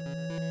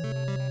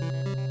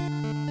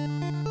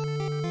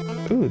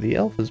 Ooh, the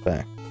elf is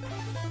back.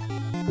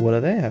 What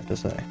do they have to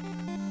say?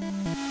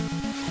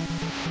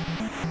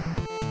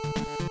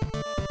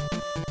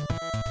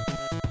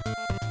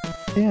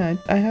 Yeah,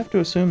 I have to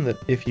assume that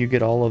if you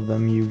get all of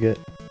them, you get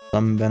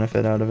some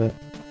benefit out of it.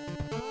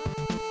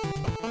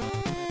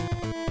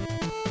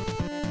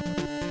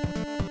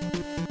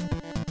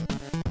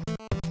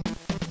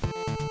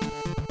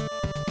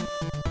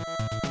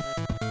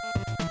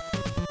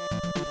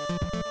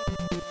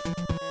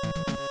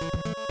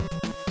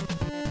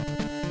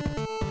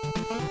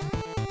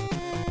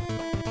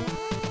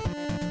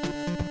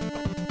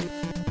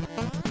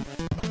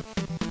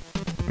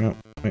 Oh,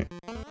 wait.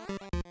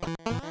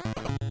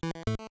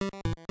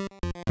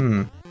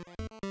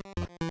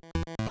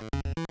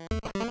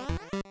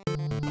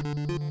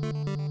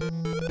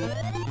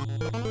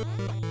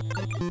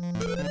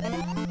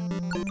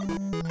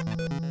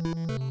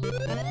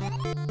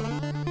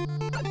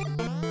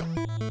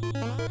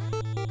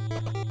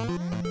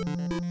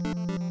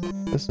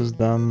 This is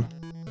dumb.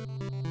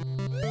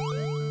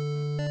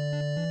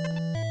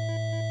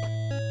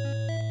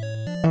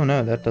 Oh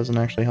no, that doesn't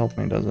actually help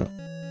me, does it?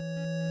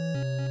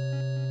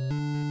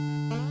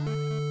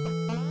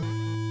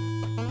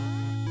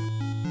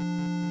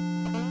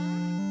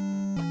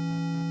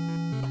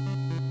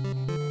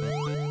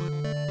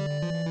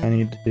 I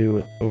need to do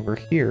it over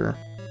here.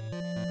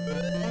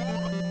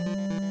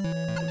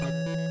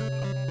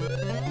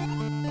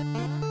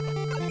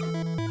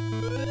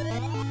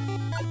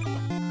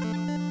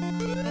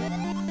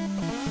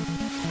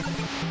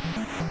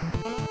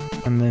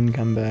 And then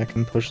come back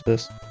and push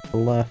this to the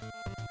left.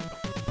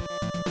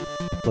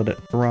 Let it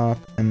drop,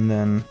 and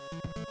then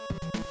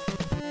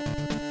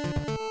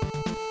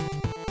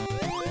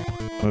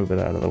move it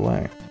out of the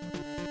way.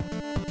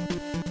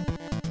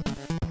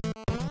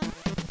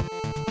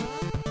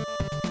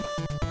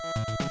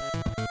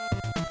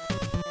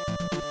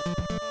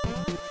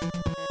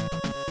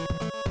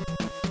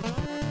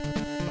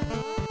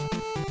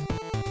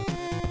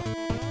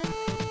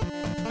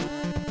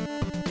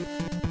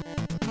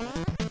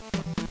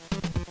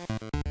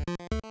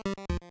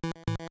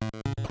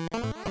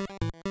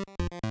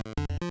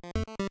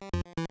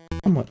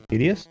 Somewhat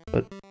tedious,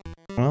 but,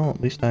 well,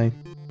 at least I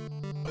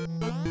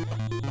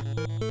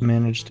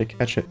managed to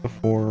catch it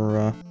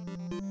before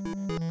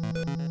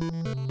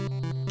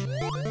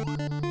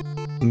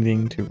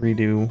needing to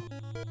redo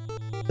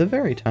the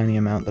very tiny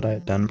amount that I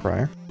had done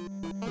prior.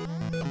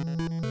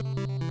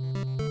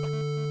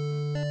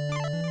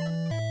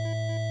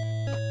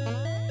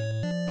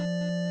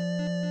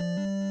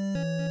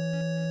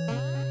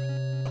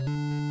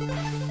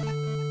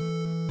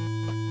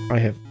 I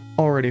have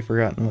already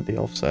forgotten what the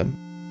elf said,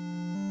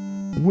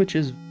 which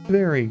is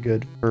very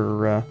good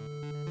for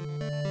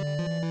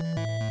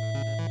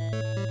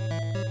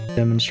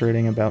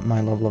demonstrating about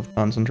my level of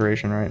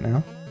concentration right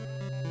now.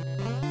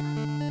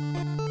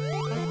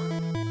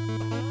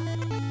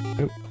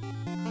 Oop.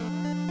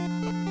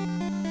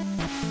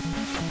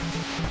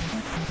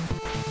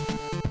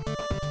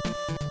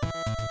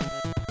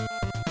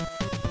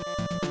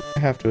 I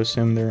have to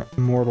assume they're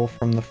immortal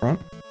from the front.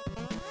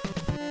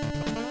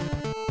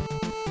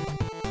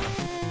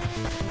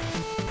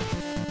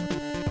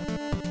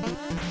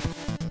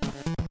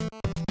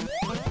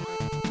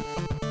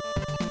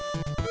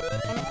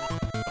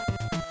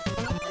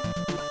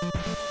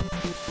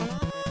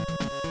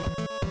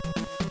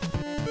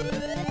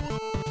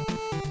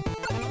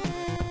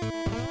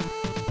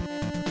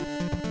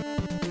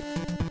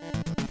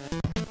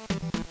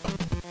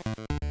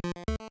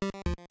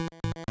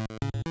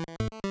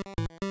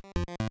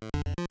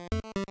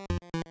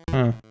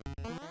 Huh.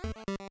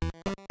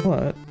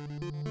 What?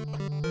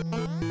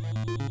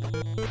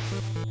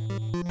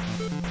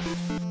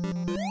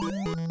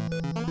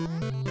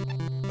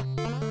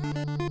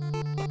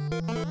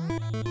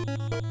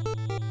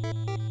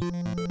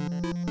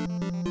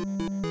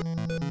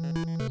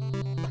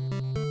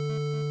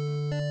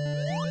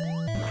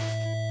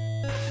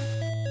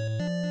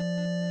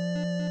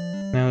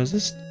 Now, is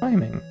this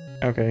timing?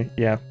 Okay,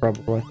 yeah,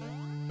 probably.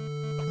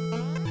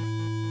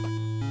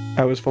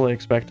 I was fully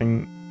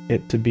expecting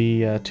it to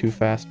be too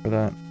fast for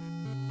that.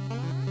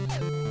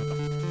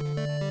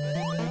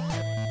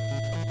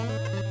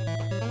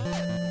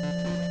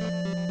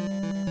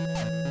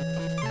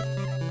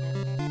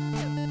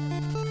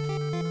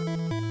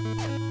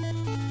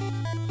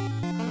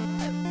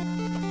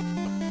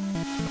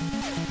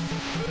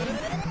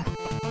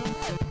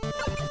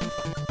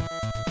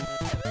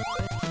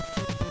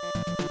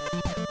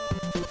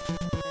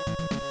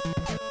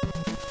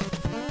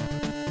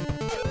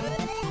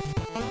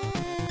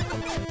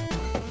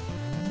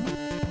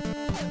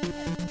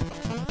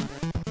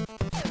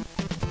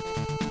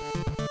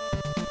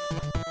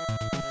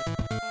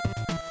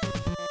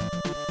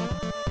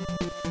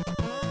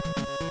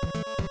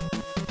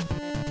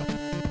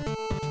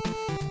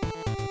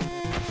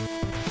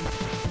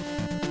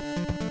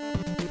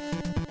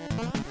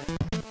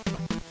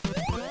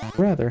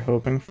 Rather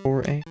hoping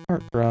for a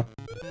heart drop.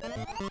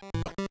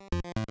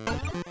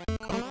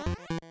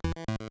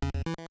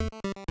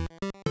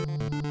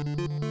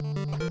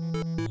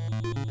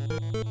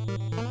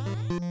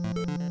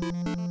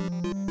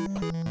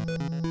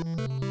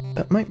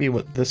 That might be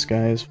what this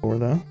guy is for,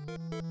 though.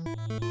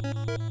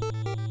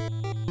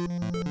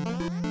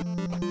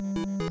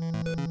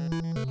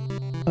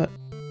 But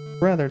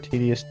rather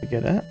tedious to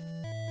get at.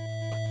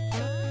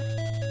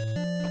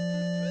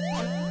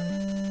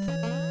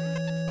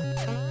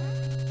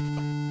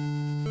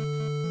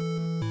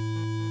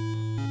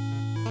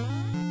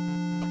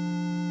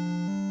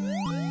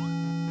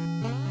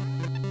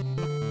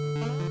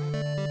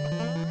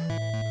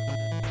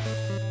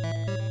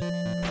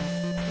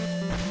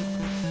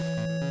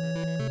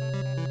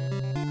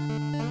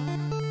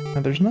 Now,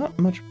 there's not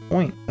much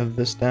point of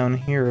this down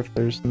here if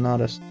there's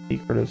not a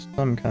secret of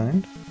some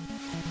kind.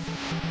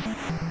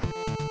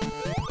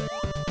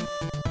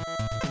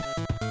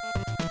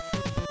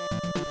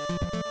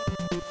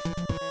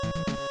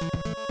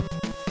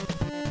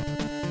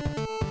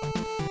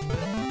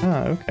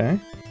 Ah, okay.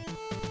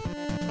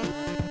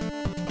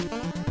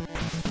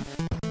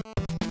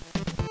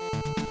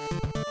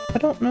 I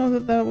don't know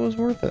that that was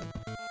worth it.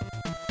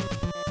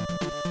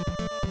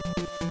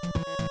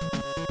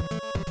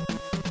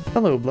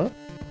 Hello, Bluff.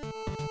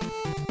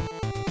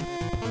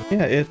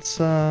 Yeah,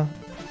 it's, I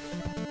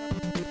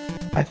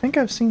think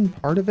I've seen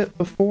part of it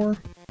before,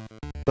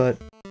 but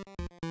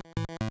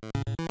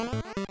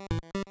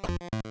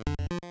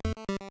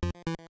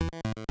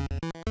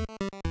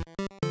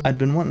I'd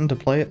been wanting to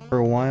play it for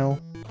a while.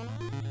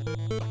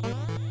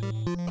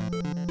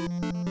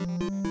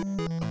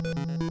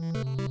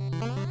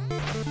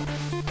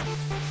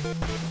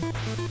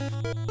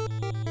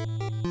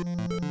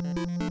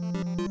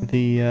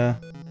 The,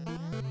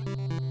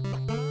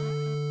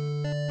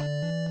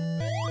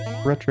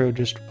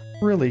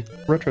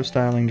 retro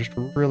styling just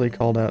really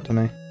called out to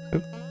me.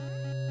 Oop.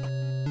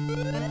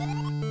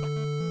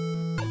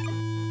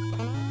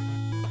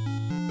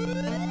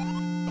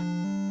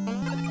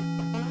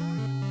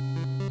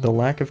 The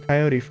lack of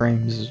coyote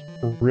frames is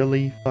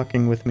really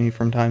fucking with me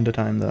from time to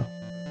time, though.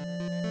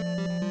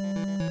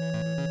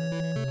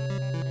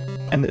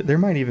 And there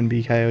might even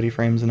be coyote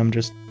frames and I'm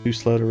just too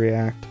slow to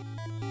react.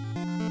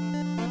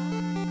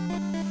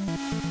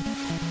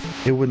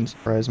 It wouldn't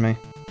surprise me.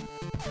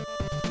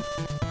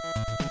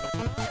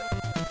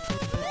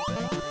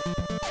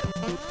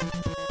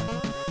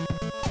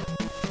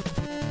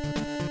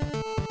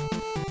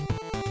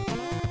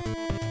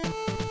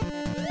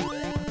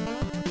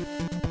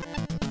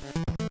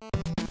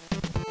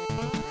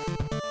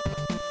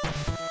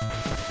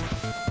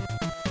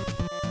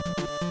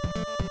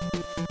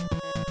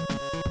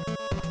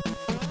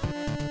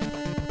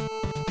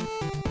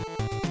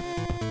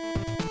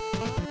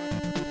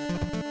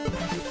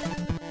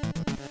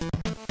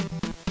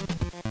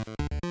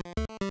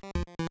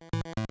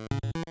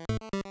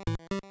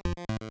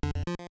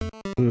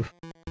 Oof.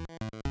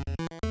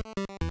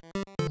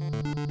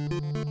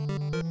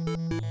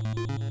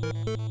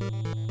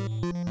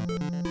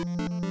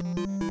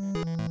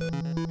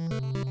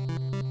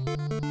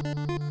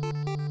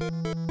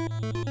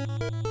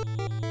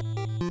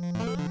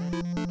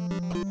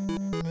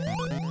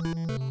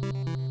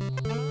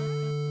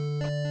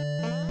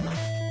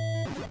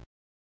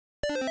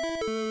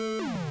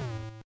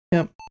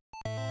 Yep.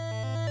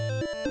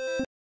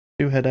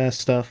 Do head-ass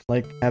stuff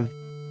like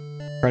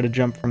try to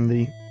jump from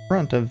the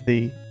front of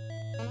the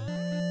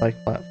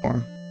bike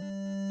platform.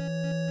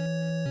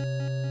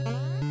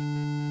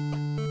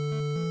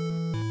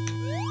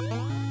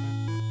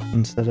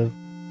 Instead of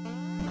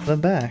the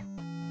back.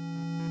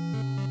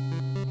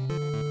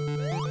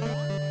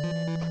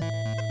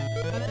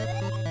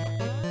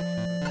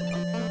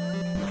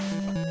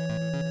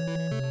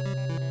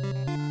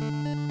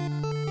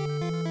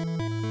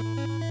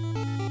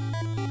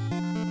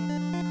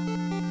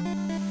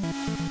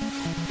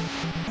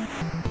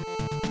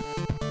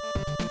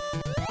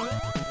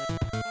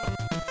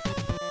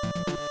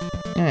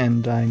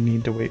 And I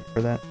need to wait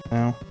for that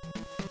now.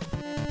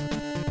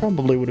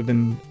 Probably would have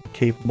been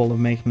capable of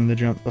making the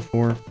jump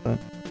before, but...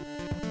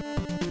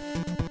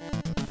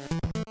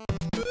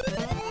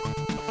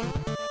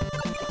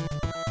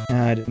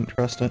 I didn't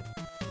trust it.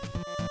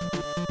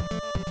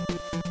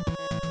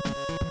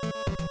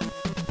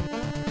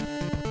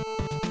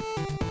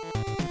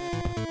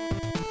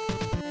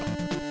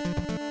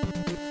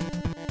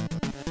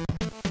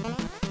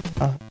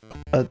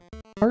 A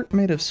heart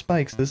made of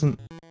spikes isn't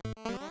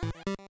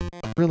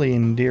really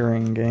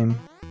endearing game.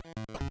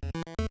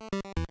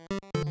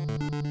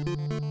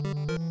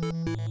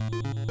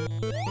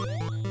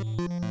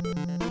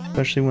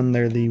 Especially when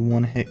they're the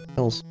one-hit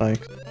kill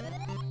spikes.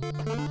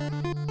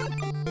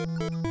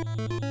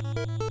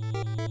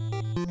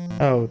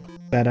 Oh,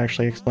 that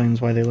actually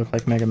explains why they look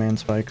like Mega Man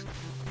spikes.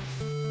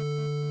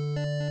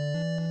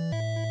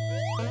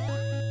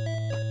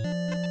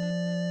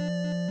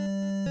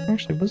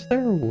 Actually, was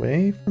there a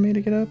way for me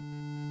to get up?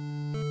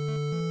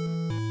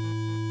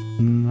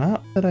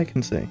 Not that I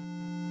can see.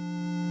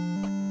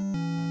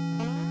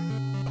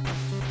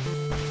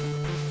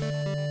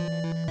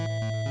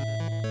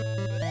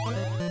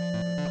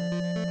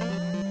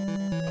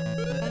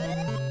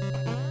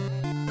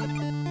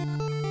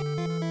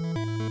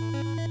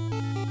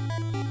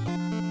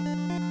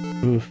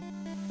 Oof.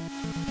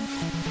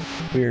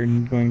 We're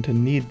going to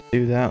need to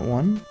do that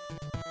one.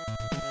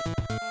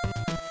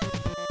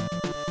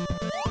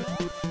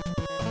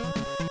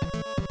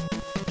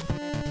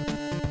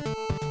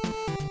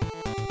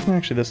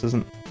 Actually, this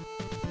isn't...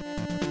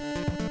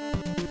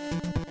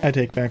 I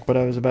take back what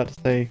I was about to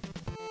say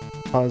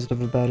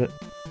positive about it.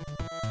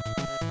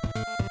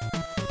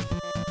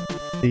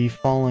 The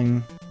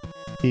falling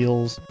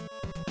feels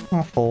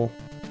awful.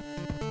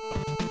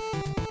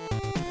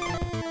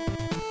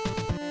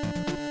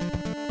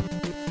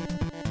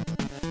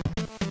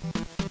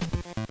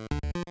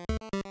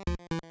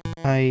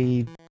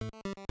 I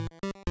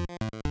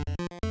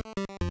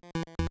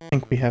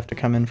think we have to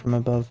come in from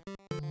above.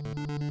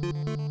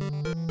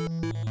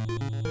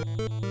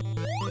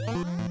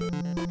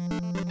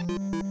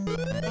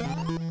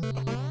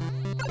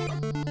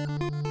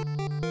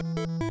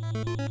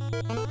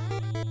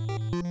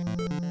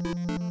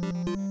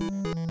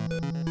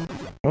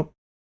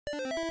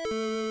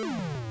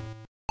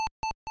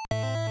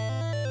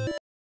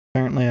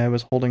 Apparently I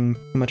was holding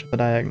too much of a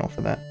diagonal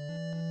for that.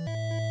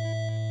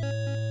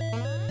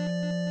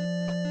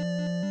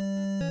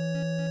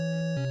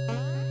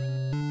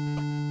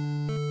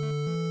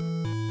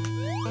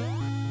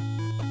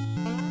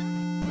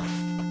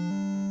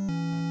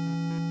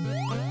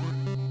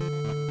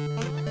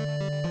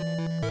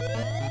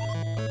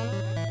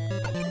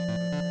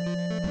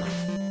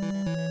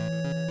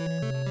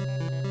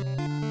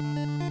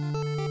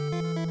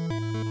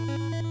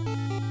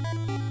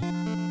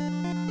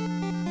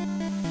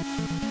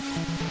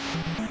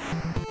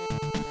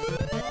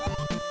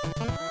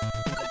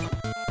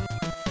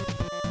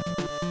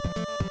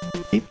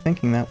 I keep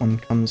thinking that one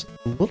comes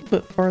a little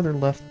bit farther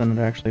left than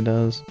it actually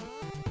does.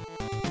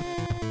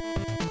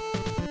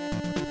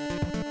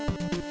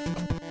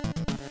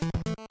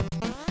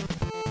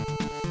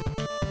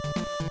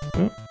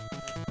 Oh.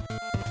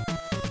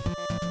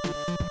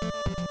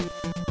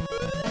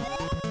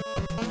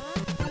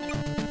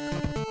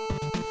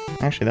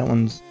 Actually, that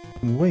one's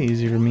way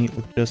easier to meet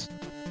with just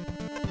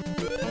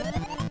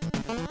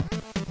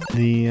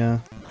the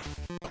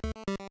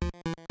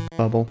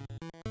bubble.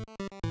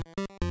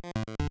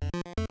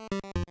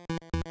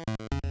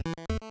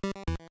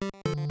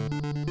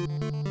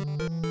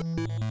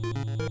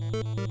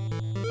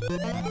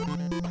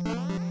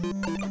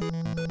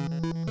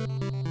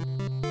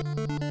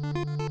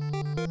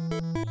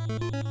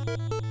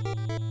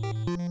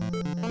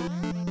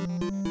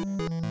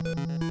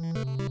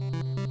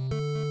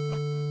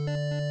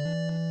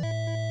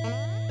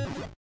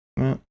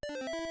 Well,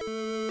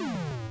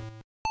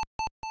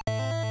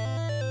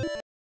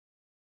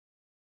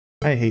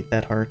 I hate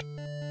that heart.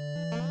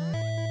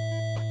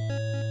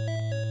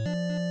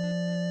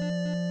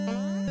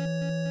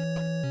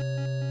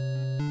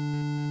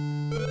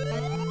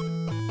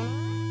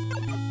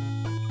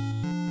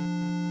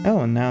 Oh,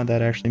 and now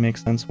that actually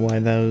makes sense why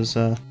those,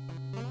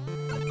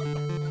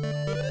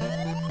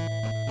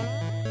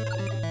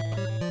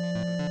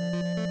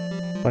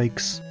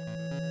 spikes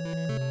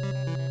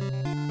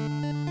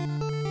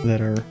that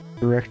are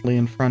directly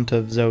in front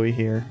of Zoe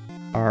here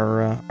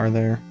are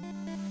there.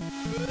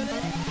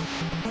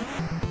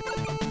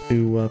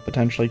 To,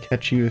 potentially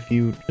catch you if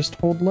you just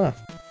hold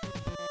left.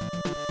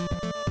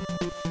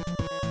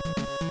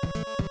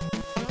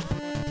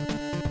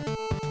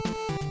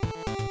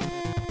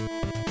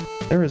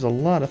 There is a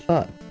lot of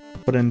thought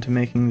put into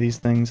making these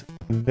things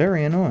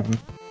very annoying.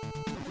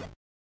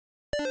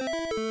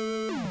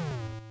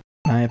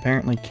 I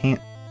apparently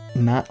can't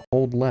not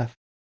hold left.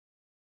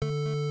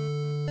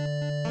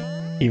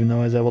 Even though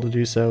I was able to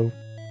do so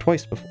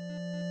twice before.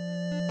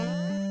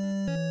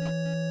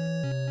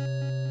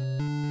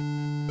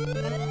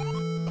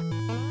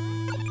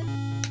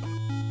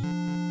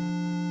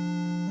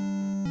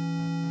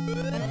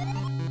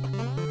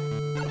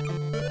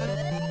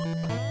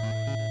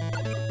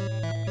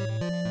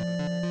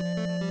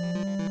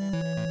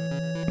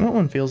 That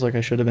one feels like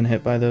I should have been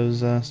hit by those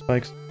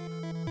spikes.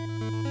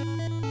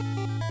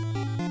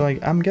 So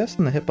I'm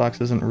guessing the hitbox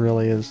isn't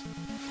really as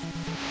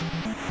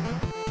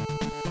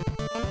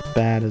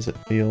bad as it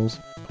feels.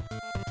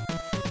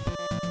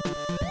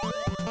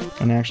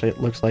 And actually it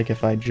looks like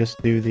if I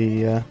just do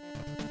the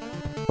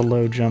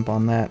low jump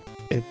on that,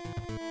 it's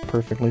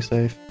perfectly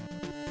safe.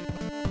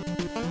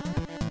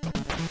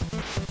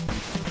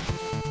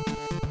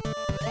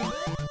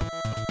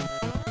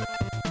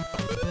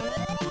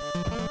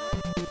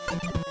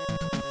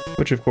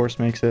 Which of course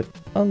makes it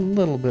a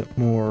little bit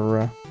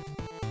more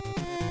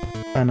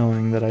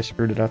annoying that I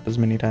screwed it up as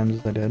many times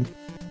as I did.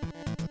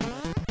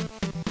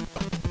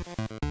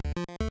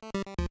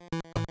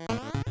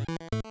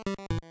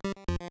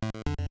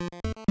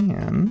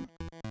 And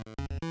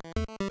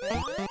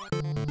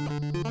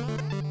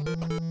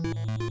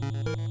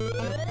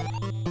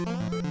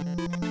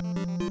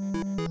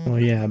well,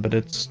 yeah,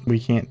 but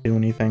we can't do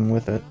anything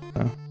with it,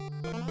 so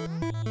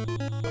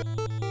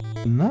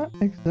not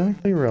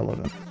exactly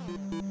relevant.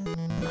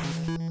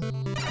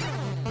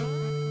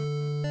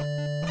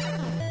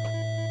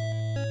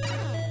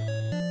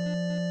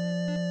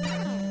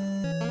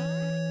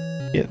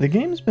 Yeah, the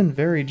game's been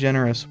very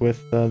generous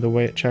with the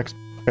way it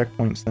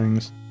checkpoints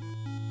things.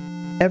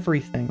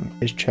 Everything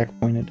is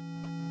checkpointed,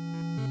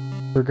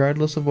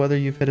 regardless of whether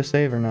you've hit a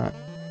save or not.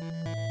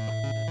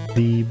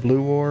 The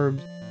blue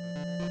orbs,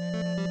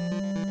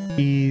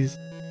 keys,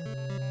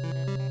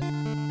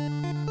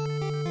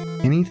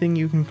 anything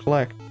you can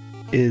collect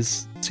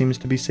seems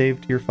to be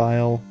saved to your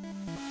file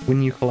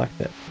when you collect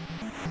it.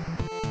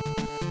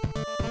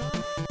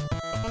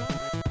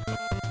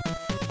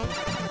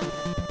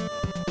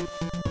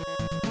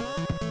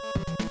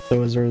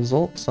 So as a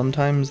result,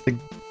 sometimes the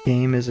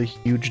game is a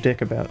huge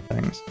dick about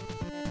things.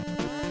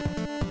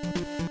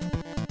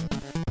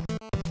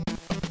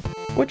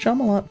 Which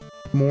I'm a lot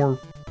more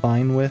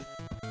fine with.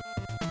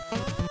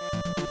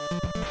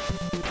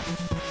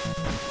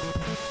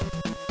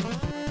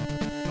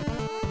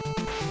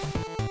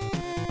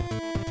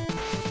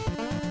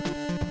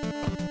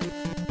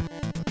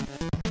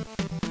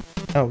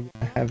 Oh,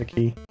 I have a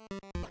key.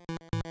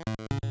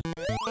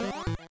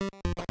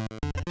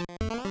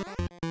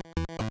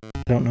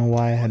 I don't know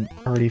why I had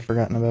already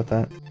forgotten about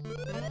that.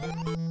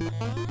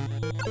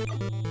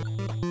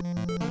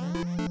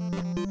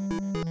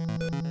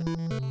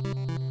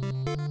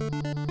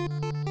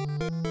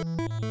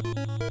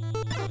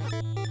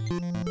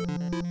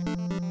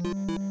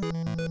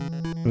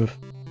 Oof.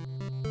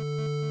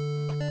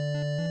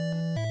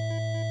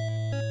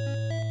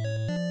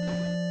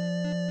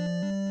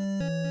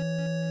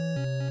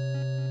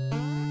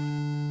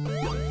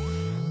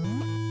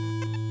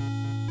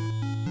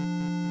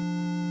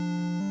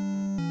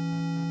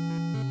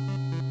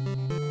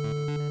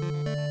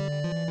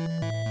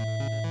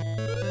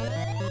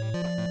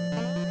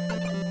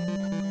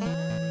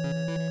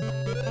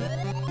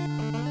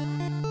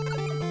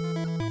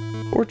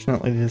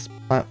 Fortunately, this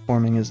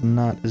platforming is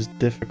not as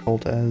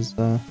difficult as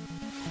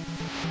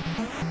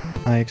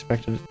I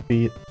expected it to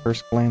be at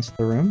first glance of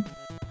the room.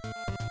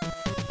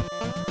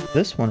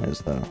 This one is,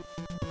 though.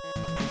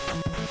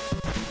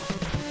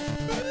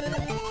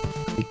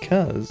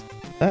 Because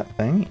that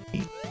thing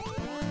eats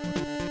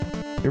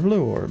your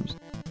blue orbs.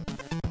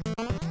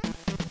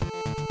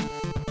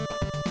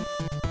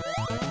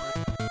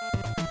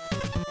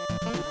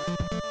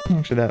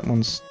 Actually, that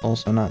one's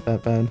also not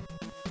that bad.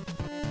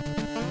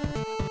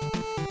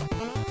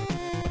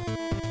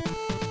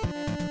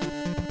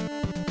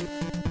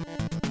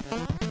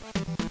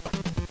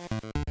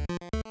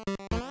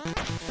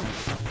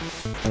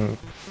 Oh.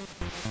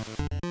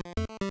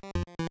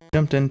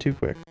 Jumped in too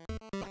quick.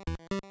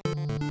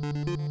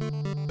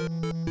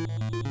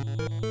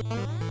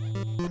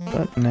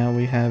 But now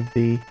we have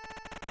the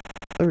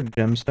third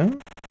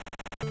gemstone.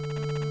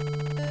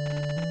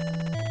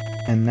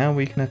 And now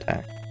we can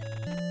attack.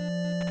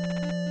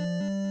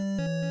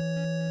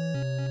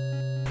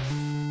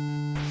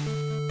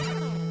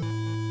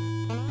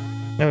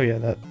 Oh yeah,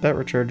 that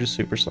recharges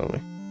super slowly.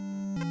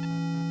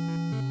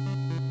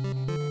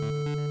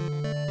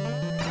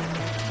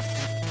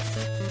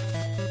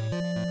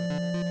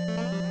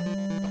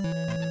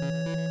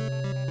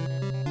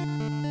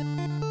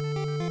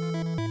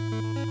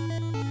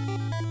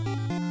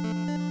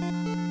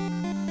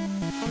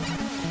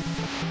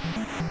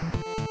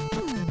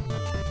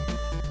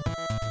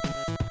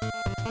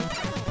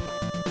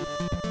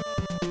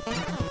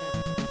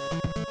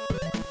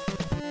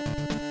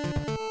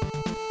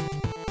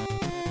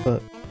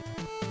 But,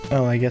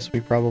 oh, I guess we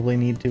probably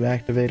need to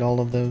activate all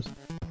of those.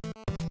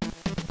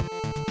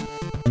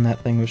 And that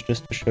thing was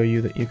just to show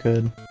you that you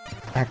could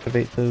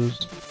activate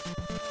those.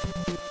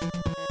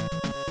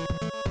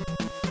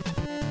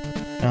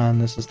 And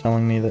this is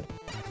telling me that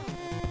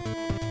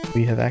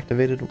we have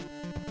activated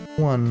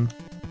one.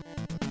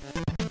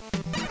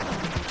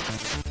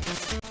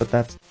 But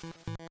that's...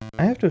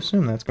 I have to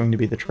assume that's going to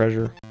be the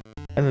treasure.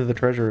 Either the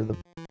treasure or the...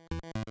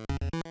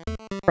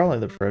 Probably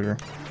the treasure.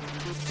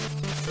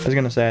 I was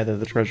gonna say either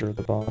the treasure or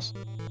the boss.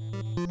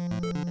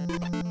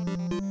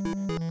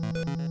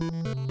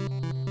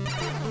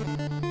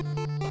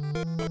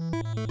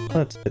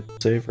 Let's hit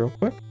save real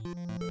quick,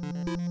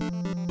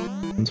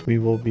 since we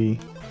will be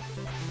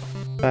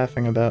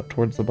faffing about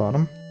towards the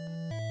bottom.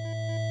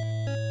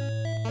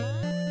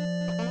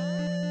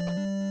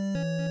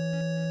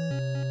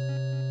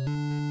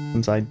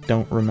 Since I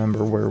don't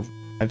remember where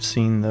I've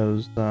seen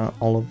those,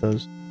 all of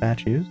those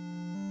statues.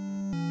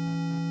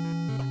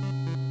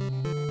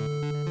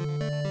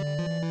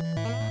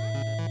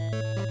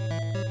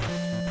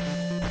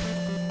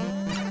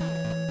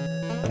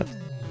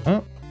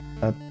 Oh,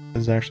 that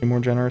is actually more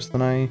generous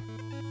than I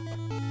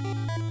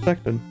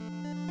expected.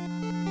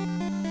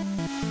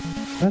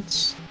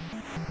 That's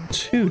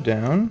 2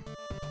 down.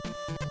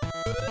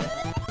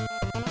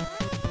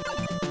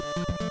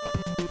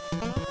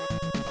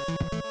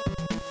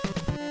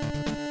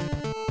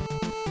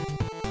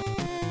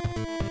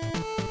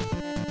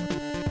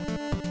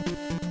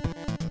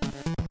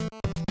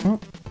 Well,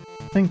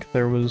 I think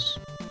there was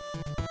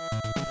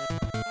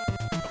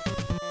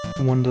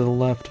one to the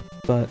left,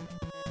 but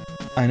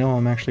I know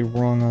I'm actually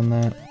wrong on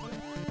that.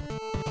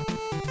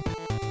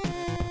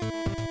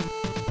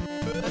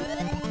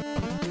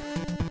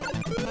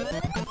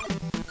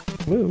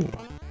 Woo!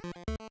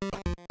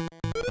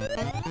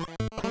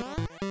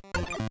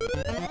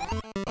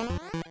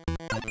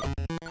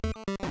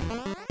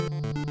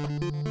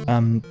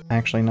 I'm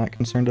actually not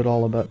concerned at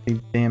all about the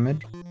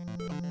damage.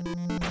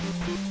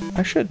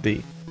 I should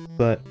be,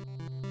 but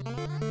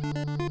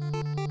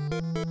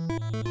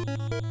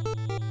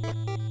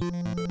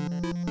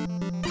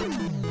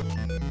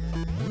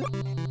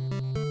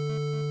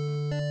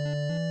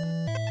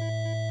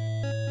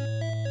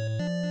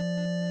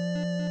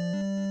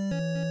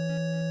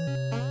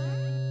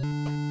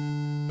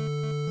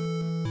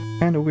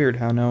kind of weird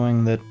how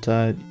knowing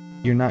that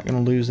you're not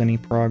going to lose any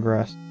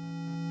progress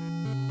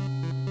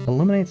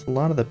eliminates a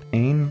lot of the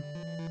pain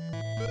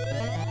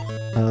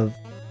of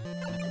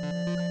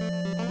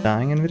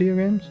dying in video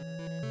games.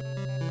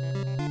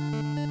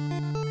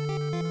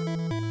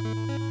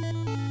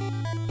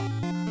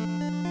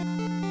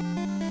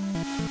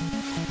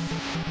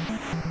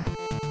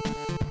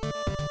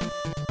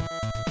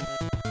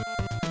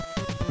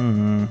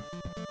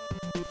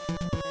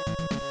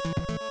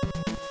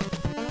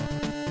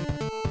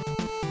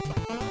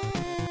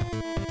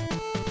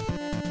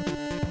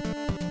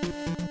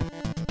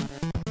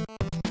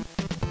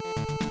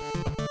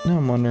 Now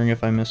I'm wondering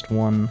if I missed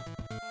one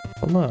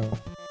below.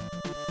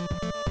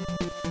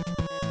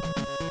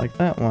 Like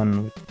that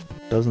one, which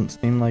doesn't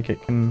seem like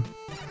it can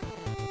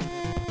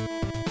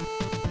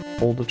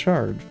hold a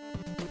charge.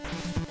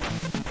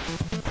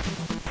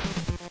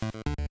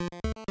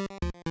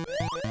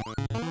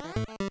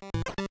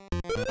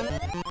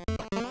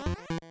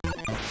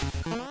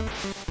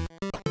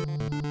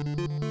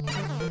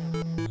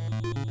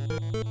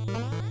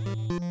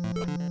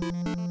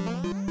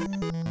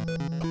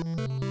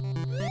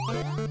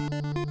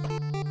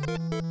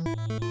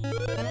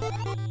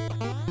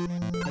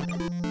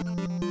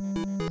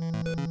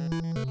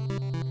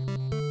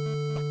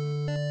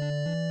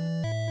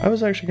 I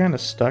was actually kind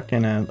of stuck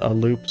in a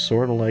loop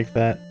sort of like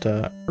that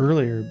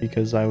earlier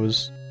because I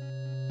was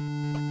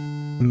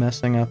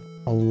messing up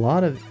a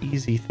lot of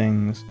easy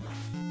things.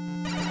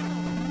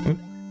 Oop.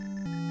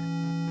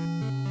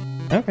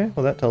 Okay,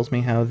 well that tells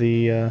me how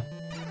the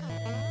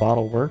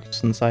bottle works,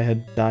 since I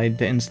had died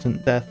to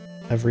instant death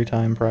every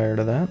time prior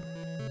to that.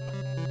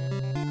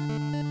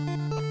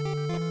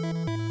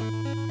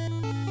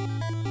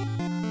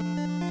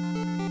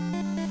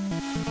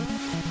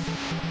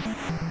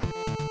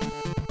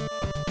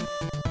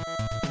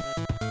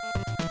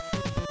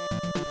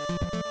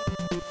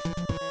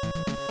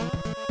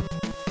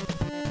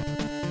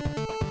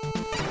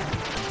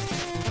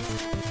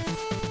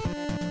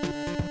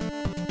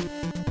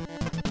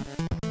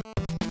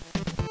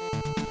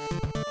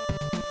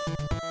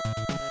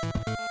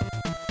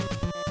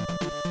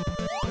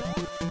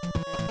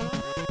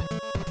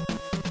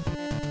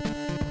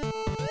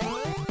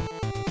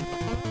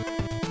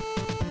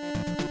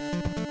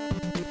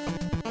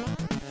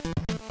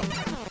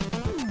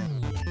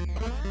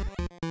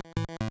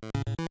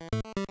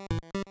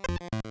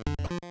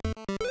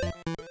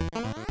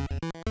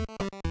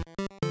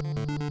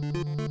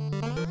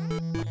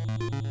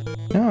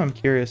 Now I'm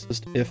curious as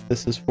to if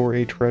this is for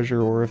a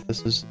treasure or if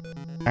this is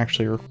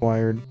actually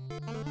required.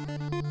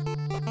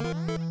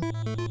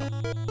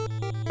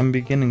 I'm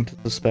beginning to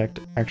suspect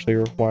actually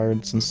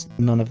required, since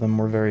none of them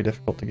were very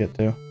difficult to get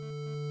to.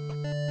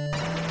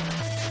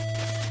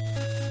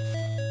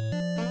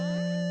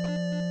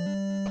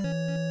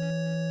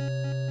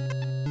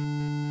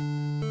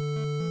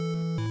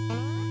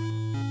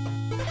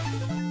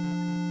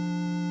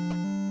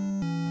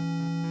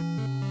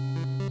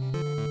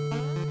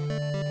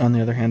 On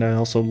the other hand, I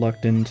also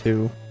lucked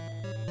into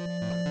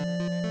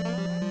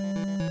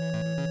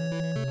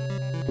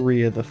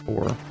 3 of the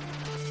 4.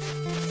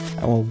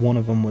 Well, one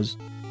of them was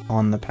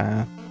on the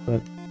path,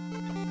 but...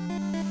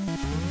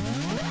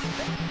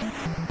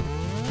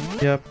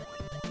 Yep,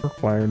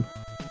 required.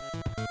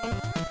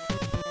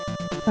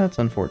 That's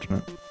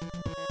unfortunate.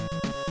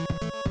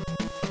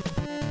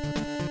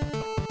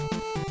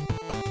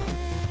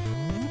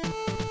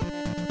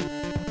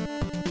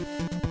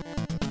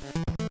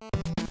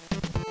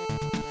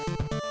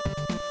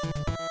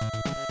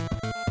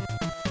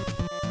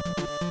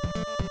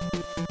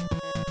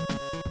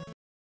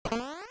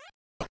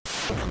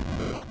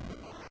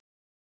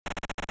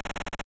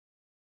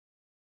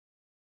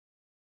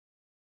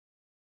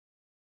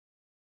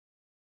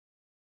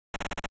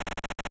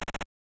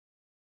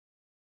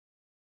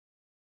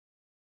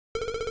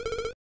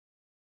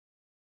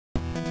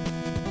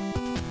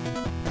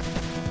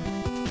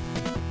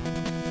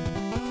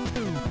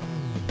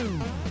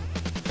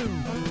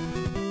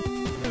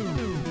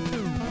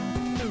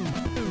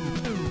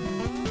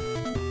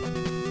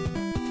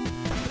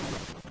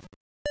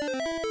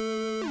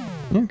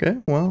 Okay,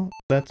 well,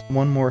 that's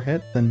one more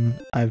hit than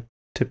I've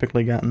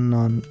typically gotten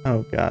on...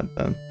 Oh god,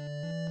 the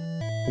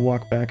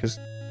walk back is...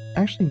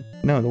 Actually,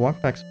 no, the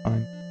walk back's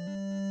fine.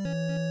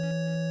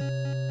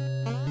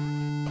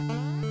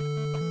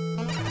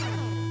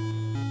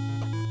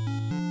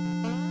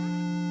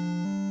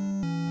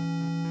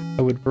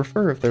 I would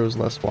prefer if there was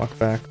less walk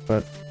back,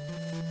 but...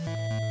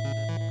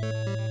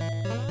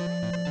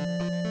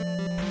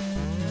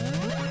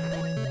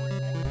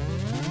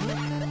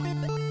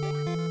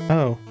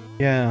 Oh,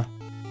 yeah.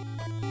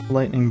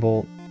 Lightning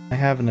bolt. I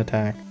have an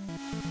attack.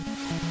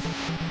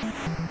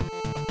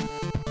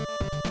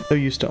 So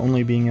used to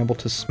only being able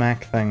to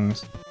smack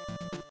things.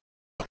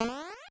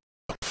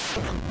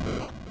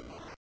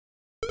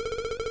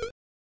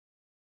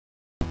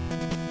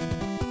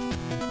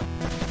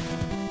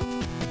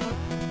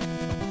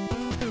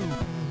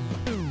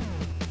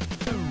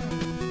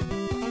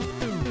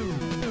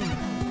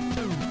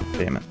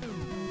 Damn it.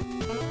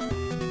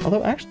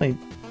 Although, actually...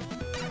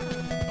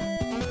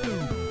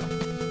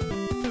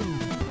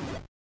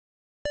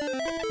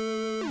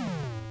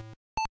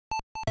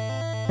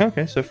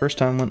 Okay, so first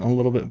time went a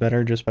little bit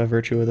better just by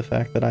virtue of the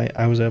fact that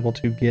I was able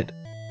to get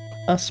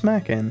a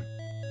smack in.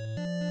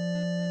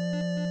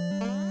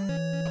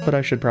 But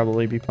I should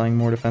probably be playing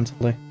more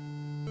defensively.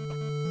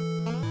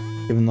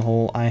 Given the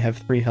whole I have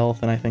 3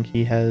 health and I think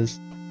he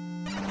has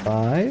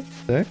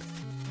 5, 6?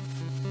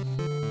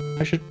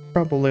 I should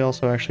probably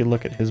also actually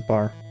look at his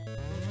bar.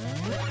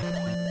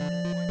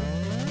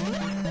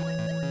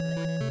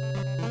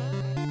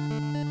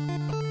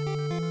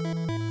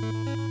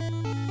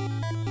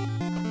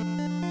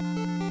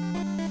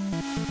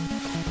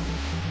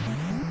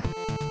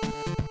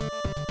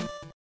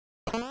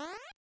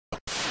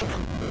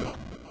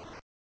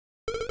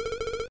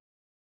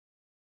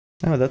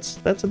 Oh,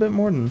 that's a bit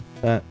more than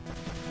that.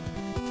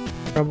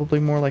 Probably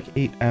more like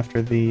 8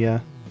 after the,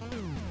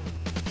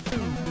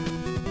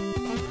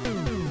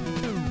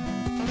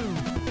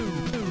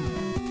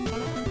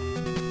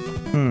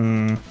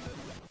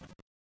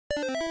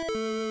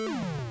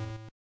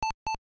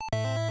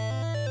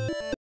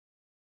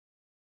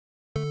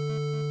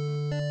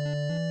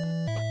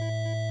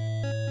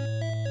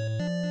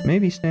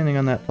 Maybe standing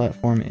on that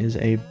platform is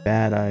a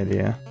bad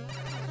idea.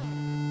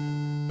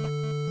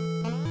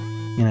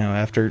 You know,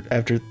 after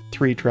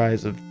 3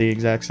 tries of the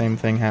exact same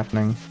thing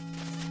happening.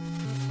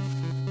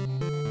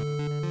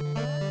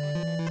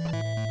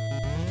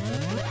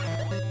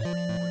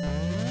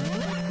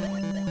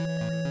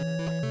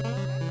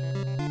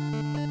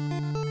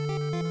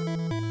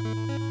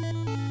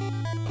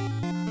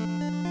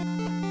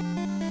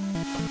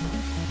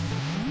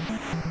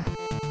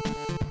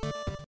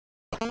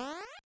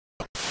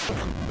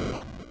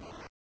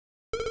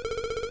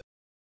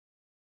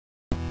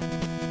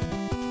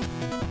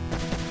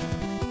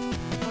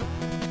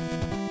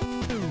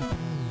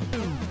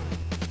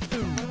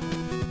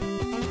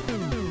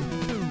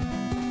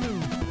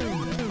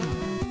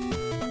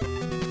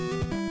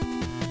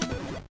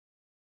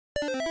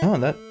 Oh,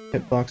 that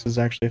hitbox is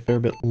actually a fair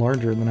bit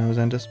larger than I was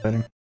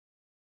anticipating.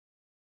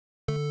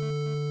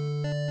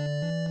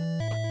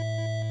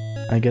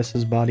 I guess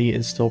his body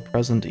is still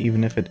present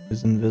even if it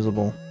is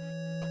invisible.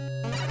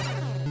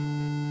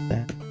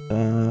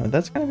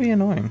 That's gonna be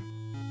annoying.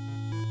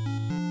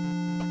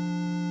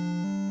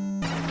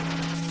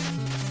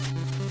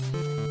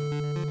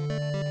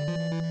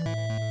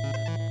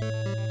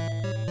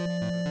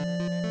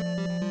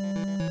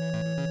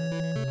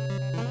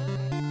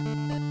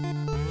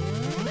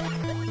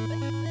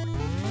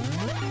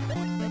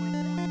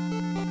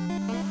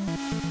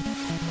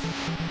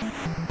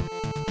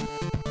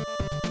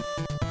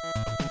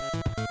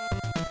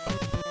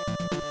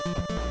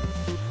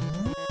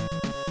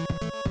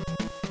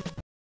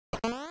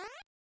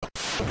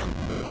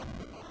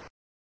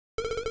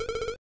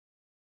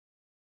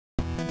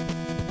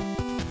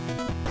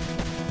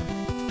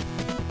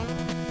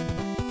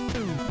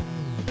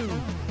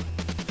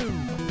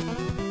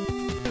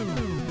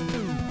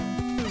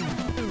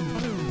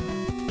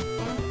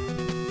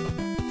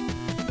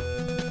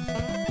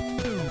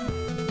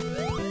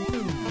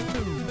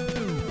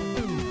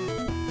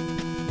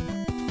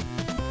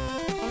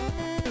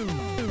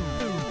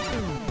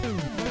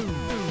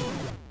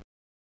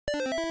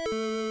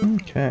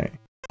 Okay.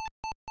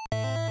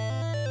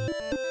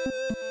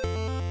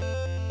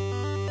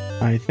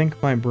 I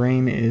think my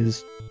brain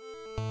is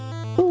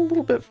a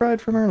little bit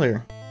fried from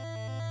earlier.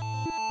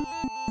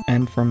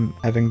 And from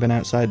having been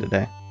outside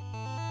today.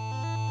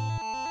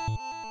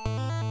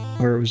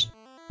 Where it was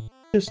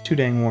just too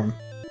dang warm.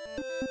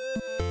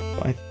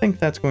 So I think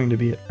that's going to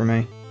be it for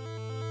me.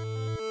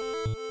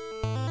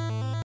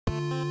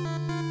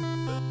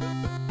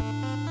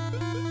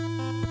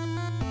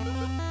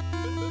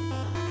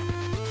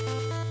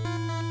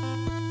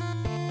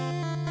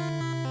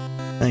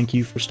 Thank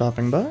you for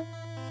stopping by,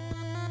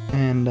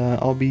 and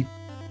I'll be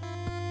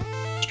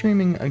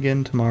streaming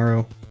again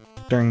tomorrow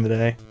during the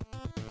day.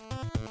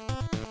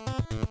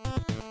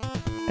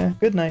 Yeah,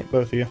 good night,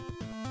 both of you.